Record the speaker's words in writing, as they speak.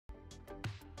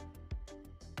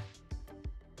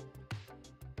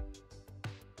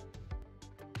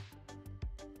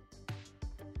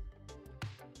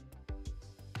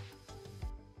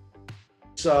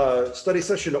Study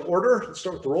session to order. Let's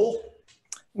start with the roll.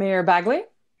 Mayor Bagley.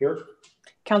 Here.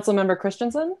 Councilmember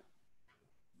Christensen.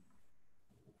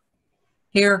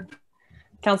 Here.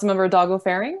 Councilmember Doggo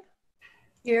Faring.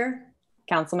 Here.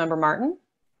 Councilmember Martin.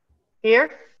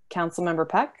 Here. Councilmember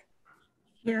Peck.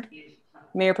 Here.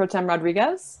 Mayor Pro Tem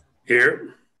Rodriguez.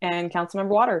 Here. And Councilmember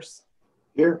Waters.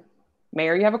 Here.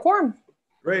 Mayor, you have a quorum.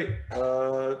 Great.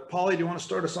 Polly, do you want to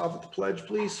start us off with the pledge,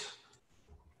 please?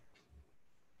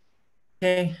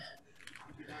 Okay.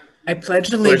 I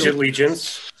pledge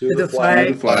Allegiance to the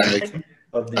flag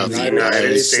of the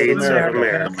United States of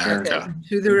America,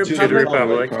 to the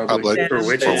republic for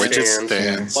which it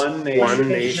stands, one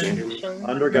nation,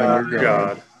 under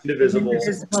God, indivisible,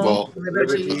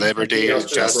 with liberty and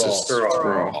justice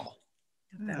for all.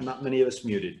 Not many of us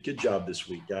muted. Good job this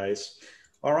week, guys.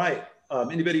 All right.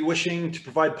 Anybody wishing to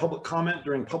provide public comment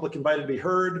during public invited to be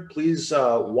heard, please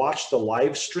watch the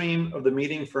live stream of the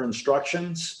meeting for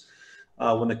instructions.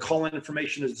 When the call-in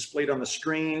information is displayed on the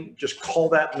screen, just call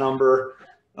that number,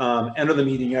 enter the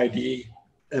meeting ID,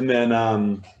 and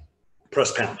then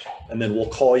press pound. And then we'll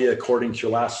call you according to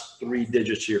your last 3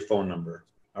 digits of your phone number.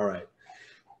 All right.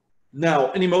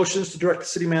 Now, any motions to direct the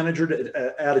city manager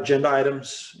to add agenda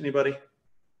items? Anybody?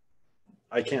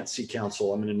 I can't see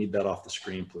council. I'm going to need that off the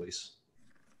screen, please.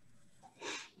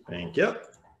 Thank you.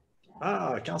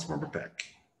 Councilmember Peck.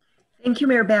 Thank you,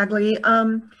 Mayor Bagley.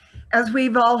 As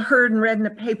we've all heard and read in the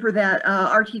paper that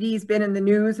RTD has been in the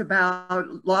news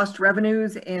about lost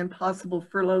revenues and possible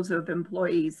furloughs of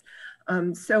employees.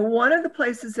 So one of the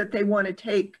places that they want to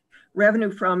take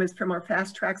revenue from is from our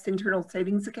Fast Tracks Internal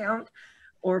Savings Account,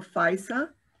 or FISA.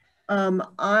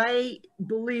 I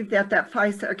believe that that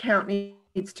FISA account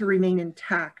needs to remain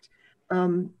intact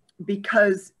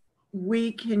because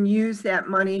we can use that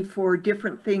money for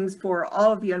different things for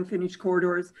all of the unfinished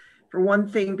corridors. For one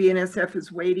thing, BNSF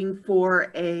is waiting for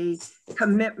a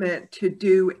commitment to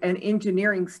do an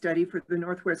engineering study for the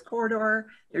Northwest Corridor.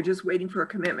 They're just waiting for a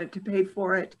commitment to pay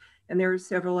for it. And there are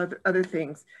several other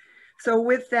things. So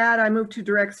with that, I move to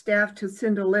direct staff to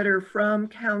send a letter from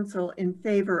council in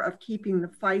favor of keeping the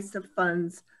FISA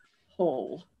funds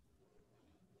whole.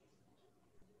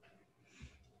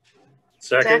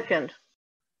 Second.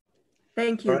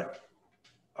 Thank you.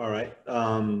 All right.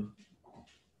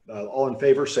 All in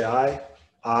favor, say aye.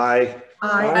 Aye.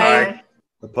 Aye.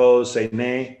 Opposed, say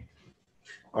nay.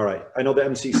 All right. I know the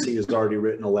MCC has already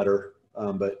written a letter,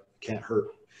 but can't hurt.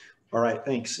 All right.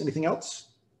 Thanks. Anything else?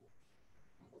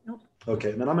 Nope.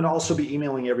 Okay. And then I'm going to also be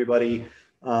emailing everybody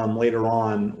later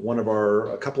on.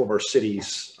 A couple of our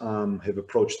cities have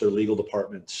approached their legal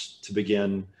departments to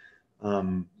begin.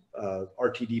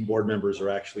 RTD board members are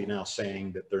actually now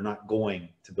saying that they're not going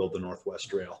to build the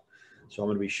Northwest Rail. So I'm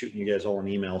going to be shooting you guys all an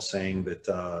email saying that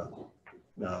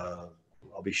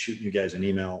I'll be shooting you guys an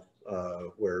email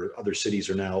where other cities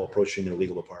are now approaching their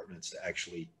legal departments to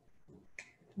actually,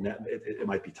 it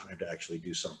might be time to actually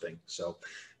do something. So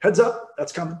heads up,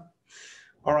 that's coming.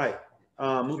 All right,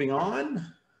 moving on.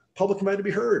 Public invited to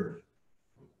be heard.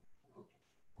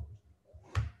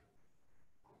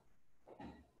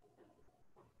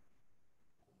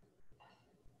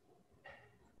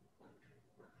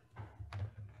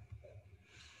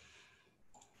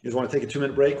 You guys want to take a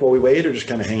 2-minute break while we wait, or just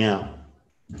kind of hang out?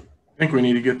 I think we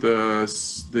need to get the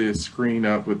screen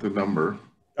up with the number.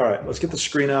 All right, let's get the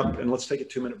screen up and let's take a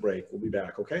 2-minute break. We'll be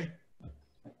back, okay?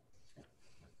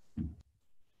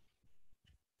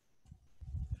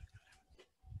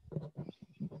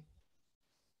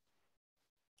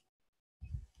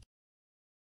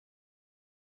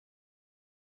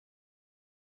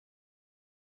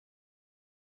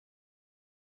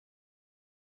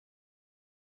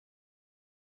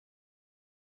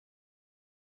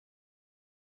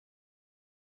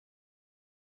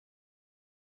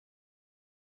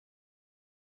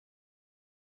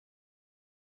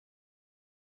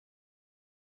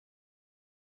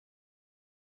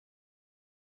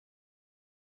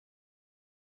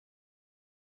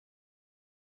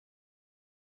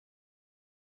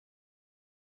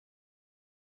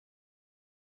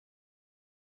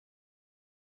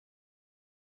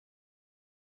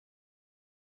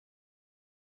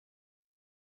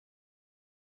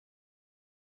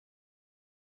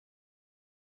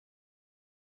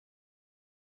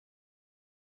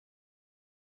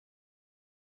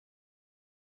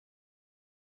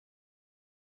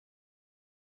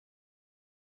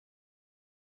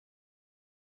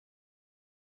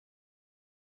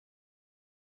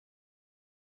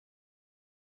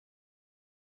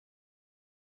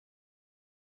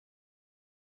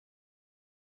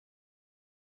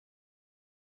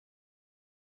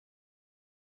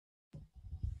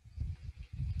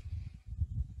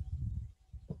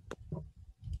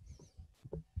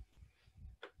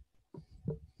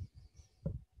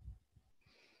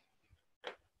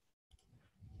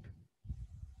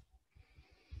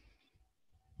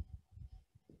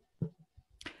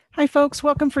 Hi, folks.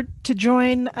 Welcome to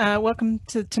join. Welcome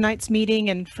to tonight's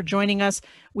meeting and for joining us.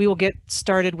 We will get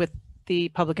started with the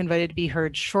public invited to be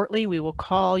heard shortly. We will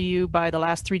call you by the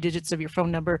last 3 digits of your phone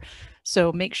number.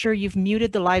 So make sure you've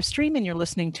muted the live stream and you're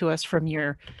listening to us from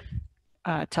your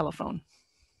telephone.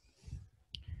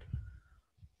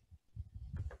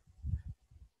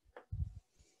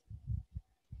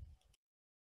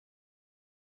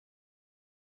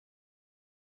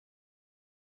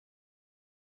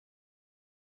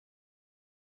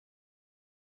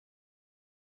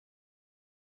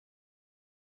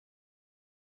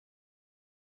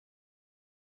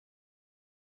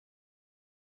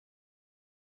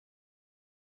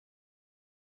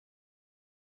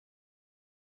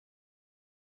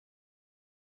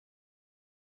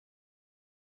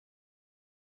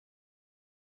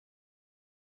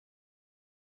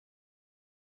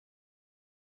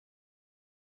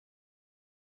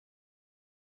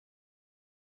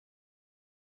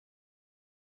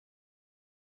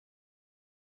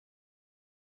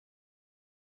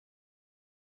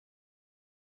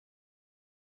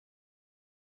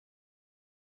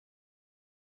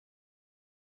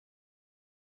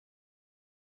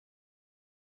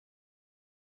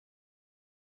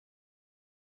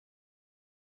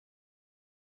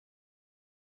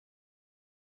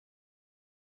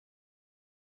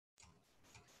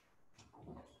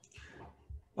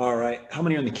 All right. How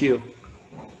many are in the queue?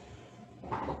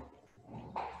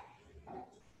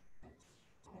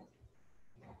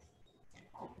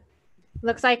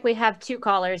 Looks like we have 2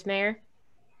 callers, Mayor.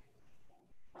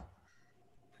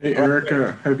 Hey,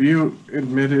 Erica, have you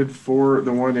admitted for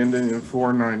the one ending in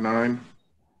 499?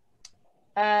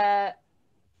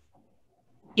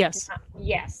 Yes.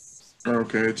 Yes.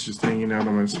 Okay, it's just hanging out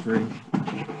on my screen.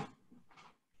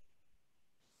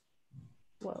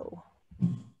 Whoa.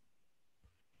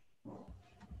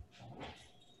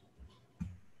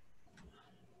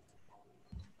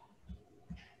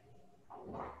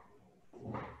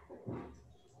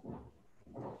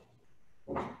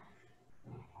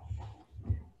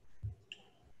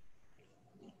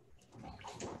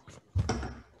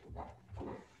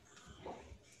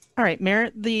 All right, Mayor,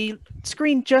 the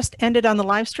screen just ended on the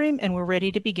live stream and we're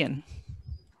ready to begin.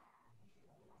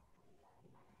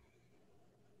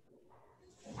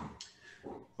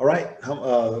 All right.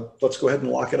 Let's go ahead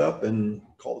and lock it up and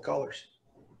call the callers.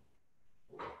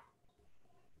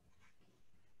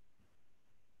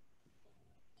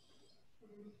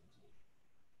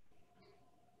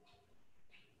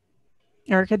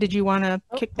 Erica, did you want to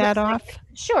kick that off?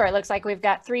 Sure. It looks like we've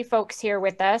got 3 folks here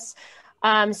with us.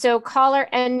 So caller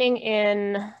ending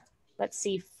in, let's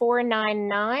see,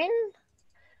 499.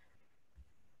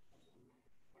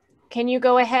 Can you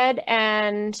go ahead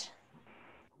and...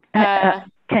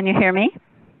 can you hear me?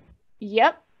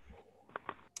 Yep.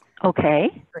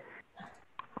 Okay.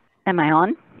 Am I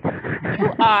on?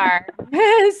 You are.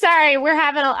 Sorry,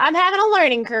 I'm having a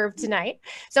learning curve tonight.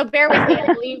 So bear with me.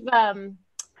 I believe,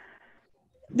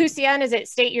 Lucienne, is it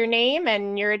state your name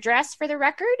and your address for the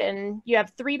record? And you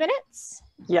have 3 minutes?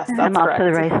 Yes, that's I'm off correct. to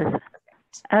the races.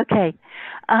 Okay.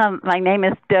 My name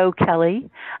is Doe Kelly.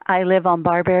 I live on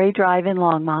Barberry Drive in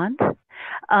Longmont.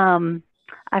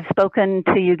 I've spoken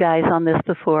to you guys on this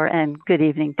before, and good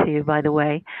evening to you, by the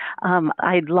way.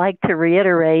 I'd like to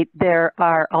reiterate there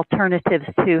are alternatives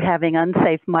to having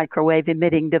unsafe microwave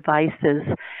emitting devices,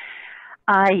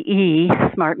 i.e.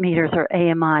 smart meters or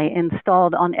AMI,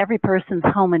 installed on every person's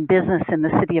home and business in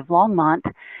the city of Longmont.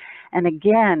 And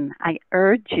again, I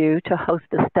urge you to host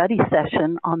a study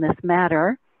session on this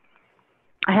matter.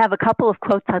 I have a couple of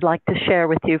quotes I'd like to share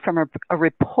with you from a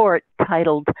report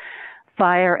titled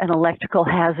Fire and Electrical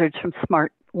Hazards from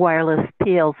Smart Wireless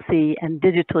PLC and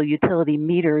Digital Utility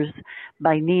Meters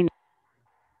by Nina,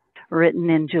 written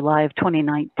in July of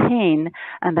 2019.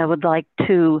 And I would like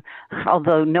to,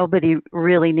 although nobody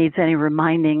really needs any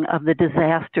reminding of the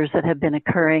disasters that have been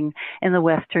occurring in the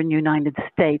Western United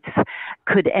States,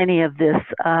 could any of this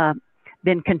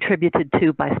been contributed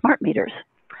to by smart meters?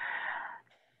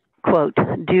 Quote,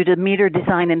 due to meter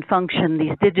design and function,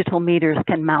 these digital meters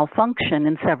can malfunction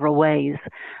in several ways.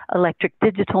 Electric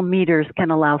digital meters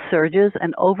can allow surges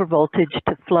and overvoltage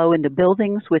to flow into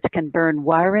buildings, which can burn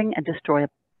wiring and destroy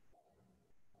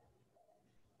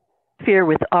interfere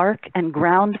with arc and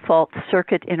ground fault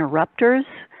circuit interrupters.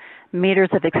 Meters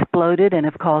have exploded and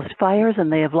have caused fires,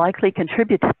 and they have likely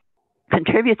contributed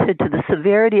to the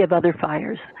severity of other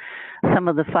fires. Some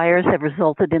of the fires have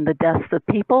resulted in the deaths of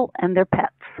people and their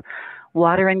pets.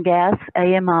 Water and gas,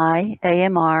 AMI,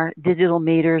 AMR, digital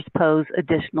meters pose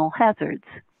additional hazards.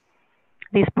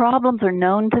 These problems are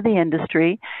known to the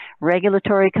industry,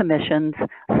 regulatory commissions,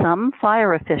 some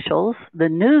fire officials, the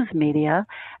news media,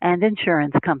 and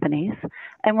insurance companies,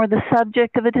 and were the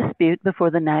subject of a dispute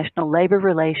before the National Labor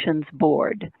Relations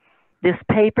Board. This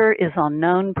paper is on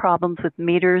known problems with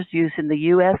meters used in the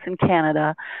US and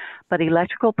Canada, but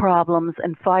electrical problems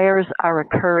and fires are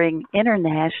occurring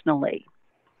internationally.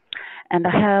 And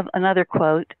I have another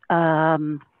quote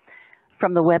from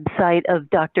the website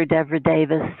of Dr. Deborah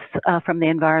Davis from the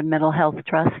Environmental Health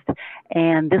Trust,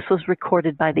 and this was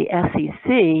recorded by the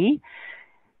SEC.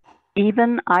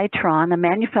 Even Itron, a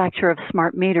manufacturer of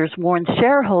smart meters, warns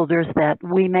shareholders that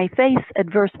we may face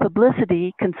adverse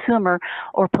publicity, consumer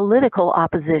or political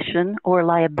opposition, or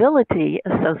liability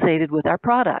associated with our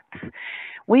products.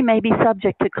 We may be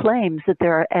subject to claims that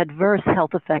there are adverse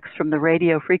health effects from the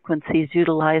radio frequencies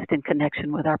utilized in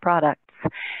connection with our products.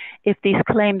 If these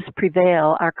claims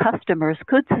prevail, our customers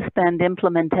could suspend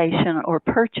implementation or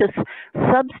purchase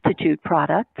substitute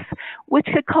products, which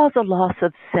could cause a loss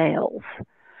of sales.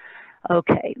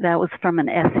 Okay, that was from an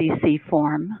SEC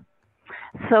form.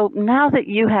 So now that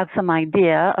you have some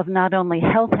idea of not only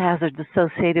health hazards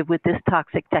associated with this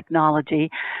toxic technology,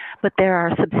 but there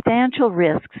are substantial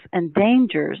risks and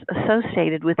dangers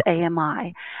associated with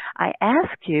AMI, I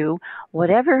ask you,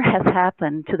 whatever has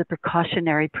happened to the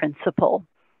precautionary principle?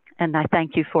 And I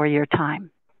thank you for your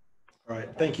time. All right,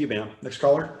 thank you, ma'am. Next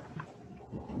caller.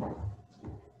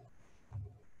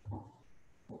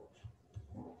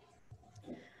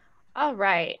 All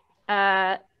right.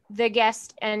 The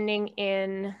guest ending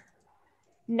in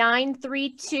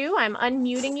 932. I'm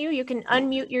unmuting you. You can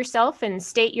unmute yourself and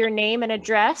state your name and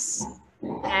address,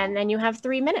 and then you have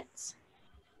 3 minutes.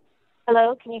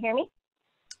 Hello, can you hear me?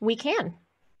 We can.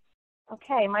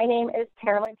 Okay, my name is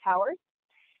Carolyn Towers.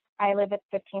 I live at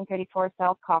 1534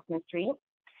 South Kaufman Street.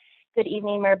 Good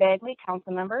evening, Mayor Bagley,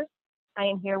 council members. I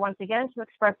am here once again to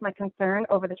express my concern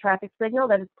over the traffic signal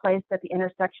that is placed at the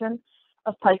intersection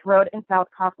of Pike Road and South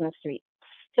Kaufman Street.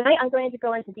 Tonight, I'm going to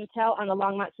go into detail on the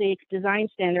Longmont City design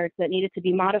standards that needed to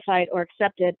be modified or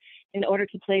accepted in order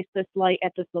to place this light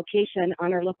at this location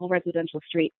on our local residential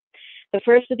street. The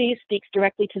first of these speaks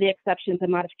directly to the exceptions and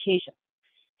modifications.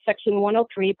 Section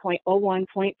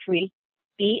 103.01.3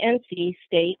 B and C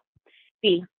state,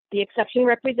 B, the exception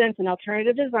represents an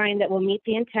alternative design that will meet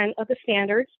the intent of the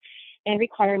standards and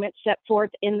requirements set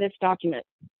forth in this document.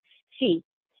 C,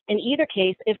 in either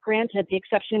case, if granted, the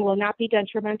exception will not be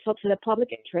detrimental to the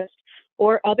public interest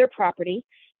or other property,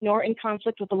 nor in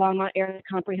conflict with the Longmont Area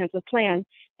Comprehensive Plan,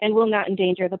 and will not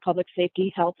endanger the public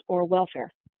safety, health, or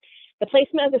welfare. The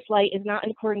placement of this light is not in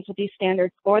accordance with these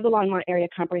standards or the Longmont Area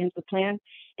Comprehensive Plan,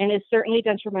 and is certainly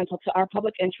detrimental to our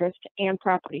public interest and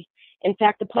property. In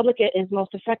fact, the public it is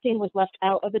most affecting was left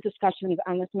out of the discussions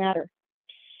on this matter.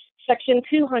 Section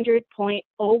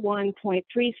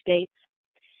 200.01.3 states,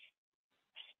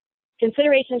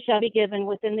 consideration shall be given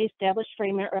within the established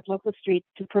framework of local streets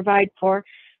to provide for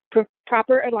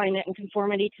proper alignment and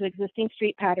conformity to existing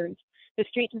street patterns. The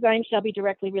street design shall be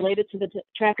directly related to the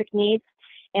traffic needs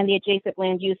and the adjacent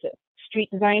land uses. Street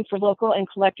design for local and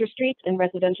collector streets in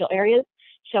residential areas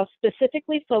shall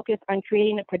specifically focus on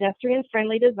creating a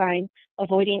pedestrian-friendly design,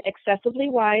 avoiding excessively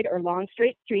wide or long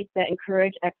straight streets that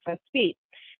encourage excess speed.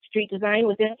 Street design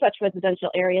within such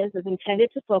residential areas is intended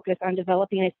to focus on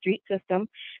developing a street system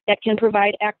that can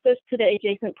provide access to the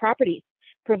adjacent properties,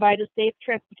 provide a safe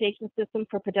transportation system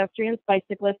for pedestrians,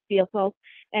 bicyclists, vehicles,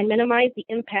 and minimize the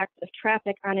impact of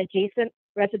traffic on adjacent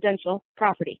residential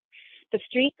property. The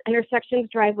streets, intersections,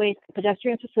 driveways, and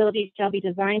pedestrian facilities shall be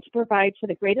designed to provide for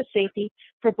the greatest safety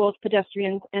for both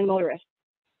pedestrians and motorists.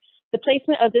 The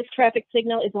placement of this traffic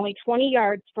signal is only 20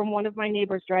 yards from one of my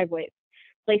neighbor's driveways.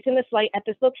 Placing this light at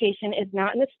this location is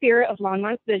not in the spirit of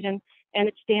Longmont's vision and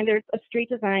its standards of street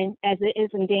design, as it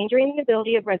is endangering the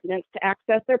ability of residents to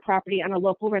access their property on a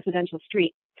local residential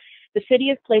street. The city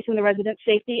is placing the residents'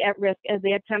 safety at risk as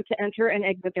they attempt to enter and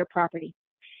exit their property.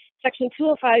 Section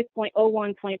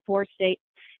 205.01.4 states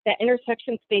that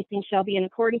intersection spacing shall be in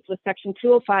accordance with Section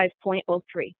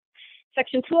 205.03.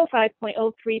 Section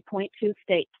 205.03.2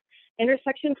 states,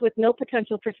 intersections with no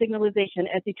potential for signalization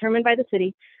as determined by the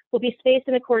city will be spaced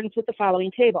in accordance with the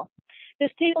following table.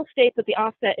 This table states that the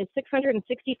offset is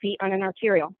 660 feet on an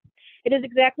arterial. It is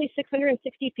exactly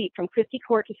 660 feet from Christie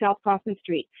Court to South Kaufman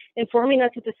Street, informing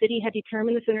us that the city had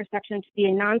determined this intersection to be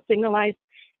a non-signalized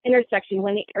intersection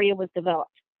when the area was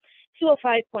developed.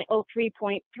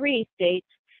 205.03.3 states,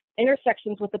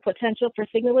 intersections with the potential for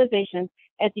signalization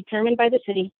as determined by the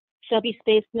city shall be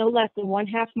spaced no less than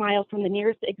 1/2 mile from the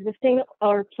nearest existing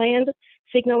or planned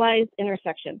signalized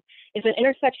intersection. If an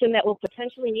intersection that will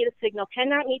potentially need a signal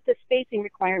cannot meet the spacing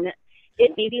requirement,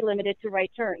 it may be limited to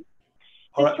right turns.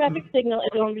 All This right. traffic signal is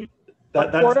only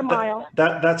a quarter mile.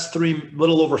 That's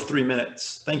little over 3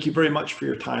 minutes. Thank you very much for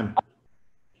your time.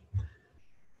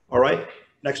 All right,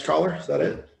 next caller, is that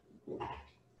it?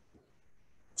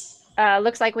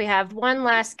 Looks like we have one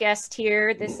last guest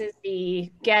here. This is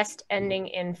the guest ending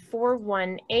in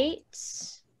 418.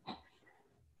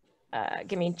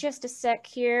 Give me just a sec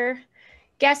here.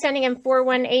 Guest ending in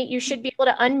 418, you should be able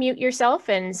to unmute yourself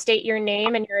and state your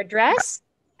name and your address.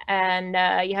 And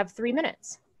you have 3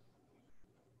 minutes.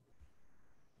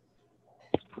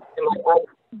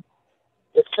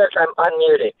 It says I'm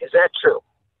unmuted. Is that true?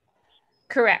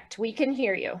 Correct. We can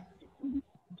hear you.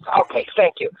 Okay,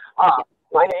 thank you.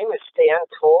 My name is Stan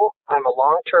Toole. I'm a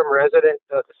long-term resident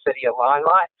of the city of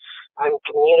Longmont. I'm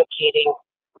communicating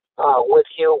with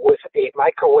you with a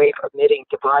microwave emitting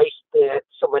device that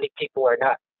so many people are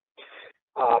not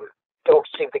don't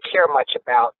seem to care much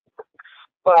about.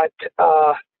 But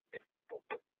the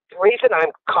reason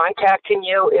I'm contacting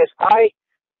you is I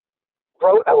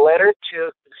wrote a letter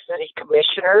to the city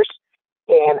commissioners,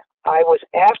 and I was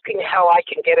asking how I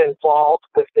can get involved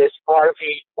with this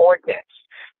RV ordinance,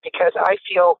 because I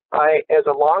feel as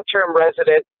a long-term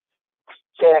resident,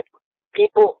 that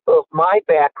people of my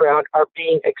background are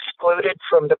being excluded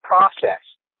from the process.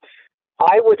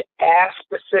 I would ask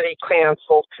the city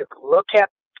council to look at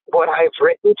what I've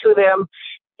written to them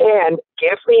and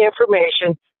give me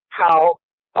information how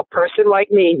a person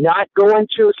like me, not going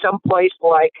to some place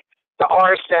like the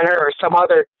R Center or some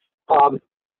other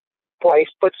place,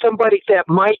 but somebody that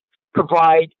might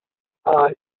provide,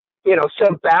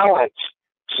 some balance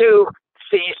to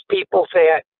these people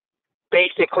that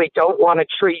basically don't want to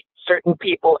treat certain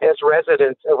people as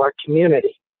residents of our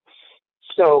community.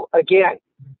 So again,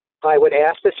 I would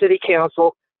ask the city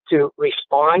council to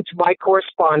respond to my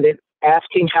correspondence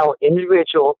asking how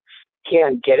individuals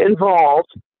can get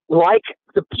involved, like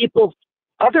the people,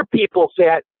 other people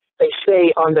that they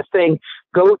say on the thing,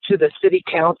 go to the city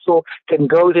council, can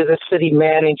go to the city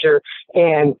manager,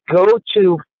 and go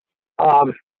to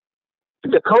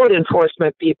the code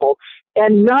enforcement people,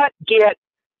 and not get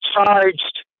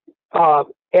charged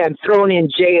and thrown in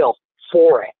jail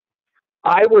for it.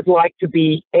 I would like to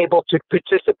be able to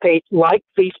participate like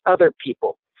these other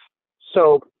people.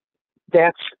 So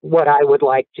that's what I would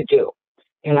like to do.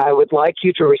 And I would like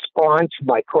you to respond to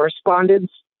my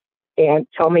correspondence and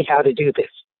tell me how to do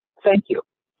this. Thank you.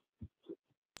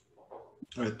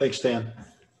 All right, thanks, Stan.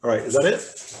 All right, is that it?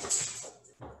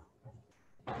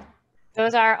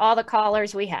 Those are all the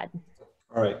callers we had.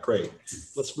 All right, great.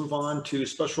 Let's move on to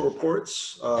special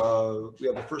reports. We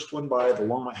have the first one by the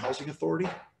Longmont Housing Authority.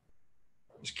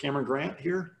 Is Cameron Grant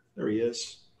here? There he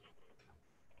is.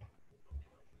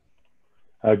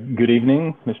 Good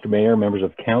evening, Mr. Mayor, members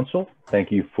of council.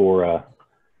 Thank you for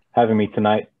having me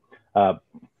tonight.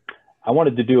 I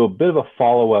wanted to do a bit of a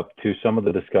follow-up to some of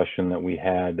the discussion that we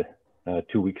had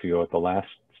 2 weeks ago at the last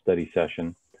study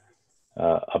session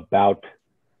about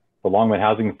the Longmont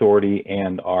Housing Authority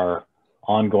and our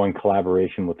ongoing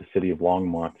collaboration with the city of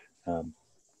Longmont.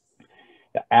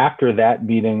 After that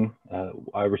meeting,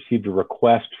 I received a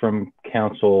request from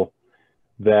council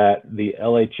that the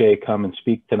LHA come and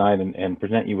speak tonight and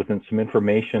present you with some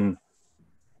information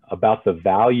about the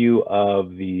value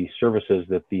of the services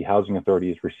that the Housing Authority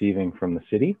is receiving from the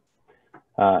city.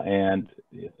 And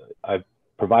I've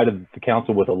provided the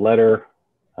council with a letter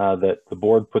that the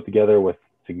board put together with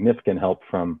significant help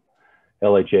from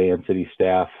LHA and city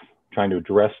staff trying to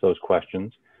address those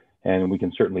questions. And we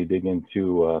can certainly dig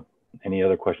into any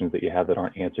other questions that you have that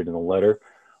aren't answered in the letter.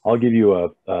 I'll give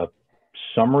you a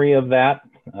summary of that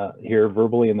here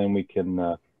verbally, and then we can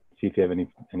see if you have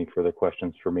any further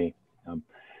questions for me.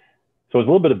 So as a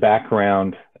little bit of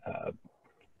background,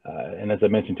 and as I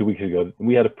mentioned 2 weeks ago,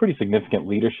 we had a pretty significant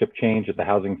leadership change at the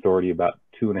Housing Authority about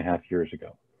 2.5 years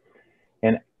ago.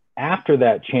 And after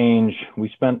that change, we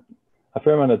spent a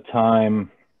fair amount of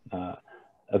time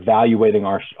evaluating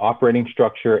our operating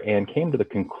structure and came to the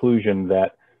conclusion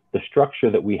that the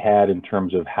structure that we had in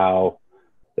terms of how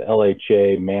the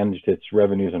LHA managed its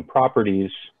revenues and properties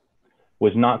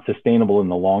was not sustainable in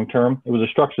the long term. It was a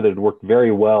structure that had worked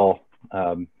very well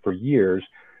for years,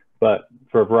 but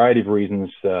for a variety of reasons,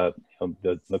 the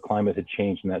climate had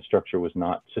changed and that structure was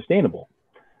not sustainable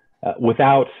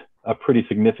without a pretty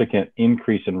significant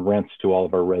increase in rents to all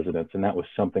of our residents. And that was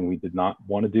something we did not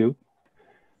want to do.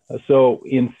 So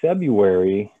in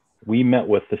February, we met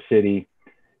with the city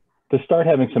to start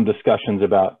having some discussions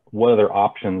about what other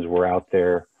options were out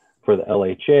there for the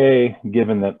LHA,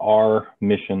 given that our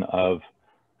mission of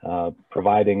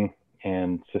providing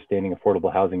and sustaining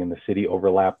affordable housing in the city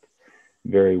overlapped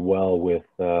very well with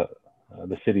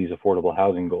the city's affordable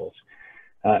housing goals.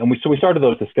 And so we started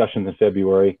those discussions in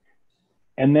February,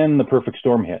 and then the perfect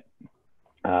storm hit.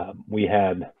 We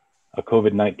had a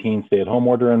COVID-19 stay-at-home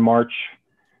order in March.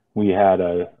 We had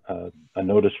a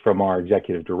notice from our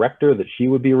executive director that she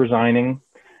would be resigning.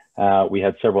 We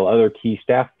had several other key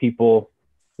staff people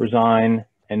resign.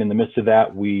 And in the midst of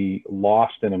that, we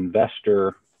lost an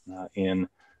investor in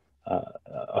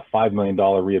a $5 million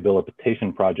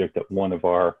rehabilitation project at one of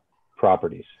our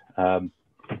properties.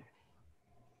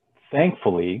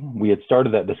 Thankfully, we had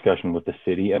started that discussion with the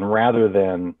city, and rather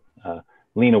than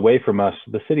lean away from us,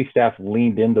 the city staff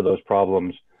leaned into those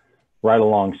problems right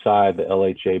alongside the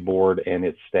LHA board and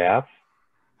its staff.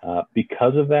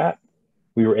 Because of that,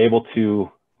 we were able to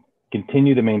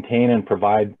continue to maintain and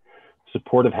provide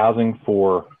supportive housing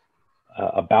for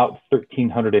about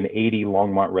 1,380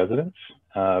 Longmont residents.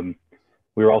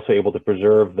 We were also able to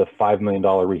preserve the $5 million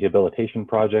rehabilitation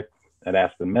project at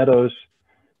Aspen Meadows.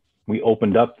 We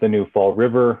opened up the new Fall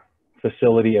River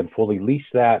facility and fully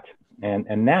leased that.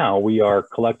 And now we are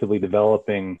collectively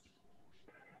developing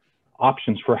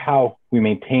options for how we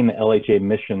maintain the LHA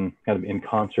mission kind of in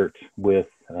concert with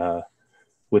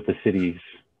the city's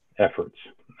efforts.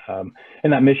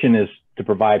 And that mission is to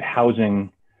provide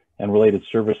housing and related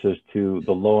services to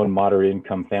the low and moderate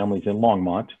income families in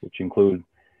Longmont, which include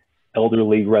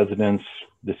elderly residents,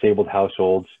 disabled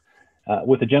households,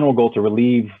 with a general goal to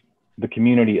relieve the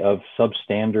community of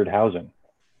substandard housing.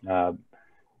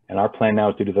 And our plan now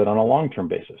is to do that on a long-term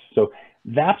basis. So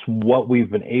that's what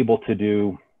we've been able to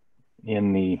do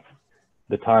in the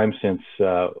time since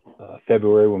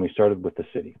February when we started with the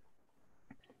city.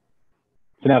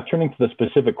 So now turning to the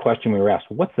specific question we were asked,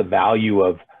 what's the value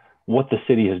of what the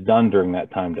city has done during that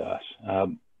time to us?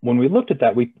 When we looked at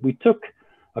that, we took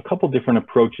a couple different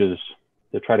approaches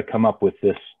to try to come up with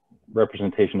this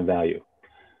representation of value.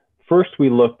 First, we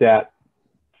looked at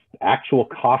actual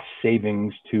cost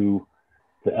savings to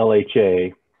the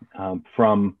LHA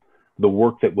from the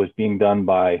work that was being done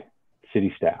by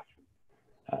city staff.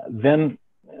 Then,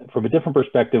 from a different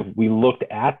perspective, we looked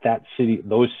at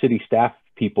those city staff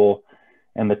people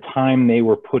and the time they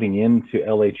were putting into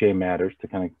LHA matters to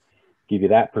kind of give you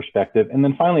that perspective. And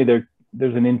then finally,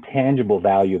 there's an intangible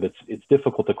value it's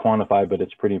difficult to quantify, but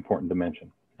it's pretty important to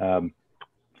mention.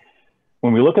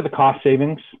 When we look at the cost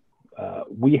savings,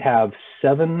 we have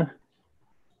 7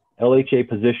 LHA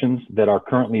positions that are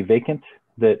currently vacant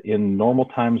that in normal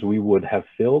times we would have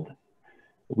filled.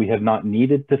 We have not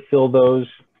needed to fill those,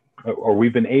 or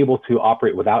we've been able to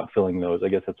operate without filling those. I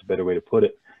guess that's a better way to put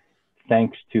it,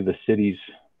 thanks to the city's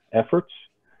efforts.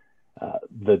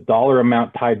 The dollar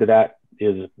amount tied to that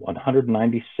is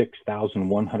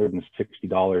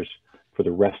 $196,160 for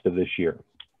the rest of this year.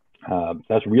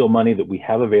 That's real money that we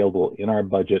have available in our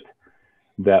budget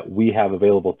that we have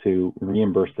available to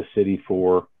reimburse the city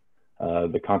for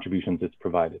the contributions it's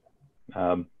provided.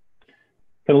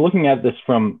 Kind of looking at this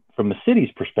from the city's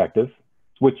perspective,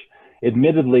 which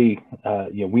admittedly,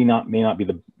 we may not be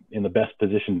in the best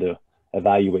position to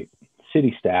evaluate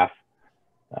city staff,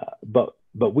 but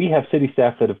we have city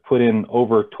staff that have put in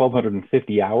over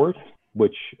 1,250 hours,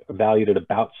 which are valued at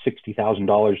about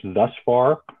 $60,000 thus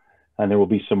far, and there will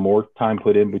be some more time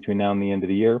put in between now and the end of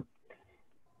the year.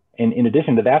 And in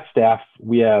addition to that staff,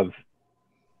 we have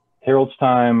Harold's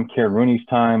time, Karen Rooney's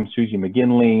time, Susie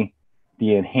McGinley,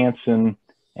 Deanne Hansen,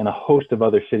 and a host of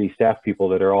other city staff people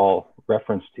that are all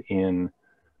referenced in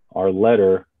our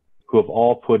letter, who have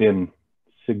all put in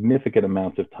significant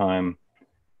amounts of time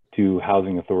to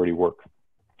housing authority work.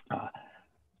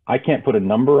 I can't put a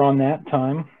number on that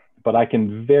time, but I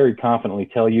can very confidently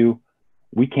tell you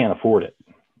we can't afford it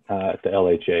at the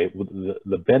LHA.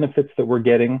 The benefits that we're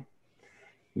getting,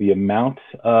 the amount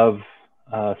of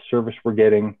service we're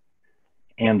getting,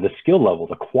 and the skill level,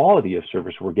 the quality of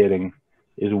service we're getting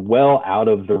is well out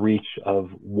of the reach of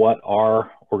what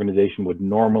our organization would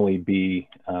normally be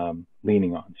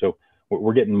leaning on. So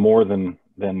we're getting more than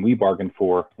we bargained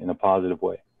for in a positive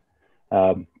way.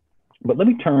 But let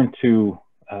me turn to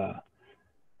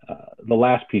the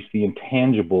last piece, the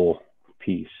intangible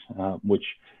piece, which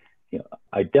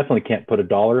I definitely can't put a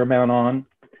dollar amount on,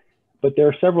 but there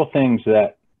are several things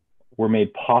that were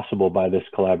made possible by this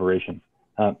collaboration.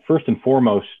 First and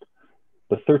foremost,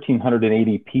 the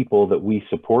 1,380 people that we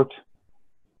support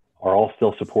are all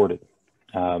still supported.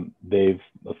 They've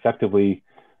effectively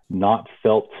not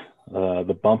felt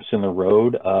the bumps in the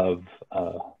road of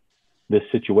this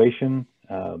situation.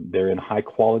 They're in high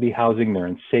quality housing, they're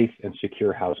in safe and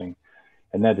secure housing.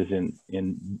 And that is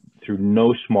through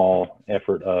no small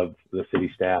effort of the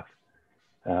city staff.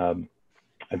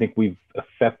 I think we've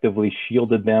effectively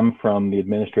shielded them from the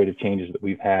administrative changes that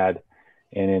we've had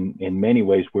And in many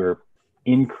ways, we're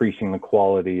increasing the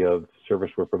quality of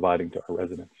service we're providing to our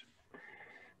residents.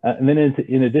 And then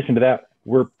in addition to that,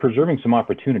 we're preserving some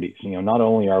opportunities. You know, not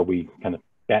only are we kind of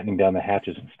battening down the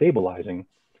hatches and stabilizing,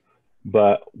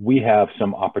 but we have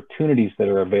some opportunities that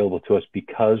are available to us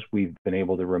because we've been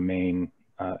able to remain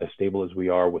as stable as we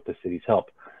are with the city's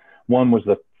help. One was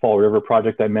the Fall River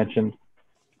project I mentioned,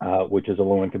 which is a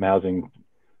low-income housing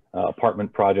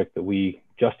apartment project that we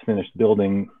just finished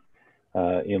building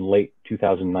in late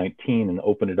 2019 and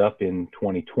opened it up in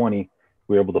 2020.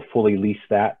 We were able to fully lease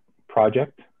that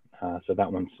project. So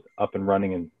that one's up and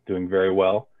running and doing very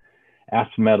well.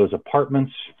 Aspen Meadows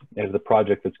Apartments is the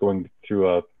project that's going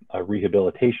through a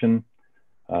rehabilitation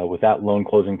with that loan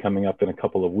closing coming up in a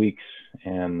couple of weeks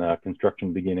and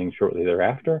construction beginning shortly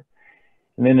thereafter.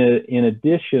 And then in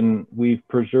addition, we've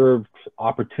preserved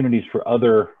opportunities for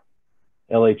other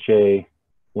LHA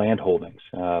land holdings.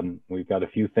 We've got a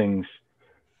few things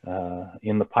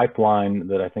in the pipeline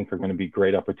that I think are going to be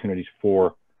great opportunities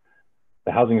for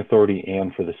the Housing Authority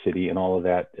and for the city, and all of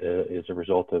that is a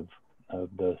result of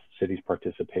the city's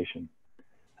participation.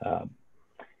 And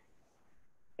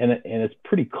it's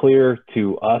pretty clear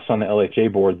to us on the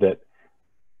LHA board that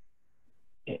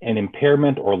an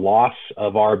impairment or loss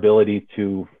of our ability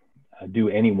to do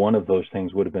any one of those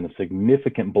things would have been a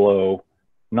significant blow,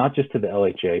 not just to the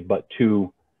LHA, but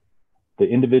to the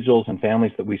individuals and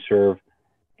families that we serve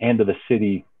and to the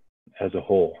city as a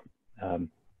whole.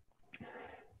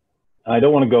 I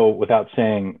don't want to go without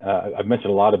saying, I've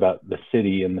mentioned a lot about the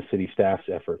city and the city staff's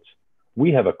efforts.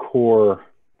 We have a core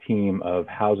team of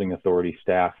Housing Authority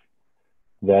staff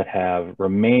that have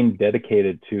remained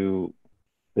dedicated to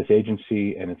this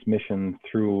agency and its mission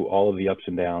through all of the ups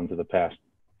and downs of the past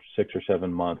 6 or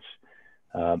 7 months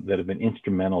that have been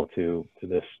instrumental to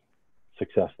this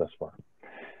success thus far.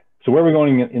 So where are we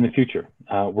going in the future?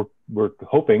 We're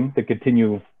hoping to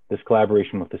continue this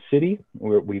collaboration with the city.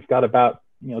 We've got about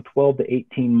 12 to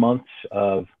 18 months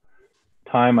of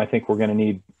time I think we're going to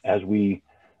need as we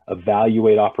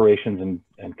evaluate operations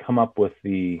and come up with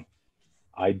the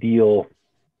ideal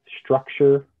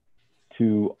structure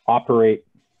to operate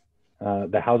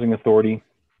the Housing Authority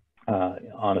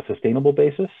on a sustainable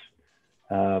basis.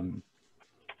 But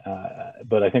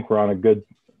I think we're on a good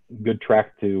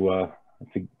track to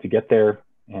get there,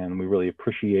 and we really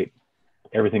appreciate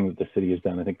everything that the city has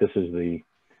done. I think this is the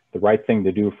right thing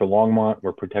to do for Longmont.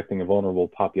 We're protecting a vulnerable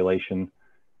population,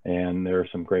 and there are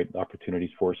some great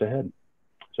opportunities for us ahead.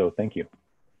 So thank you.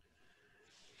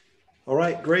 All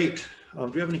right, great. Do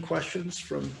you have any questions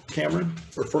from Cameron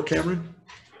or for Cameron?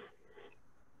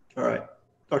 All right,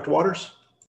 Dr. Waters.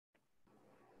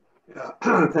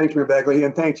 Thanks, Mayor Bagley,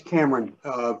 and thanks, Cameron,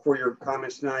 for your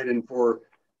comments tonight and for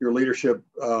your leadership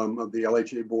of the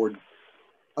LHA board.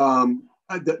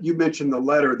 You mentioned the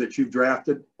letter that you've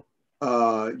drafted.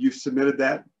 You submitted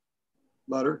that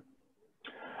letter?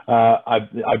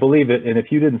 I believe it, and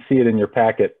if you didn't see it in your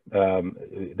packet,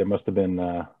 there must have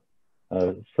been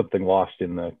something lost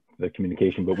in the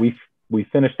communication, but we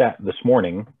finished that this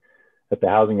morning at the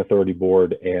Housing Authority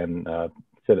board and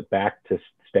sent it back to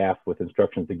staff with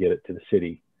instructions to get it to the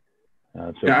city.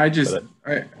 So, yeah,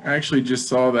 I actually just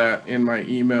saw that in my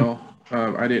email.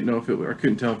 I didn't know if I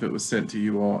couldn't tell if it was sent to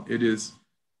you all. It is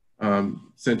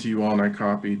sent to you all, and I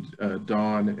copied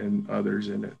Dawn and others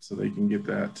in it so they can get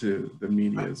that to the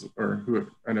media, or who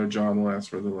I know John will ask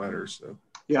for the letter. So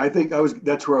yeah, I think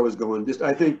that's where I was going.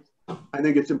 I think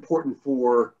it's important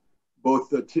for both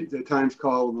the Times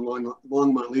Call and the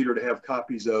Longmont Leader to have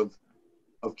copies of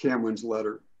Cameron's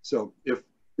letter. So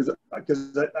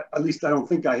because at least I don't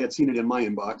think I had seen it in my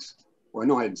inbox, or I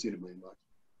know I hadn't seen it in my inbox,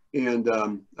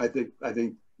 and I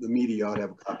think the media ought to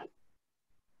have a copy.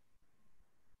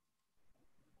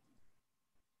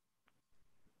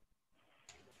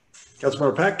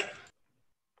 Councilmember Peck.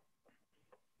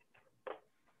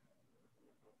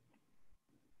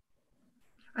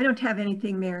 I don't have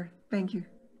anything, Mayor. Thank you.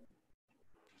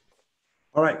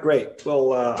 All right, great.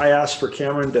 Well, I asked for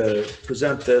Cameron to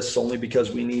present this only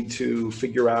because we need to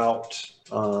figure out,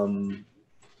 we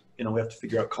have to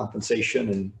figure out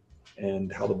compensation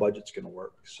and how the budget's going to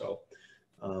work. So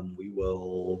we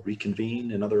will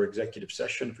reconvene another executive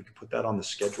session. If we could put that on the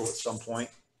schedule at some point.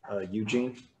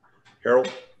 Eugene, Harold,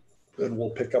 then we'll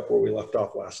pick up where we left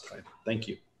off last time. Thank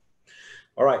you.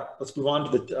 All right, let's move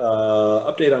on to the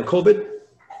update on COVID.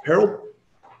 Harold?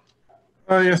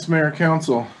 Yes, Mayor,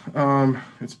 Council.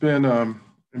 It's been an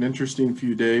interesting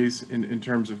few days in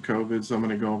terms of COVID, so I'm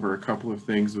going to go over a couple of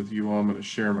things with you all. I'm going to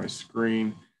share my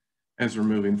screen as we're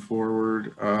moving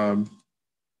forward.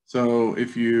 So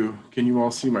can you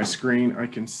all see my screen? I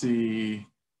can see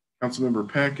Councilmember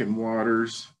Peck and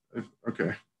Waters.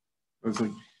 Okay.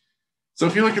 So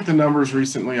if you look at the numbers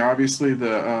recently, obviously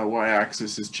the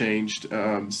y-axis has changed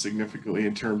significantly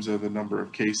in terms of the number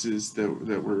of cases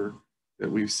that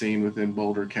we've seen within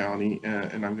Boulder County,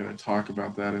 and I'm going to talk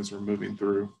about that as we're moving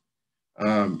through.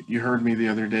 You heard me the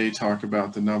other day talk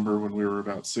about the number when we were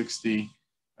about 60.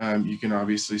 You can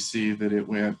obviously see that it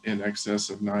went in excess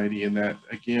of 90, and that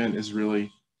again is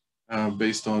really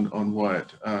based on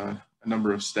what a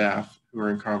number of staff who are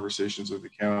in conversations with the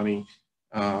county.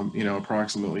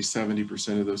 Approximately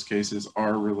 70% of those cases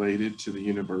are related to the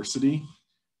university.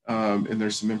 And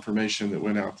there's some information that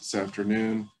went out this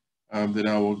afternoon that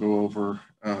I will go over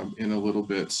in a little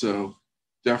bit. So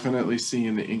definitely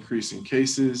seeing the increase in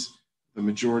cases. The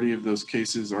majority of those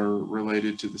cases are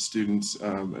related to the students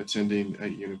attending a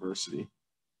university.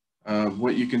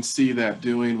 What you can see that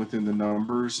doing within the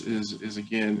numbers is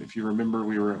again, if you remember,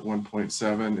 we were at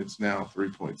 1.7, it's now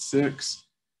 3.6.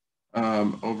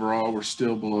 Overall, we're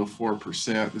still below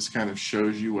 4%. This kind of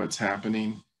shows you what's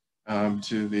happening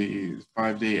to the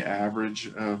 5-day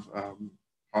average of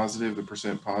positive, the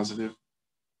percent positive.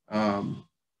 And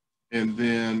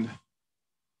then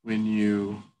when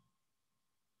you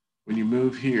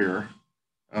move here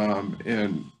and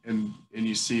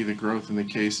you see the growth in the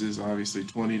cases, obviously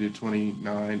 20 to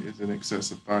 29 is in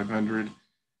excess of 500,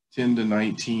 10 to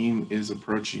 19 is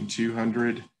approaching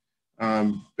 200.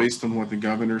 Based on what the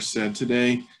governor said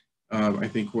today, I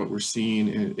think what we're seeing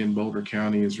in Boulder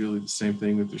County is really the same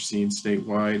thing that they're seeing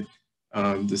statewide.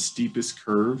 The steepest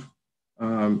curve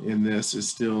in this is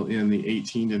still in the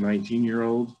 18 to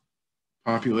 19-year-old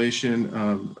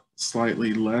population.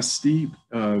 Slightly less steep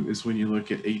is when you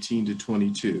look at 18 to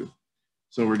 22.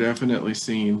 So we're definitely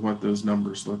seeing what those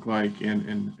numbers look like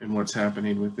and what's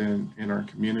happening in our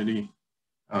community.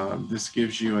 This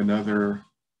gives you another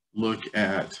look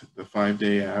at the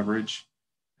 5-day average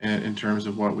and in terms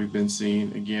of what we've been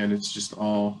seeing. Again, it's just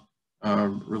all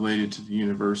related to the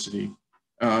university.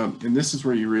 And this is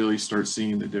where you really start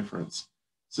seeing the difference.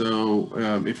 So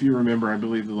if you remember, I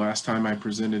believe the last time I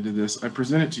presented to this, I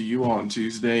presented to you all on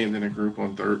Tuesday and then a group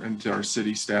on and to our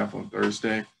city staff on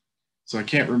Thursday. So I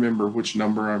can't remember which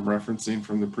number I'm referencing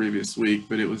from the previous week,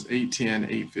 but it was 810,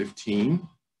 815.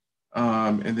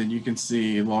 And then you can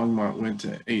see Longmont went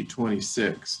to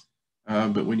 826.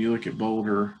 But when you look at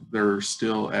Boulder, they're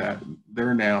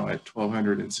now at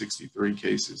 1,263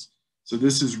 cases. So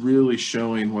this is really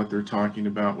showing what they're talking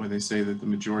about when they say that the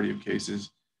majority of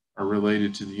cases are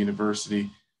related to the university.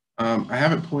 I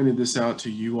haven't pointed this out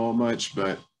to you all much,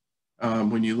 but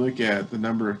when you look at the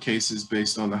number of cases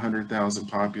based on the 100,000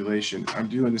 population, I'm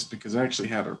doing this because I actually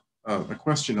had a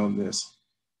question on this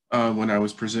when I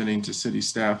was presenting to city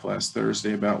staff last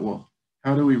Thursday about, well,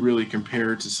 how do we really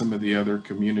compare to some of the other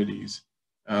communities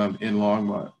in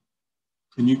Longmont?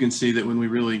 And you can see that when we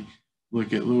really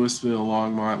look at Louisville,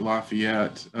 Longmont,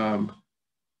 Lafayette,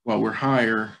 while we're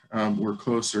higher, we're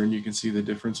closer, and you can see the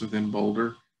difference within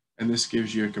Boulder. And this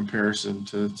gives you a comparison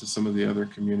to some of the other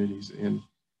communities in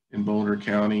Boulder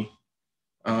County.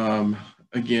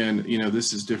 Again,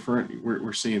 this is different.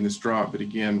 We're seeing this drop, but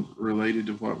again, related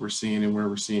to what we're seeing and where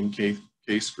we're seeing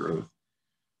case growth.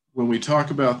 When we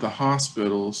talk about the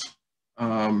hospitals,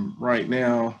 right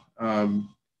now, the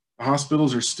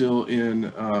hospitals are still in,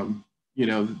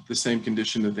 the same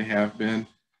condition that they have been.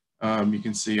 You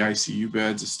can see ICU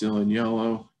beds is still in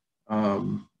yellow.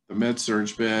 The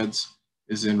med-surg beds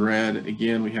is in red.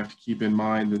 Again, we have to keep in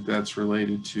mind that that's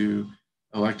related to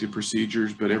elective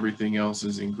procedures, but everything else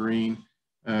is in green.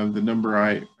 The number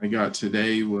I got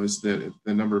today was that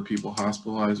the number of people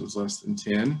hospitalized was less than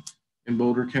 10 in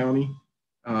Boulder County.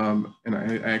 And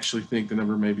I actually think the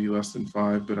number may be less than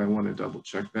 5, but I want to double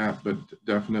check that, but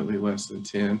definitely less than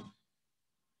 10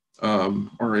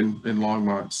 or in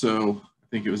Longmont. So I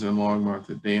think it was in Longmont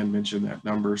that Dan mentioned that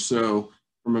number. So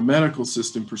from a medical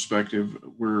system perspective,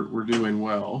 we're doing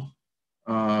well.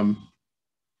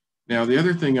 Now, the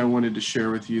other thing I wanted to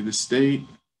share with you, the state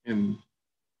and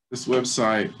this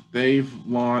website, they've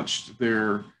launched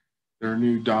their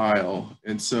new dial.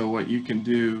 And so what you can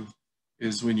do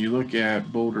is when you look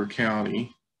at Boulder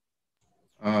County,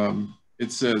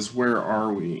 it says, where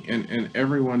are we? And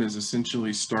everyone is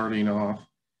essentially starting off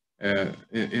at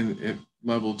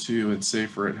level 2 and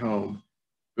safer at home.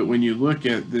 But when you look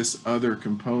at this other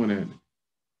component,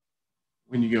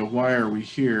 when you go, why are we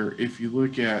here? If you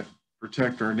look at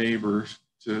protect our neighbors,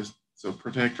 so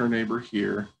protect our neighbor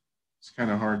here, it's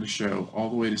kind of hard to show, all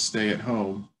the way to stay at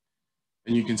home.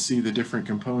 And you can see the different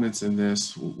components in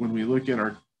this. When we look at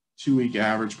our 2-week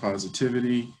average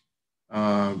positivity,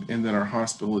 and then our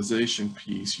hospitalization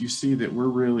piece, you see that we're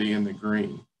really in the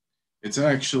green. It's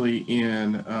actually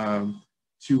in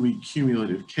 2-week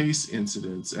cumulative case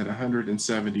incidents at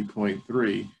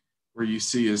 170.3, where you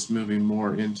see us moving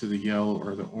more into the yellow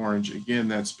or the orange. Again,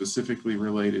 that's specifically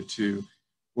related to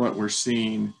what we're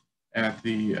seeing at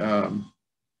the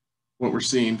what we're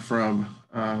seeing from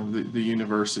the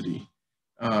university.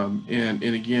 And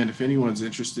again, if anyone's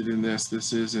interested in this,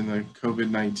 this is in the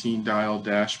COVID-19 dial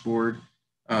dashboard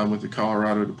with the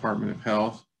Colorado Department of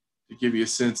Health to give you a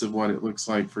sense of what it looks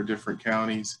like for different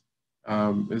counties.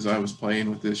 As I was playing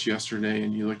with this yesterday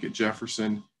and you look at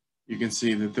Jefferson, you can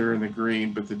see that they're in the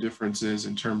green, but the difference is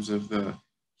in terms of the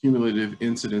cumulative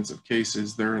incidence of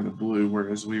cases, they're in the blue,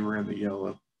 whereas we were in the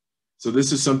yellow. So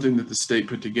this is something that the state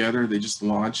put together. They just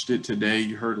launched it today.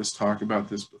 You heard us talk about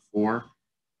this before.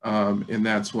 And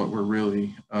that's what we're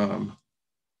really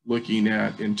looking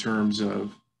at in terms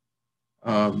of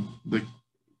the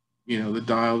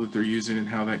dial that they're using and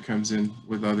how that comes in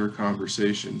with other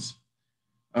conversations.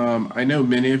 I know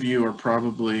many of you are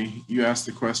probably, you asked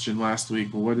the question last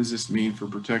week, well, what does this mean for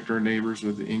protect our neighbors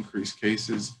with the increased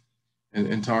cases?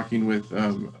 And talking with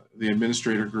the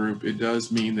administrator group, it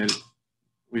does mean that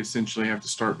we essentially have to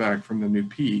start back from the new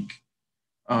peak.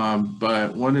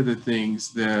 But one of the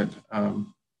things that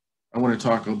I want to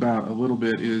talk about a little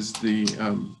bit is the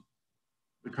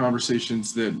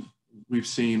conversations that we've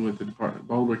seen with the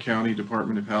Boulder County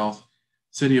Department of Health,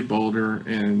 City of Boulder,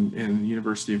 and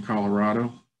University of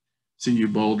Colorado, CU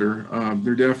Boulder.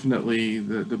 They're definitely,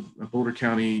 the Boulder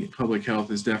County Public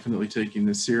Health is definitely taking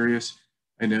this serious.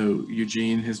 I know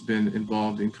Eugene has been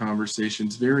involved in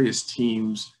conversations. Various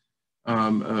teams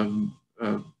of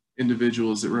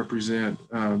individuals that represent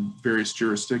various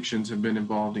jurisdictions have been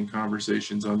involved in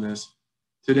conversations on this.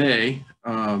 Today,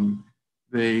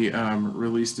 they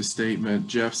released a statement.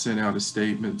 Jeff sent out a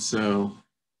statement. So,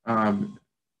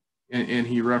 and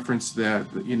he referenced that,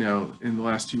 you know, in the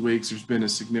last 2 weeks, there's been a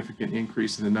significant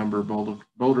increase in the number of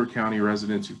Boulder County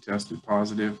residents who've tested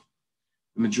positive.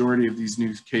 The majority of these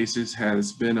new cases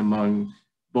has been among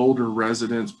Boulder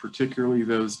residents, particularly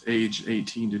those aged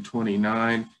 18 to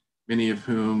 29, many of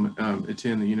whom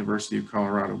attend the University of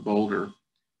Colorado Boulder.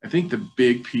 I think the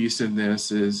big piece in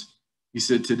this is, he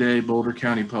said today, Boulder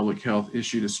County Public Health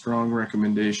issued a strong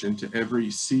recommendation to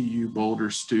every CU Boulder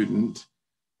student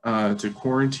to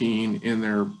quarantine in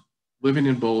their, living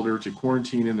in Boulder, to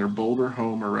quarantine in their Boulder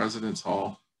home or residence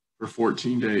hall for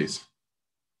 14 days.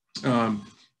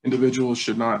 Individuals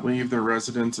should not leave their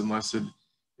residence unless it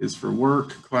is for work,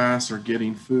 class, or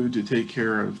getting food to take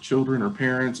care of children or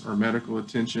parents, or medical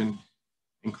attention,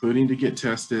 including to get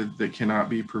tested, that cannot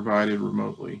be provided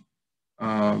remotely.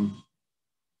 And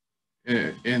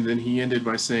then he ended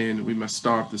by saying, we must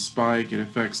stop the spike. It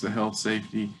affects the health,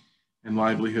 safety, and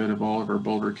livelihood of all of our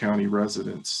Boulder County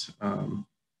residents.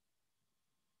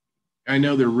 I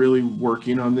know they're really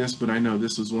working on this, but I know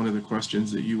this was one of the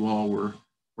questions that you all were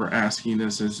asking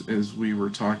us as we were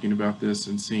talking about this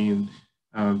and seeing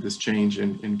this change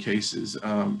in cases.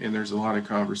 And there's a lot of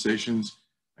conversations.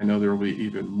 I know there will be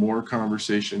even more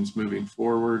conversations moving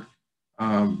forward.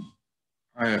 I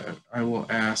will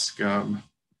ask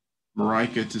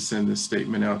Marika to send this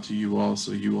statement out to you all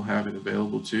so you will have it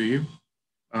available to you.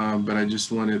 But I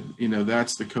just wanted, you know,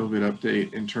 that's the COVID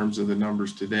update in terms of the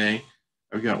numbers today.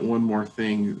 I've got one more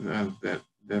thing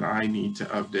that I need to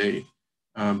update.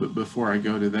 But before I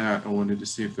go to that, I wanted to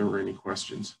see if there were any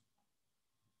questions.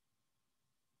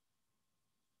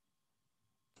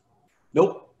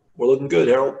 Nope, we're looking good,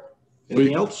 Harold.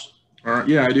 Anything else? All right,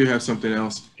 yeah, I do have something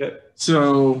else. Okay.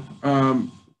 So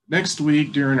next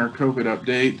week during our COVID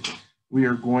update, we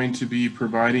are going to be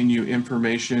providing you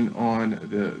information on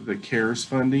the CARES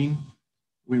funding.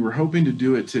 We were hoping to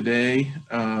do it today.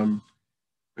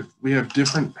 We have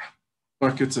different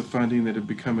buckets of funding that have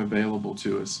become available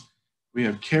to us. We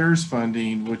have CARES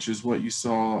funding, which is what you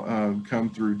saw come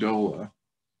through DOLA.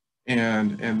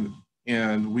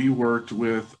 And we worked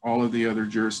with all of the other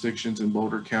jurisdictions in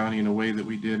Boulder County in a way that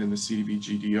we did in the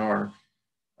CDBG-DR.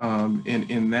 And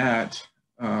in that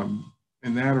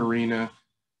arena,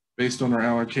 based on our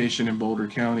allocation in Boulder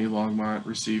County, Longmont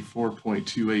received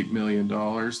 $4.28 million.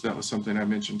 That was something I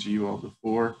mentioned to you all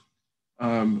before.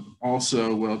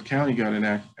 Also, Weld County got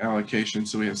an allocation,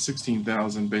 so we have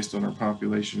 16,000 based on our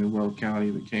population in Weld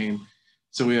County that came.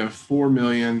 So we have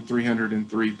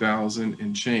 4,303,000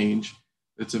 and change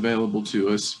that's available to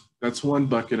us. That's one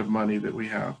bucket of money that we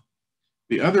have.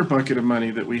 The other bucket of money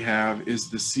that we have is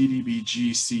the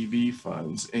CDBG CV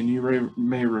funds. And you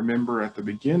may remember at the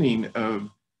beginning of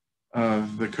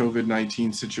the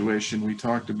COVID-19 situation, we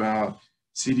talked about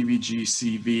CDBG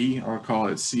CV, I'll call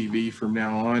it CV from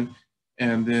now on.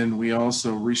 And then we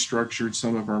also restructured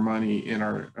some of our money in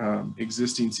our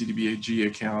existing CDBG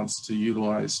accounts to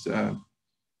utilize to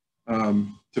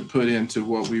put into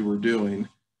what we were doing.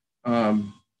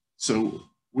 So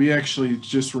we actually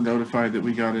just were notified that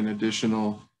we got an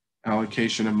additional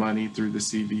allocation of money through the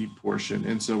CV portion.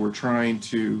 And so we're trying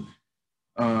to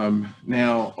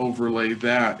now overlay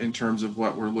that in terms of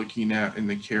what we're looking at in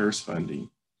the CARES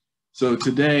funding. So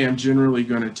today I'm generally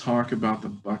going to talk about the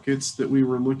buckets that we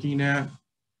were looking at.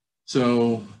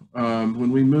 So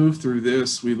when we move through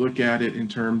this, we look at it in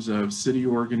terms of city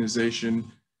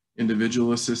organization,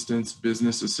 individual assistance,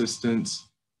 business assistance,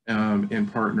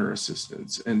 and partner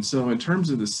assistance. And so in terms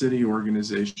of the city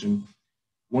organization,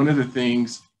 one of the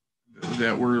things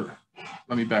that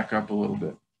let me back up a little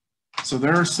bit. So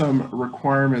there are some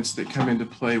requirements that come into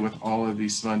play with all of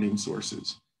these funding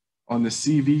sources. On the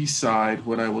CV side,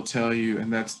 what I will tell you,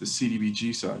 and that's the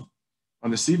CDBG side.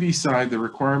 On the CV side, the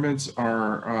requirements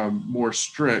are more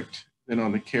strict than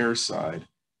on the CARES side,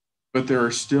 but there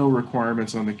are still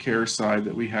requirements on the CARES side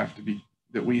that we have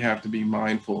to be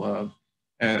mindful of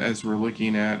as we're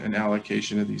looking at an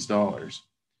allocation of these dollars.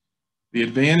 The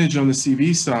advantage on the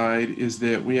CV side is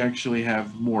that we actually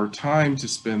have more time to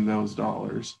spend those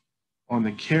dollars. On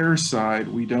the CARES side,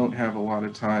 we don't have a lot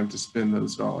of time to spend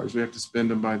those dollars. We have to spend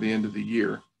them by the end of the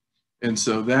year. And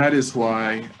so that is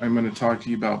why I'm going to talk to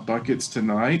you about buckets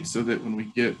tonight, so that when we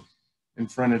get in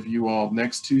front of you all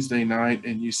next Tuesday night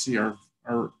and you see our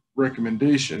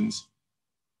recommendations,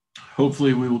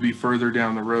 hopefully we will be further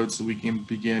down the road so we can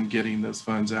begin getting those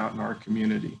funds out in our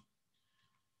community.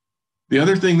 The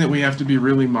other thing that we have to be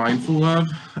really mindful of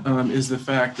is the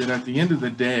fact that at the end of the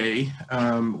day,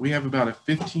 we have about a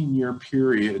 15-year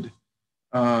period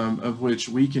of which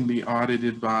we can be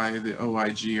audited by the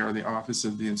OIG, or the Office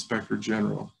of the Inspector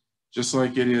General, just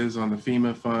like it is on the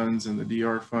FEMA funds and the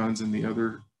DR funds and the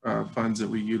other funds that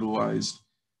we utilized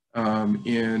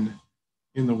in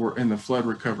the flood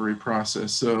recovery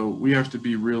process. So we have to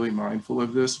be really mindful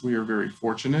of this. We are very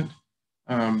fortunate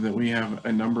that we have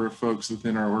a number of folks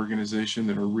within our organization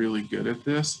that are really good at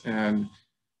this and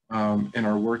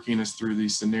are working us through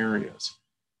these scenarios.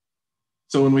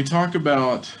 So when we talk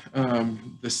about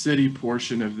the city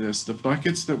portion of this, the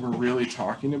buckets that we're really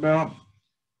talking about,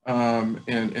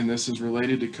 and this is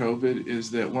related to COVID,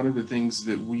 is that one of the things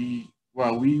that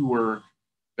while we were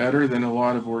better than a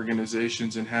lot of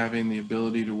organizations in having the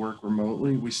ability to work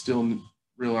remotely, we still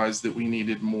realized that we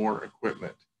needed more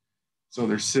equipment. So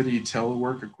there's city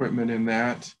telework equipment in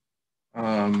that.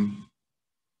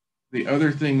 The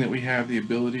other thing that we have the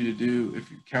ability to do,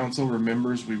 if council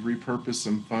remembers, we repurposed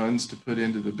some funds to put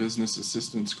into the business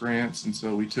assistance grants. And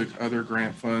so we took other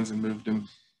grant funds and moved them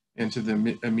into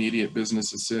the immediate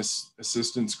business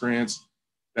assistance grants.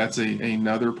 That's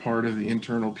another part of the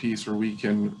internal piece where we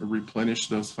can replenish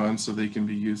those funds so they can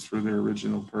be used for their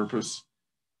original purpose.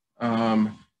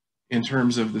 In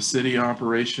terms of the city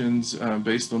operations,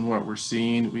 based on what we're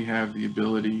seeing, we have the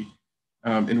ability,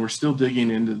 and we're still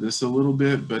digging into this a little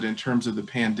bit, but in terms of the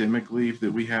pandemic leave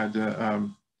that we had to,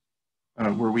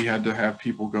 where we had to have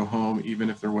people go home even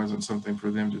if there wasn't something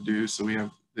for them to do. So we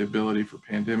have the ability for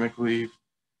pandemic leave.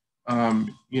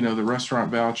 You know, the restaurant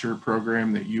voucher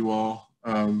program that you all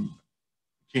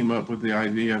came up with the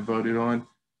idea, voted on.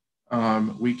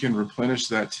 We can replenish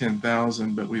that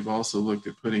 10,000, but we've also looked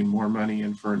at putting more money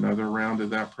in for another round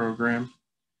of that program.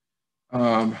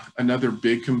 Another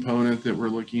big component that we're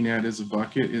looking at as a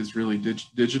bucket is really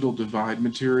digital divide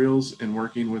materials and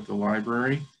working with the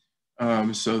library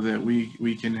so that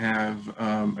we can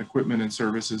have equipment and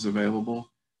services available.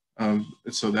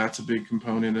 So that's a big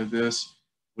component of this.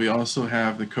 We also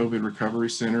have the COVID Recovery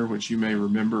Center, which you may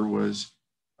remember was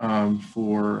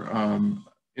for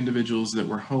individuals that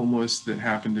were homeless that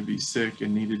happened to be sick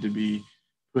and needed to be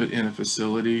put in a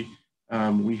facility.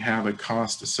 We have a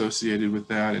cost associated with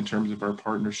that in terms of our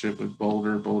partnership with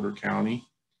Boulder County.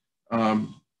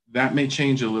 That may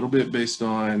change a little bit based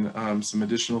on some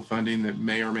additional funding that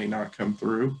may or may not come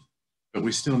through, but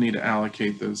we still need to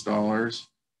allocate those dollars.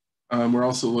 We're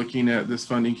also looking at this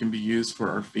funding can be used for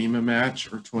our FEMA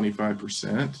match, or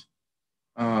 25%.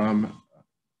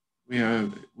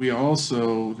 We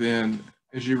also then,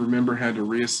 as you remember, had to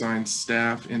reassign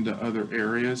staff into other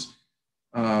areas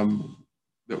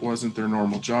that wasn't their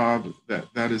normal job.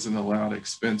 That is an allowed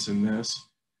expense in this.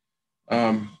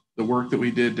 The work that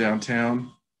we did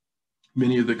downtown,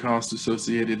 many of the costs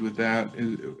associated with that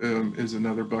is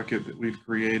another bucket that we've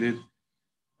created.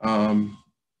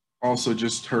 Also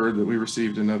just heard that we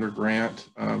received another grant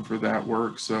for that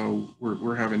work, so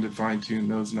we're having to fine tune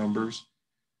those numbers.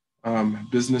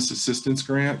 Business assistance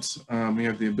grants, we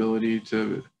have the ability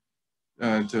to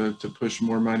to push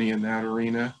more money in that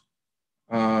arena.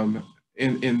 And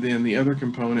then the other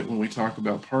component, when we talk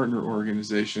about partner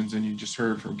organizations, and you just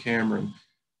heard from Cameron,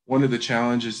 one of the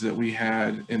challenges that we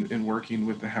had in working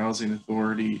with the Housing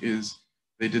Authority is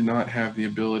they did not have the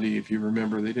ability, if you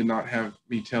remember, they did not have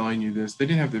me telling you this, they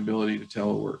didn't have the ability to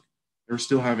telework. They were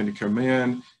still having to come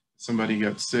in. Somebody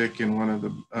got sick in one of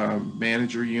the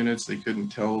manager units, they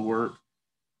couldn't telework.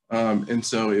 And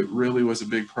so it really was a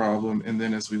big problem. And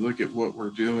then as we look at what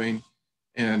we're doing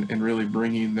and really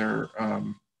bringing their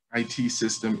IT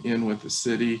system in with the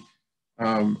city,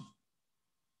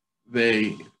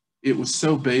 it was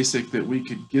so basic that we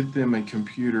could get them a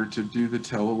computer to do the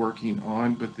teleworking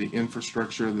on, but the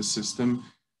infrastructure of the system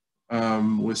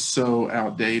was so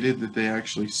outdated that they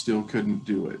actually still couldn't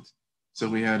do it. So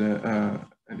we had an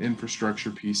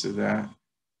infrastructure piece of that.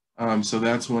 So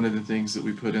that's one of the things that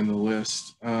we put in the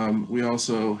list. We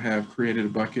also have created a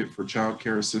bucket for child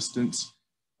care assistance,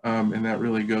 and that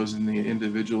really goes in the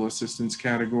individual assistance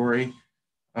category.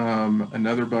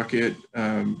 Another bucket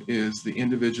is the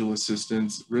individual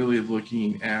assistance, really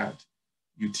looking at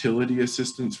utility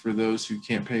assistance for those who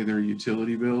can't pay their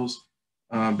utility bills,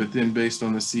 but then based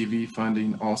on the CV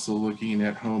funding, also looking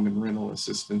at home and rental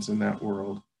assistance in that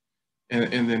world.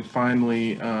 And then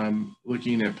finally,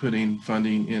 looking at putting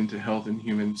funding into Health and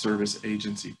Human Service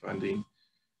Agency funding.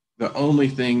 The only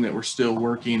thing that we're still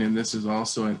working, and this is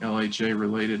also an LHA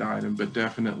related item, but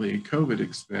definitely a COVID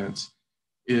expense,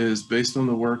 is based on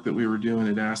the work that we were doing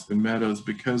at Aspen Meadows,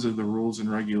 because of the rules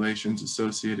and regulations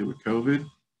associated with COVID,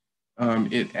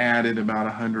 it added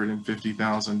about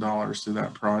 $150,000 to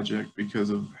that project because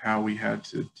of how we had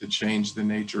to change the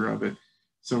nature of it.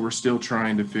 So we're still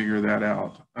trying to figure that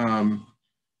out.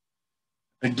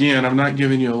 Again, I'm not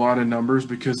giving you a lot of numbers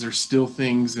because there's still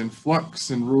things in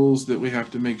flux and rules that we have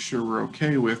to make sure we're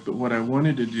okay with. But what I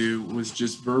wanted to do was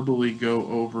just verbally go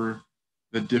over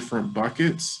the different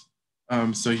buckets.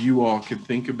 So you all could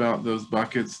think about those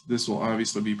buckets. This will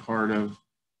obviously be part of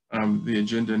the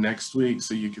agenda next week,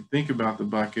 so you could think about the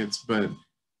buckets. But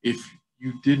if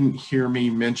you didn't hear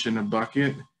me mention a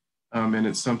bucket, and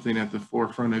it's something at the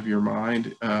forefront of your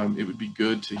mind, it would be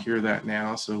good to hear that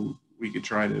now so we could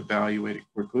try to evaluate it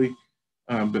quickly.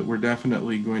 But we're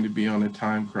definitely going to be on a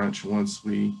time crunch once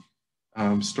we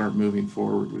start moving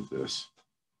forward with this.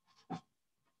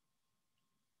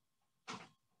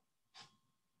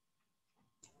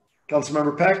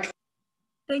 Councilmember Peck.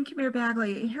 Thank you, Mayor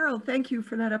Bagley. Harold, thank you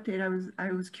for that update.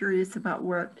 I was curious about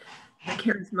what the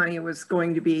CARES money was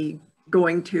going to be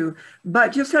going to,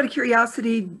 but just out of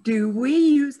curiosity, do we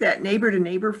use that neighbor to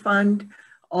neighbor fund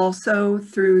also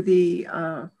through the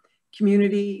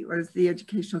community, or is the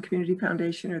Educational Community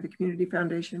Foundation or the Community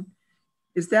Foundation?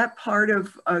 Is that part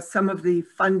of some of the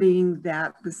funding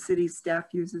that the city staff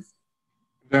uses?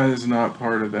 That is not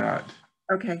part of that.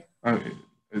 Okay.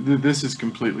 This is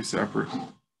completely separate.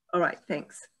 All right,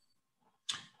 thanks.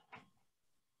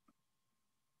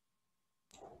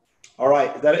 All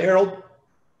right, is that it, Harold?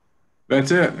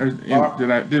 That's it.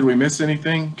 Did we miss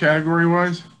anything category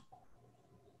wise?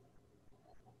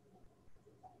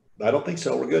 I don't think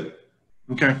so. We're good.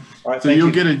 Okay. All right, so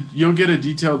you'll get a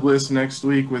detailed list next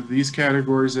week with these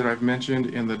categories that I've mentioned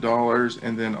in the dollars,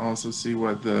 and then also see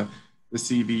what the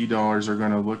CV dollars are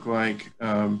going to look like.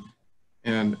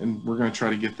 And we're going to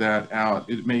try to get that out.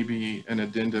 It may be an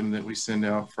addendum that we send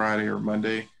out Friday or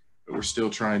Monday, but we're still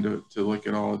trying to look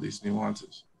at all of these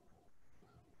nuances.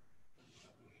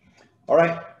 All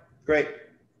right, great.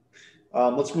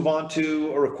 Let's move on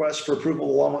to a request for approval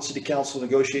of the Longmont City Council to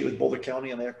negotiate with Boulder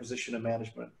County on the acquisition and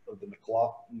management of the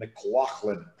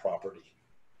McLaughlin property.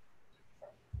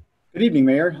 Good evening,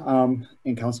 Mayor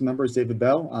and Council members. David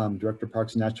Bell, Director of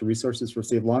Parks and Natural Resources for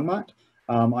City of Longmont.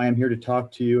 I am here to talk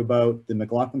to you about the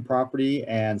McLaughlin property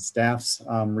and staff's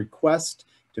request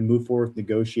to move forward with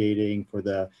negotiating for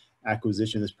the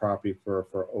acquisition of this property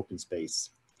for open space.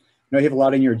 I know you have a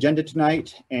lot on your agenda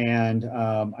tonight, and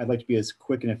I'd like to be as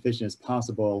quick and efficient as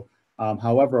possible.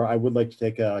 However, I would like to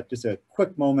take just a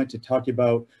quick moment to talk to you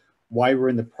about why we're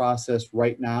in the process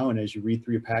right now, and as you read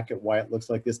through your packet, why it looks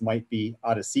like this might be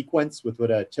out of sequence with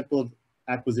what a typical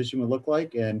acquisition would look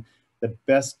like. And the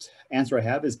best answer I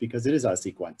have is because it is out of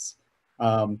sequence.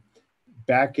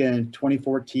 Back in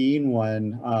 2014,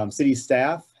 when city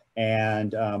staff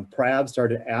and PRAB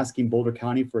started asking Boulder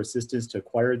County for assistance to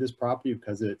acquire this property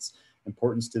because of its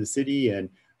importance to the city and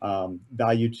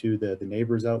value to the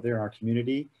neighbors out there in our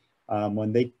community,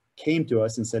 when they came to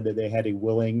us and said that they had a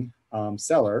willing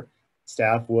seller,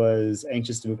 staff was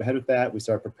anxious to move ahead with that. We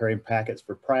started preparing packets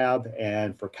for PRAB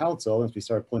and for council. As we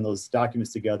started pulling those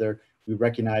documents together, we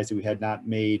recognized that we had not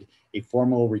made a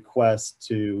formal request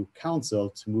to council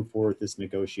to move forward with this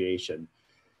negotiation.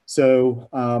 So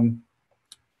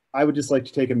I would just like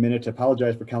to take a minute to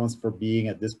apologize for council for being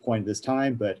at this point this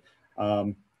time, but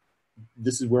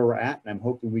this is where we're at, and I'm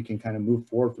hoping we can kind of move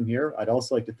forward from here. I'd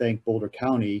also like to thank Boulder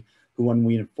County, who, when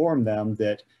we informed them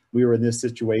that we were in this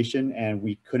situation and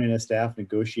we couldn't as staff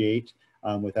negotiate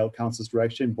without council's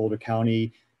direction, Boulder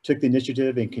County took the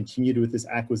initiative and continued with this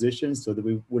acquisition so that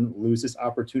we wouldn't lose this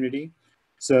opportunity.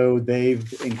 So they've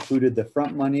included the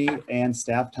front money and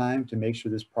staff time to make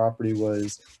sure this property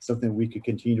was something we could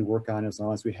continue to work on as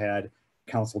long as we had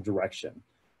council direction.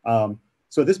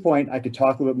 So at this point, I could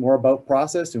talk a little bit more about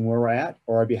process and where we're at,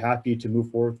 or I'd be happy to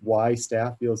move forward with why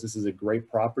staff feels this is a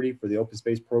great property for the open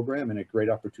space program and a great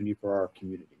opportunity for our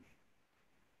community.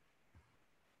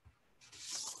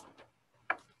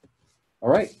 All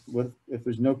right, if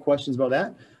there's no questions about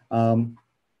that,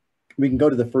 we can go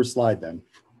to the first slide then,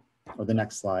 or the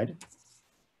next slide.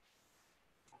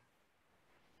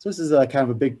 So this is a kind of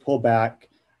a big pullback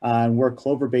on where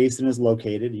Clover Basin is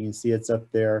located. You can see it's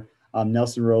up there,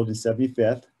 Nelson Road and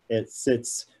 75th. It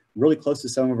sits really close to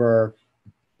some of our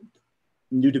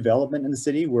new development in the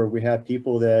city where we have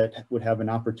people that would have an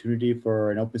opportunity for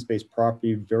an open space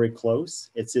property very close.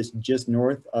 It sits just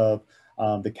north of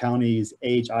the county's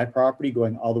AHI property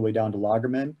going all the way down to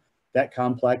Longmont. That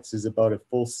complex is about a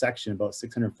full section, about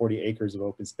 640 acres of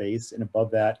open space. And above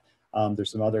that,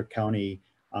 there's some other county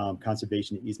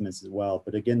conservation easements as well.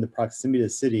 But again, the proximity to the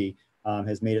city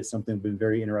has made it something we've been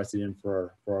very interested in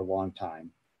for a long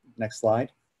time. Next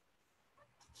slide.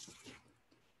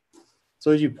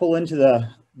 So as you pull into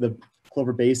the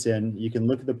Clover Basin, you can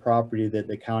look at the property that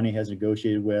the county has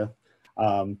negotiated with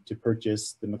to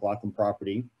purchase the McLaughlin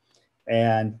property.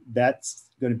 And that's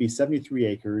going to be 73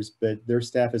 acres, but their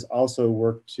staff has also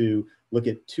worked to look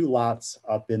at 2 lots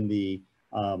up in the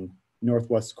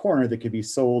northwest corner that could be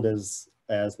sold as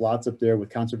lots up there with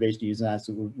conservation easements.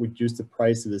 So we'll reduce the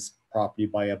price of this property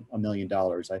by $1 million.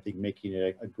 I think making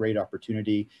it a great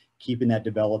opportunity, keeping that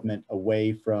development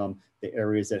away from the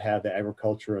areas that have the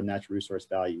agriculture and natural resource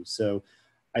value. So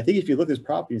I think if you look at this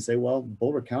property and say, well,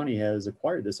 Boulder County has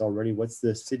acquired this already, what's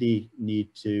the city need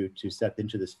to step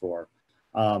into this for?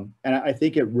 And I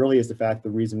think it really is the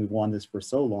reason we've won this for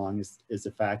so long is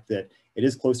the fact that it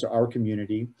is close to our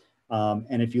community.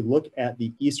 And if you look at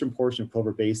the eastern portion of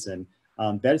Clover Basin,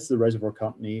 that is the reservoir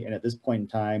company. And at this point in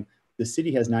time, the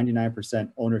city has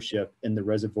 99% ownership in the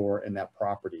reservoir and that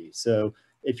property. So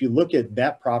if you look at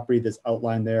that property that's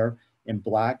outlined there in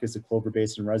black is the Clover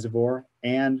Basin Reservoir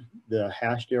and the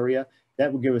hashed area,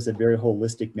 that will give us a very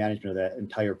holistic management of that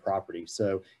entire property.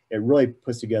 So it really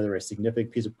puts together a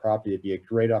significant piece of property. It'd be a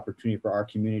great opportunity for our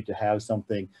community to have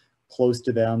something close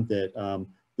to them that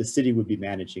the city would be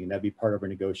managing. That'd be part of our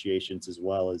negotiations as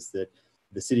well, as that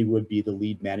the city would be the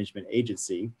lead management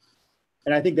agency.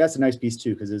 And I think that's a nice piece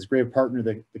too, because as great a partner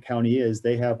that the county is,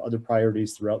 they have other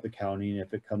priorities throughout the county. And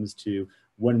if it comes to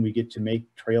when we get to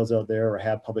make trails out there or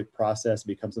have public process, it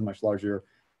becomes a much larger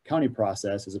county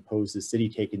process as opposed to city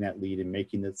taking that lead and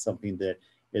making it something that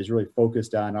is really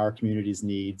focused on our community's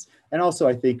needs. And also,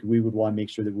 I think we would want to make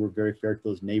sure that we're very fair to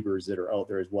those neighbors that are out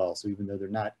there as well. So even though they're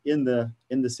not in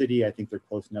the city, I think they're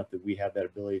close enough that we have that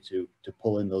ability to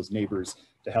pull in those neighbors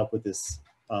to help with this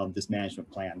this management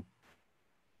plan.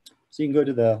 So you can go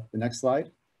to the next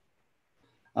slide.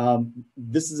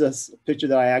 This is a picture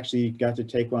that I actually got to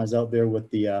take when I was out there with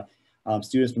the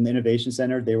students from the Innovation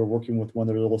Center. They were working with one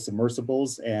of their little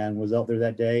submersibles and was out there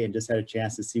that day and just had a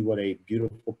chance to see what a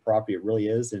beautiful property it really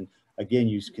is. And again,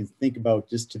 you can think about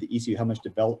just to the east of you how much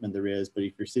development there is, but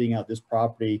if you're sitting out this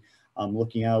property,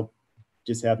 looking out,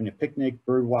 just having a picnic,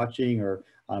 bird watching, or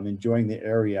enjoying the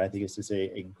area, I think it's just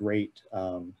a great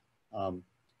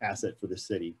asset for the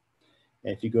city.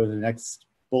 And if you go to the next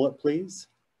bullet, please.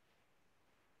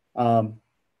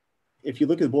 If you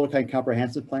look at the Boulder County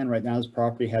Comprehensive Plan, right now this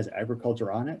property has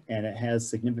agriculture on it, and it has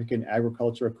significant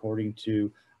agriculture according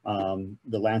to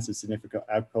the lands of significant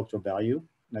agricultural value.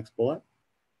 Next bullet.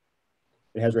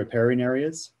 It has riparian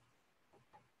areas.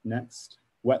 Next.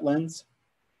 Wetlands.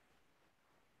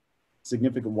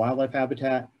 Significant wildlife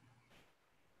habitat.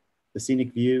 The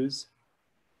scenic views.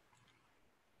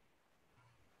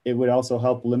 It would also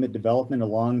help limit development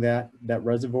along that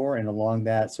reservoir and along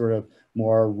that sort of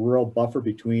more rural buffer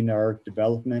between our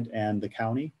development and the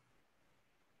county.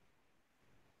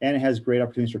 And it has great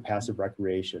opportunities for passive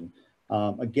recreation.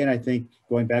 Again, I think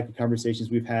going back to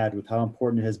conversations we've had with how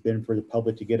important it has been for the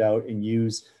public to get out and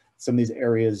use some of these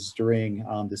areas during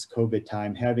this COVID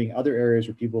time, having other areas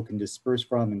where people can disperse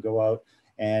from and go out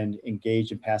and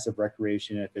engage in passive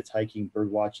recreation. If it's hiking,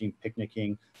 bird watching,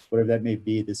 picnicking, whatever that may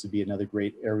be, this would be another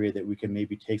great area that we can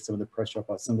maybe take some of the pressure off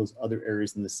of some of those other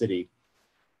areas in the city.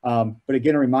 But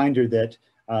again, a reminder that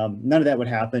none of that would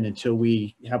happen until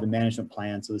we have a management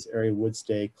plan. So this area would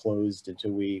stay closed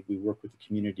until we work with the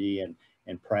community and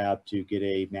PRAB to get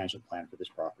a management plan for this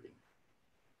property.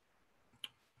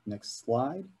 Next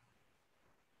slide.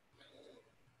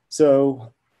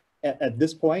 So at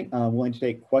this point, I'm willing to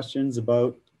take questions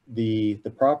about the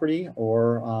property,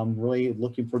 or really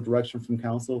looking for direction from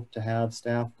council to have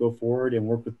staff go forward and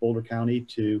work with Boulder County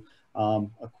to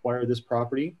acquire this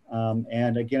property.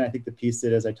 And again, I think the piece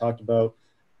that, as I talked about,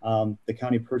 the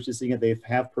county purchasing it, they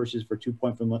have purchased for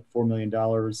 $2.4 million.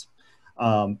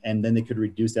 And then they could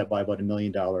reduce that by about $1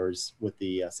 million with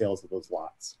the sales of those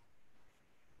lots.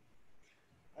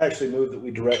 I actually move that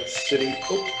we direct city,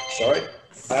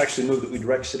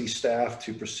 city staff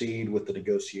to proceed with the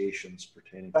negotiations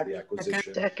pertaining to the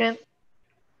acquisition. Second.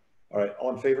 All right, all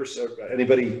in favor? So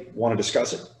anybody want to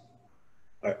discuss it?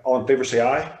 All right, all in favor, say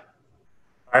aye.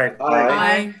 Aye.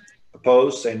 Aye.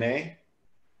 Opposed, say nay.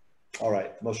 All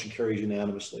right, the motion carries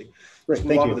unanimously. Great,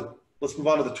 thank you. Let's move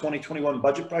on to the 2021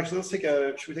 budget. Actually,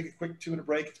 should we take a quick 2-minute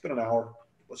break? It's been an hour.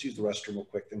 Let's use the restroom real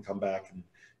quick, then come back. And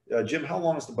Jim, how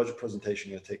long is the budget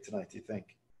presentation going to take tonight, do you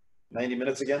think? 90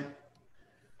 minutes again?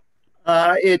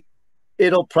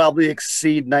 It'll probably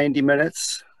exceed 90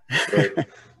 minutes. Great.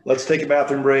 Let's take a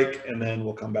bathroom break and then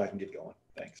we'll come back and get going.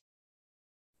 Thanks.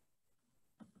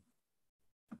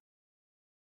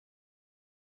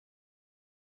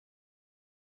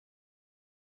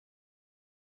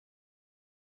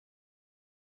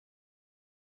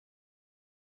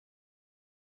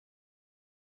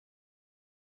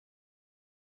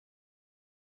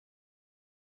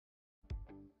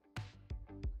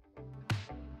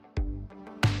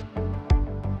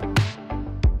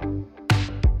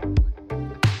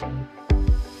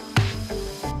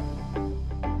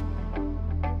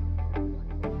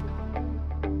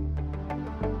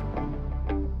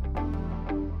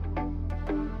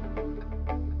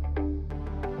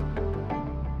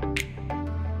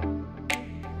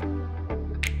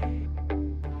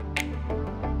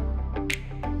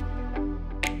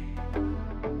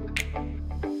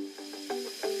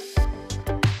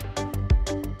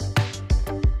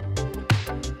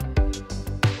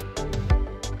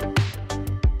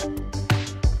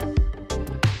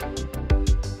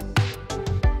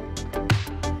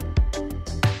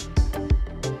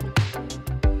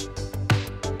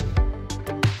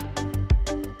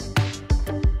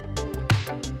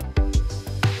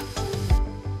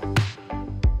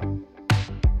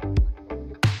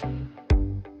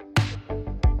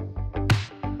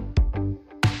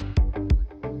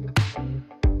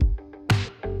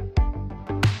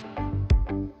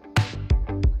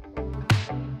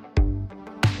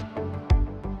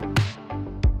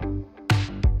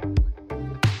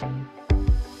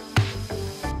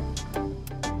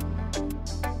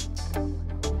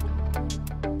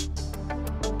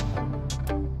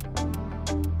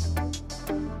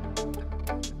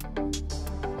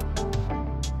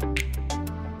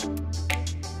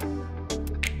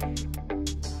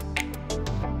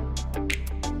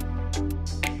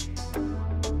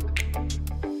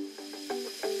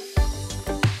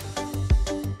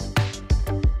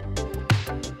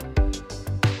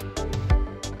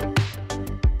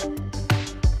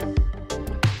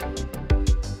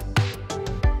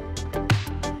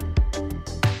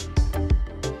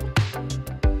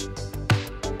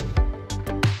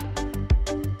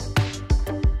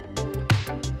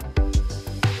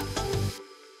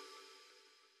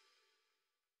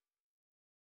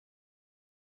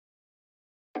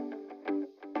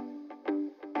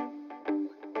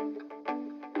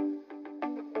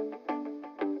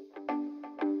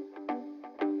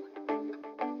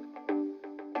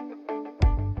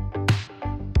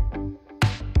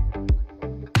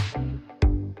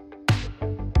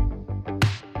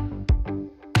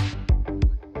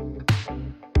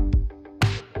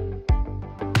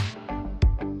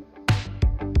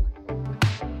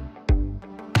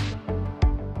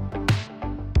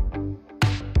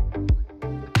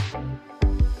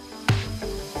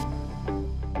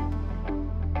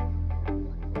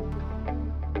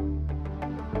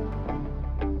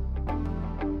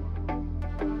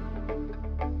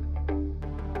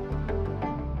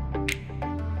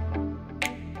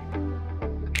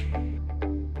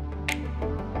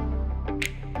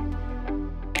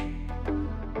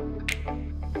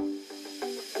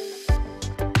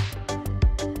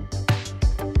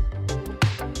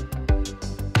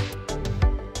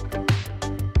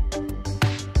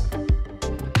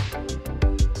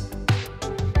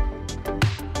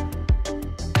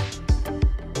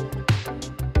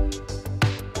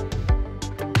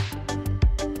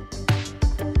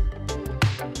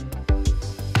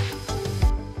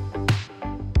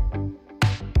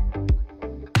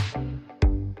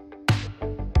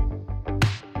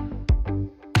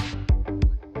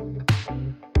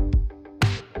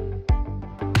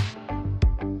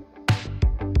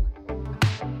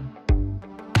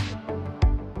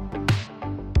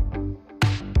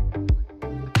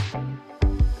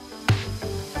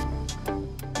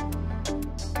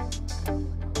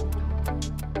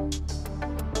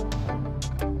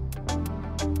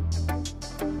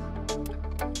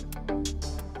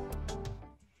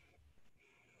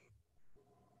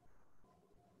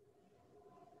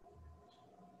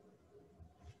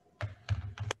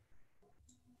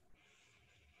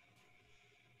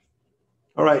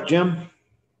 All right, Jim.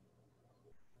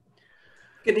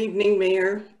 Good evening,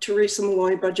 Mayor. Teresa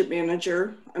Malloy, Budget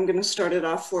Manager. I'm going to start it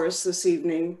off for us this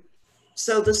evening.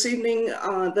 So this evening,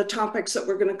 the topics that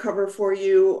we're going to cover for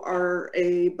you are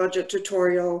a budget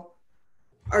tutorial,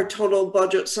 our total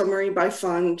budget summary by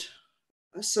fund,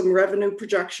 some revenue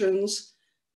projections,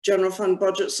 general fund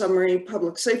budget summary,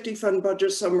 public safety fund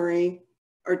budget summary,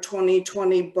 our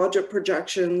 2020 budget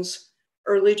projections,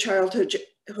 early childhood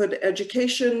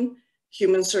education,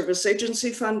 Human Service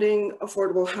Agency funding,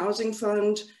 Affordable Housing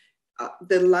Fund,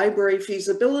 the library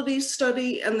feasibility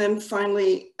study, and then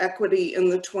finally equity in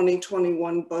the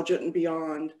 2021 budget and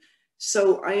beyond.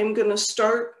 So I am going to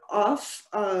start off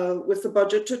with the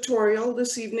budget tutorial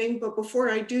this evening, but before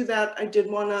I do that, I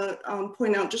did want to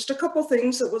point out just a couple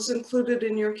things that was included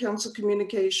in your council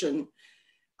communication.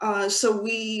 So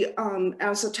we,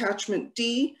 as attachment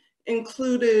D,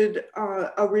 included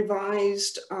a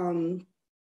revised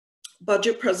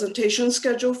budget presentation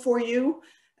schedule for you.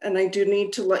 And I do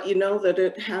need to let you know that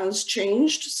it has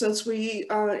changed since we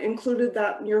included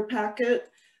that in your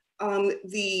packet. On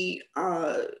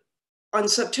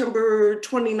September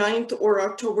 29th or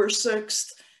October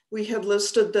 6th, we had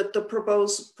listed that the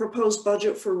proposed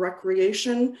budget for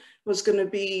recreation was going to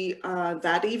be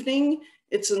that evening.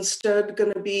 It's instead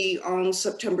going to be on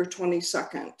September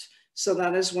 22nd. So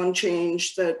that is one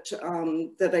change that,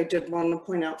 that I did want to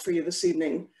point out for you this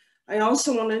evening. I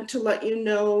also wanted to let you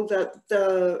know that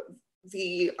the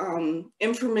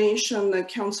information that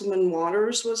Councilman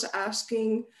Waters was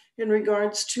asking in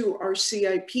regards to our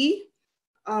CIP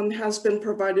has been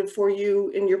provided for you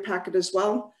in your packet as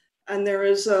well. And there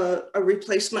is a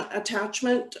replacement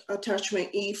attachment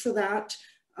E for that.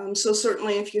 So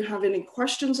certainly if you have any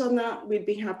questions on that, we'd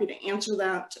be happy to answer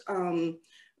that.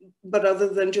 But other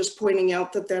than just pointing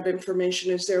out that that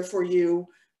information is there for you,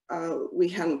 we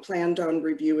hadn't planned on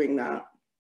reviewing that.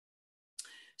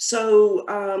 So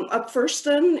up first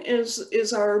then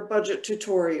is our budget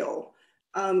tutorial.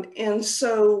 And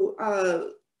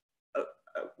so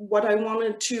what I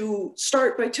wanted to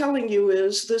start by telling you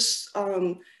is this,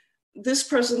 this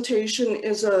presentation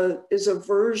is a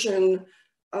version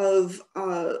of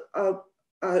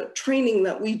training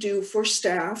that we do for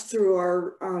staff through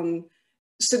our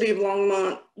City of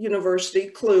Longmont University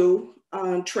CLU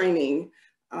training.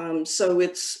 So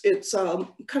it's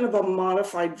kind of a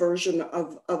modified version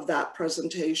of that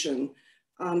presentation.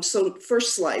 So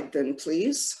first slide then,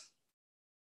 please.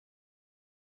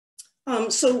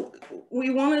 So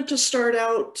we wanted to start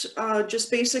out just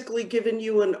basically giving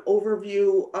you an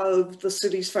overview of the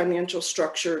city's financial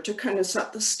structure to kind of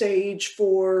set the stage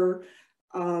for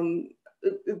the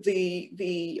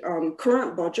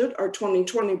current budget, our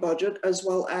 2020 budget, as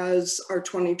well as our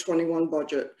 2021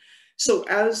 budget. So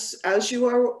as you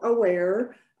are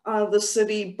aware, the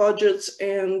city budgets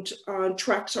and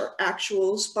tracks our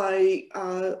actuals by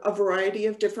a variety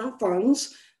of different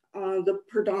funds. The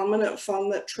predominant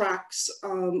fund that tracks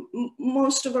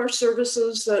most of our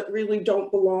services that really don't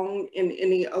belong in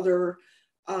any other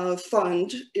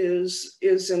fund is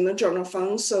in the general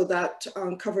fund. So that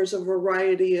covers a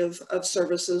variety of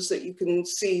services that you can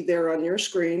see there on your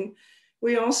screen.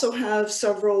 We also have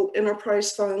several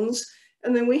enterprise funds.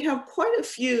 And then we have quite a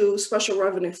few special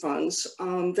revenue funds.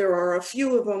 There are a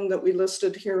few of them that we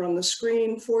listed here on the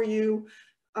screen for you,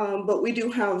 but we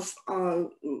do have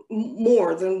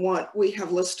more than what we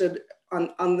have listed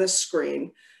on this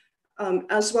screen,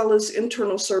 as well as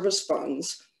internal service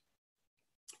funds.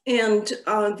 And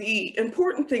the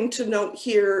important thing to note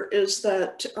here is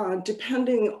that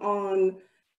depending on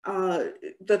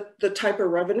the type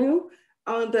of revenue,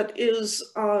 that is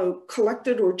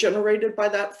collected or generated by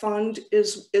that fund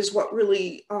is what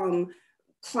really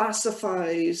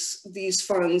classifies these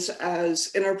funds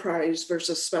as enterprise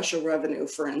versus special revenue,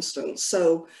 for instance.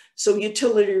 So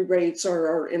utility rates are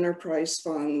our enterprise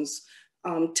funds,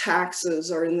 taxes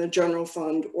are in the general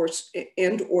fund or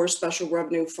special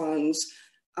revenue funds.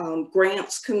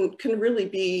 Grants can really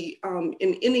be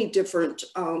in any different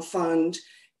fund.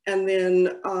 And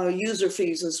then user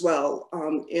fees as well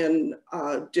in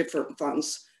different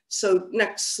funds. So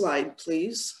next slide,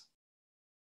 please.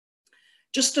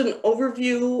 Just an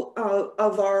overview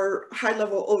of our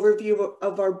high-level overview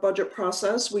of our budget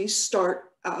process. We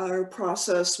start our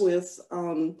process with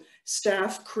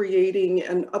staff creating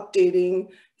and updating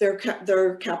their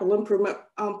capital improvement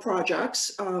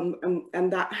projects,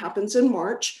 and that happens in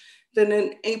March. Then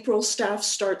in April, staff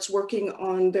starts working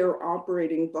on their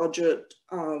operating budget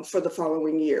for the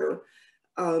following year.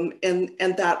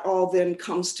 And that all then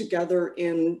comes together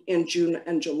in June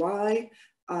and July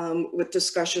with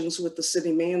discussions with the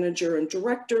city manager and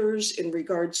directors in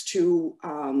regards to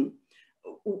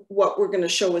what we're going to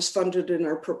show is funded in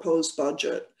our proposed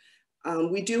budget.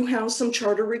 We do have some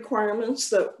charter requirements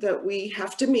that we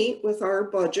have to meet with our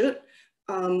budget.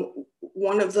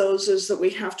 One of those is that we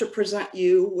have to present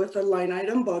you with a line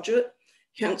item budget.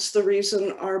 Hence the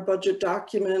reason our budget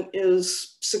document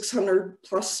is 600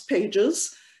 plus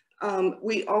pages.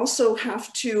 We also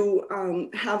have to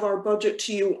have our budget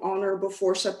to you on or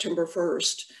before September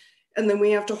 1st. And then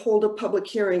we have to hold a public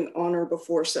hearing on or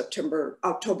before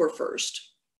October 1st.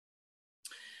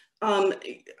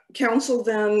 Council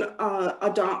then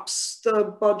adopts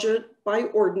the budget by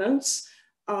ordinance,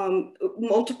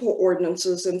 multiple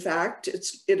ordinances. In fact,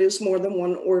 it is more than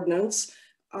one ordinance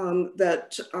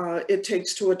that it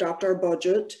takes to adopt our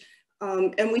budget.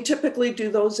 And we typically do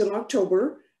those in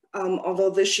October.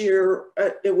 Although this year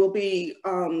it will be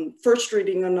first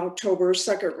reading in October,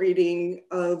 second reading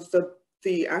of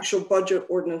the actual budget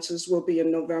ordinances will be in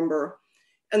November.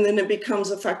 And then it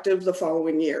becomes effective the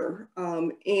following year.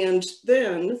 And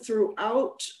then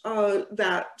throughout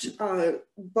that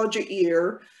budget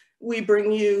year, we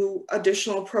bring you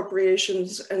additional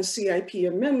appropriations and CIP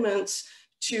amendments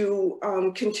to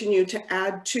continue to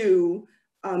add to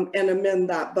and amend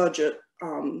that budget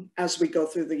as we go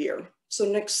through the year. So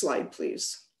next slide,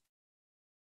 please.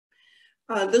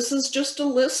 This is just a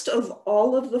list of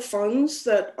all of the funds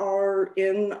that are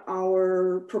in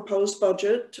our proposed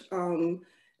budget.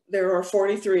 There are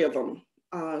 43 of them.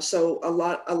 So a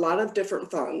lot of different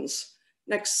funds.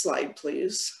 Next slide,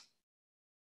 please.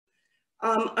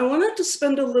 I wanted to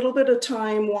spend a little bit of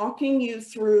time walking you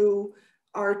through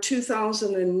our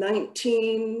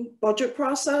 2019 budget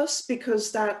process,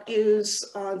 because that is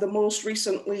the most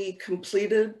recently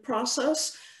completed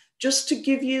process, just to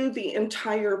give you the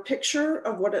entire picture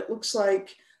of what it looks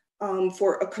like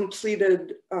for a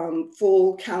completed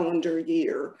full calendar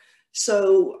year.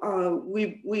 So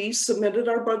we submitted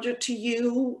our budget to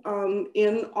you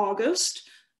in August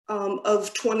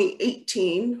of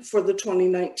 2018 for the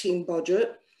 2019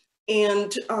 budget.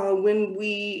 And when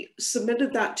we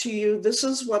submitted that to you, this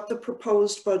is what the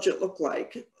proposed budget looked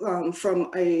like from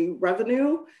a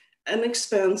revenue, an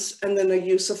expense, and then a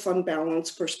use of fund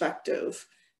balance perspective.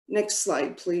 Next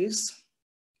slide, please.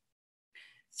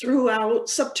 Throughout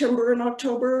September and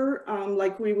October,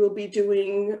 like we will be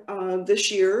doing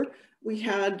this year, we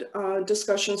had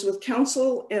discussions with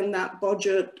council, and that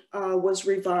budget was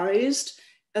revised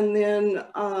and then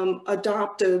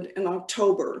adopted in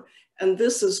October. And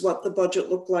this is what the budget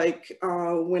looked like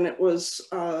when it was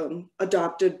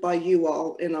adopted by you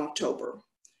all in October.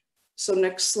 So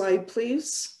next slide,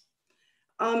 please.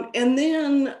 And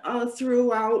then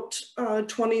throughout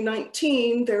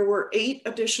 2019, there were 8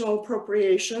 additional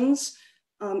appropriations,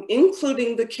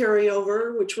 including the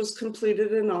carryover, which was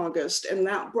completed in August. And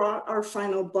that brought our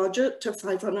final budget to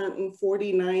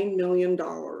 $549 million.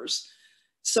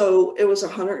 So it was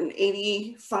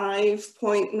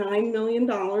 $185.9 million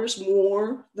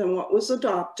more than what was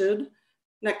adopted.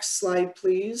 Next slide,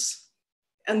 please.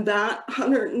 And that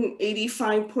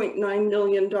 $185.9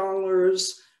 million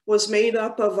was made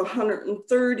up of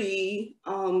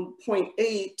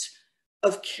 130.8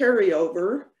 of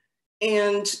carryover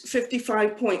and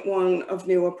 55.1 of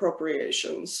new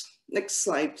appropriations. Next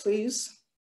slide, please.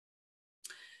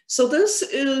 So this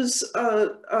is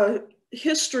a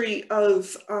history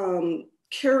of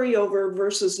carryover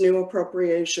versus new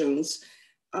appropriations.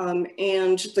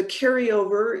 And the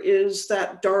carryover is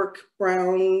that dark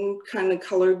brown kind of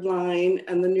colored line,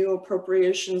 and the new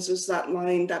appropriations is that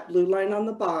line, that blue line on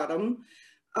the bottom.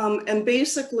 And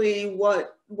basically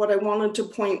what I wanted to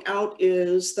point out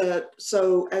is that,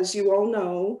 so as you all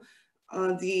know,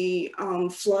 the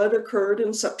flood occurred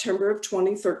in September of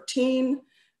 2013.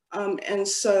 And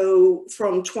so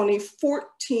from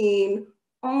 2014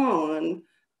 on,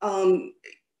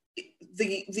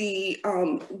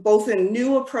 both in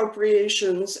new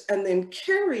appropriations and then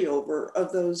carryover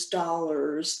of those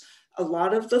dollars, a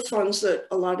lot of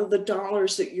the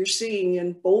dollars that you're seeing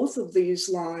in both of these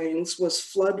lines was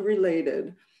flood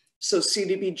related. So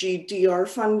CDBG DR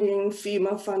funding,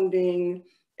 FEMA funding,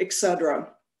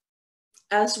 etc.,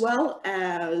 as well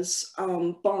as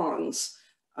bonds.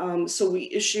 So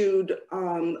we issued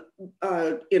in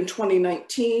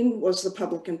 2019 was the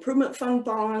Public Improvement Fund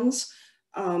bonds.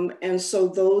 And so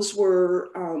those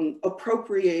were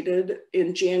appropriated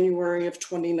in January of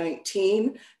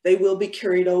 2019. They will be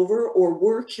carried over, or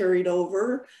were carried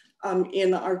over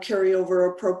in our carryover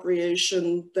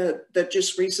appropriation that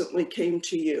just recently came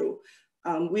to you.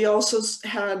 We also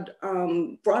had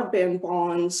broadband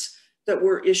bonds that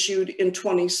were issued in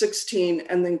 2016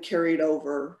 and then carried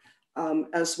over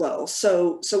as well.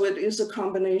 So it is a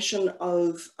combination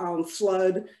of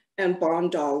flood and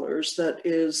bond dollars that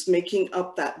is making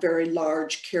up that very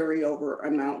large carryover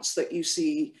amounts that you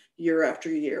see year after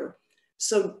year.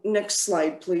 So next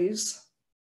slide, please.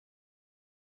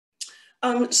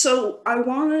 So I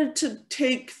wanted to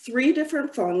take 3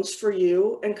 different funds for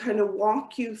you and kind of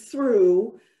walk you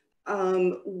through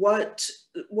what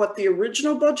the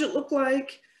original budget looked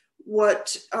like,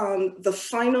 what the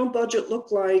final budget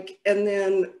looked like, and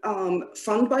then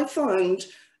fund by fund,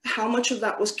 how much of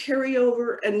that was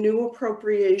carryover and new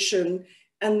appropriation.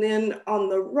 And then on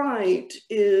the right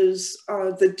is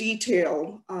the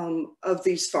detail of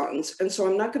these funds. And so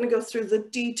I'm not going to go through the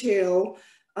detail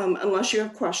unless you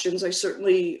have questions. I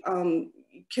certainly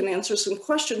can answer some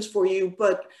questions for you,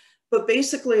 but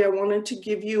basically I wanted to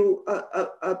give you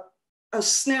a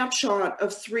snapshot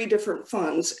of 3 different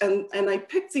funds. And I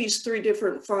picked these 3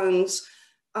 different funds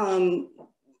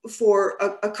for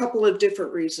a couple of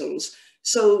different reasons.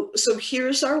 So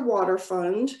here's our water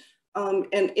fund.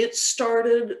 And it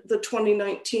started the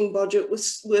 2019 budget with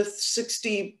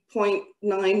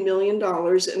 $60.9 million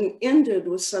and ended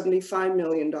with $75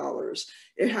 million.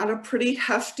 It had a pretty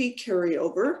hefty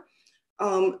carryover,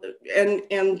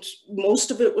 and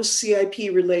most of it was CIP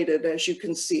related, as you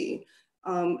can see.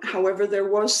 However, there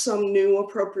was some new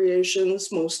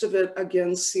appropriations, most of it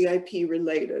again CIP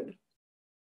related.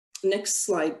 Next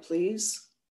slide, please.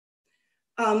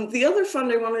 The other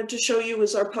fund I wanted to show you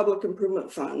is our public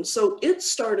improvement fund. So it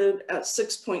started at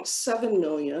 6.7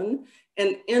 million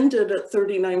and ended at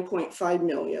 39.5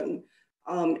 million.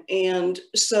 And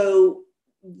so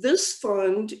this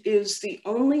fund is the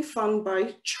only fund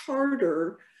by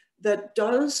charter that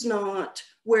does not,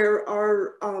 where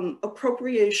our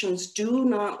appropriations do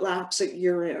not lapse at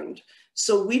year end.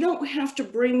 So we don't have to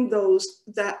bring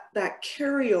that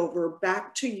carryover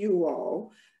back to you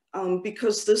all.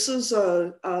 Because this is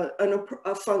a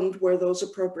fund where those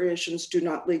appropriations do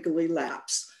not legally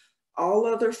lapse. All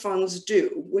other funds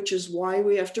do, which is why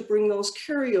we have to bring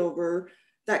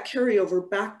that carryover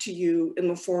back to you in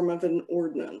the form of an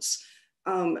ordinance.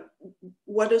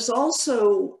 What is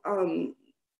also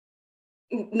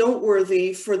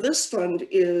noteworthy for this fund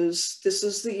is this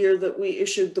is the year that we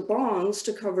issued the bonds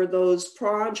to cover those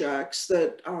projects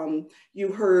that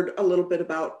you heard a little bit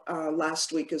about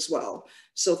last week as well.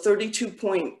 So just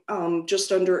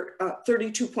under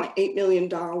 $32.8 million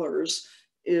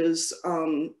is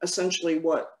essentially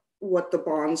what the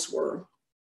bonds were.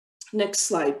 Next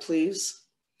slide, please.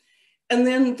 And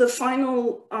then the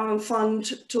final fund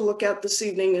to look at this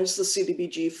evening is the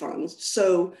CDBG fund.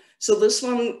 So this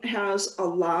one has a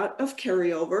lot of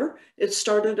carryover. It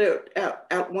started at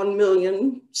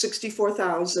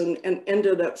 $1,064,000 and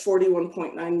ended at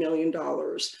 $41.9 million,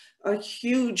 a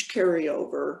huge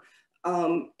carryover.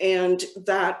 And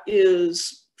that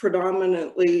is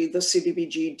predominantly the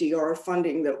CDBG DR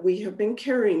funding that we have been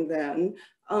carrying then,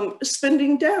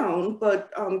 spending down,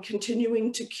 but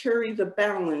continuing to carry the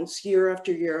balance year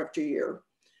after year after year.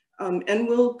 And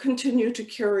we'll continue to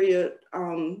carry it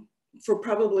for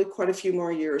probably quite a few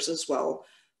more years as well,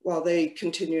 while they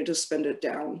continue to spend it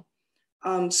down.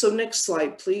 So next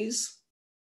slide, please.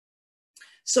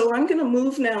 So I'm gonna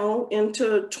move now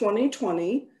into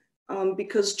 2020,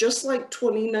 because just like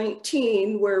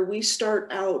 2019, where we start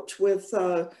out with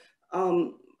a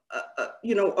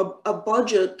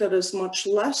budget that is much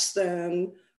less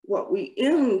than what we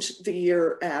end the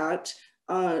year at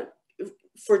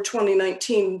for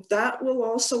 2019, that will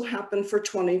also happen for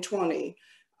 2020.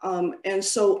 And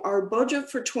so our budget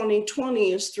for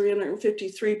 2020 is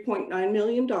 $353.9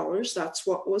 million. That's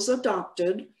what was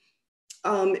adopted.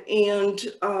 And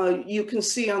you can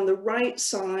see on the right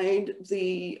side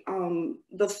the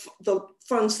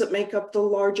funds that make up the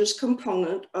largest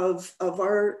component of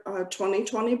our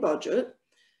 2020 budget.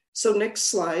 So next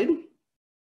slide.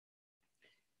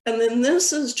 And then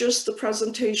this is just the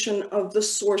presentation of the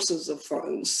sources of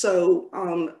funds. So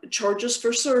charges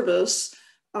for service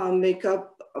make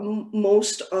up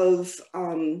most of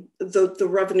the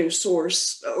revenue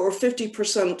source, or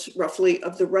 50% roughly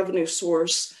of the revenue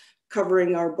source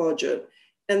covering our budget.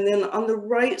 And then on the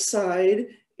right side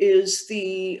is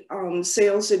the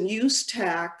sales and use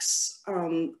tax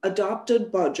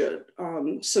adopted budget.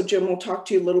 So Jim will talk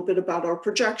to you a little bit about our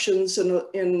projections in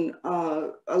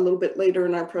a little bit later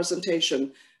in our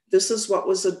presentation. This is what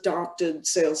was adopted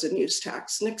sales and use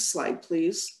tax. Next slide,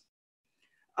 please.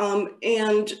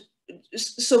 And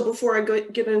so before I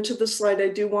get into the slide, I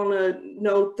do want to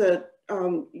note that,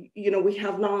 we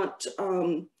have not,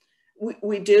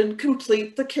 we did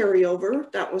complete the carryover.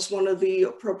 That was one of the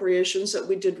appropriations that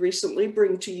we did recently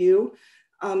bring to you.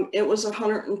 It was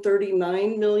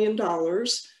 $139 million.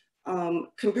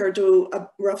 compared to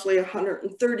roughly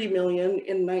 130 million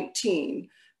in 19.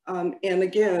 And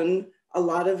again, a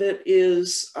lot of it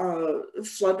is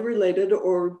flood related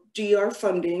or DR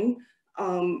funding,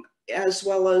 as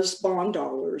well as bond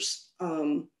dollars.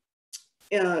 And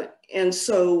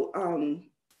so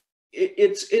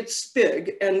it's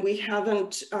big, and we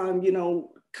haven't,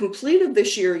 completed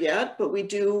this year yet, but we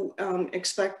do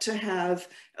expect to have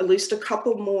at least a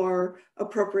couple more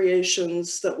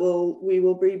appropriations that we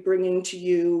will be bringing to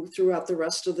you throughout the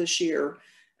rest of this year.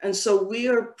 And so we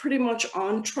are pretty much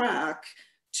on track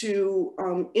to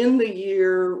end the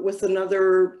year with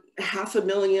another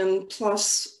 $500,000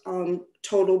 plus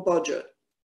total budget.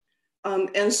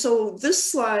 And so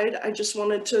this slide, I just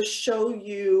wanted to show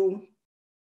you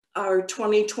our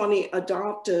 2020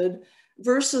 adopted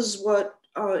versus what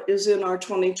is in our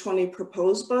 2020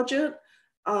 proposed budget.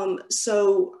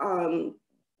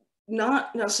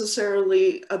 Not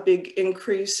necessarily a big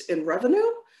increase in revenue,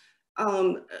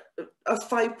 a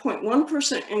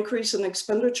 5.1% increase in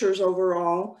expenditures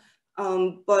overall,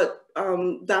 but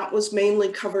that was mainly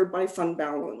covered by fund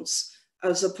balance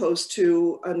as opposed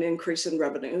to an increase in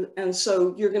revenue. And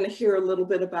so you're going to hear a little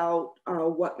bit about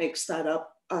what makes that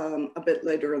up a bit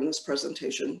later in this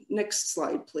presentation. Next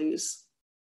slide, please.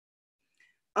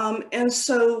 And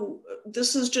so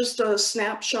this is just a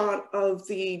snapshot of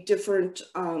the different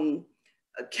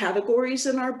categories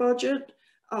in our budget.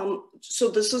 So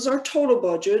this is our total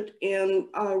budget, and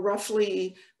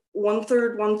roughly one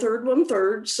third.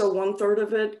 So 1/3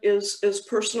 of it is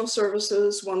personal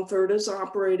services, 1/3 is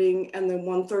operating, and then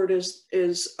 1/3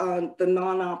 is the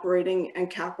non-operating and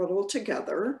capital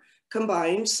together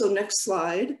combined. So next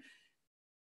slide.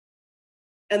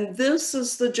 And this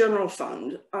is the general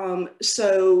fund.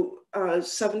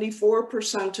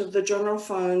 74% of the general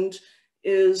fund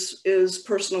is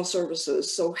personal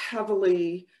services. So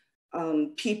heavily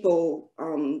people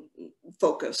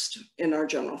focused in our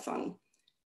general fund.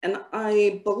 And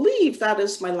I believe that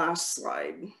is my last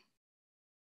slide.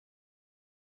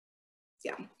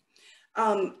 Yeah.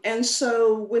 And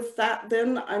so with that,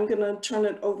 then I'm going to turn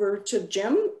it over to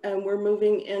Jim, and we're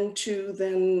moving into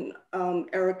then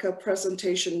Erica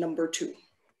presentation number 2.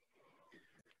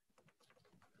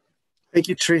 Thank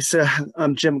you, Teresa.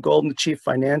 I'm Jim Golden, the Chief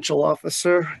Financial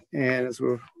Officer. And as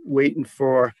we're waiting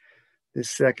for this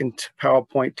second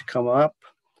PowerPoint to come up,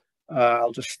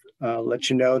 I'll just let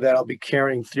you know that I'll be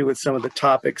carrying through with some of the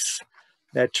topics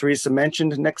that Teresa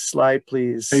mentioned. Next slide,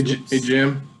 please. Hey,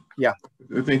 Jim. Yeah.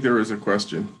 I think there was a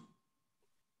question.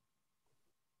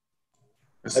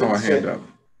 I saw a hand up.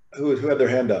 Who had their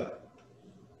hand up?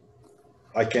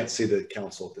 I can't see the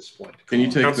council at this point. Can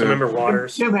you take Councilmember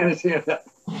Waters? Tim had his hand up.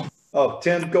 Oh,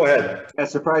 Tim, go ahead. Yeah,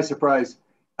 surprise, surprise.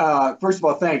 First of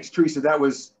all, thanks, Teresa. That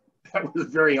was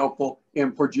very helpful,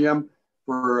 and for Jim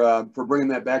for bringing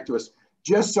that back to us.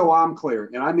 Just so I'm clear,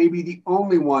 and I may be the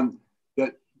only one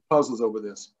that puzzles over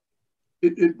this.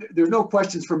 There's no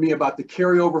questions for me about the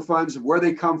carryover funds, where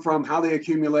they come from, how they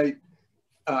accumulate,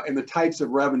 and the types of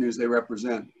revenues they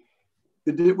represent.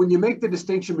 When you make the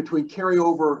distinction between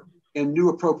carryover and new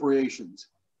appropriations,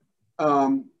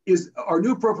 are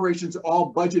new appropriations all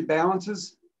budget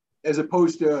balances as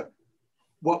opposed to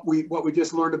what we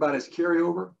just learned about as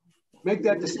carryover? Make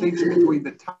that distinction between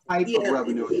the type of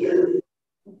revenue.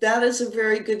 That is a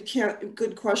very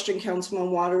good question,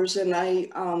 Councilman Waters, and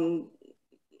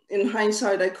in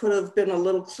hindsight, I could have been a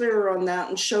little clearer on that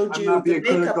and showed you the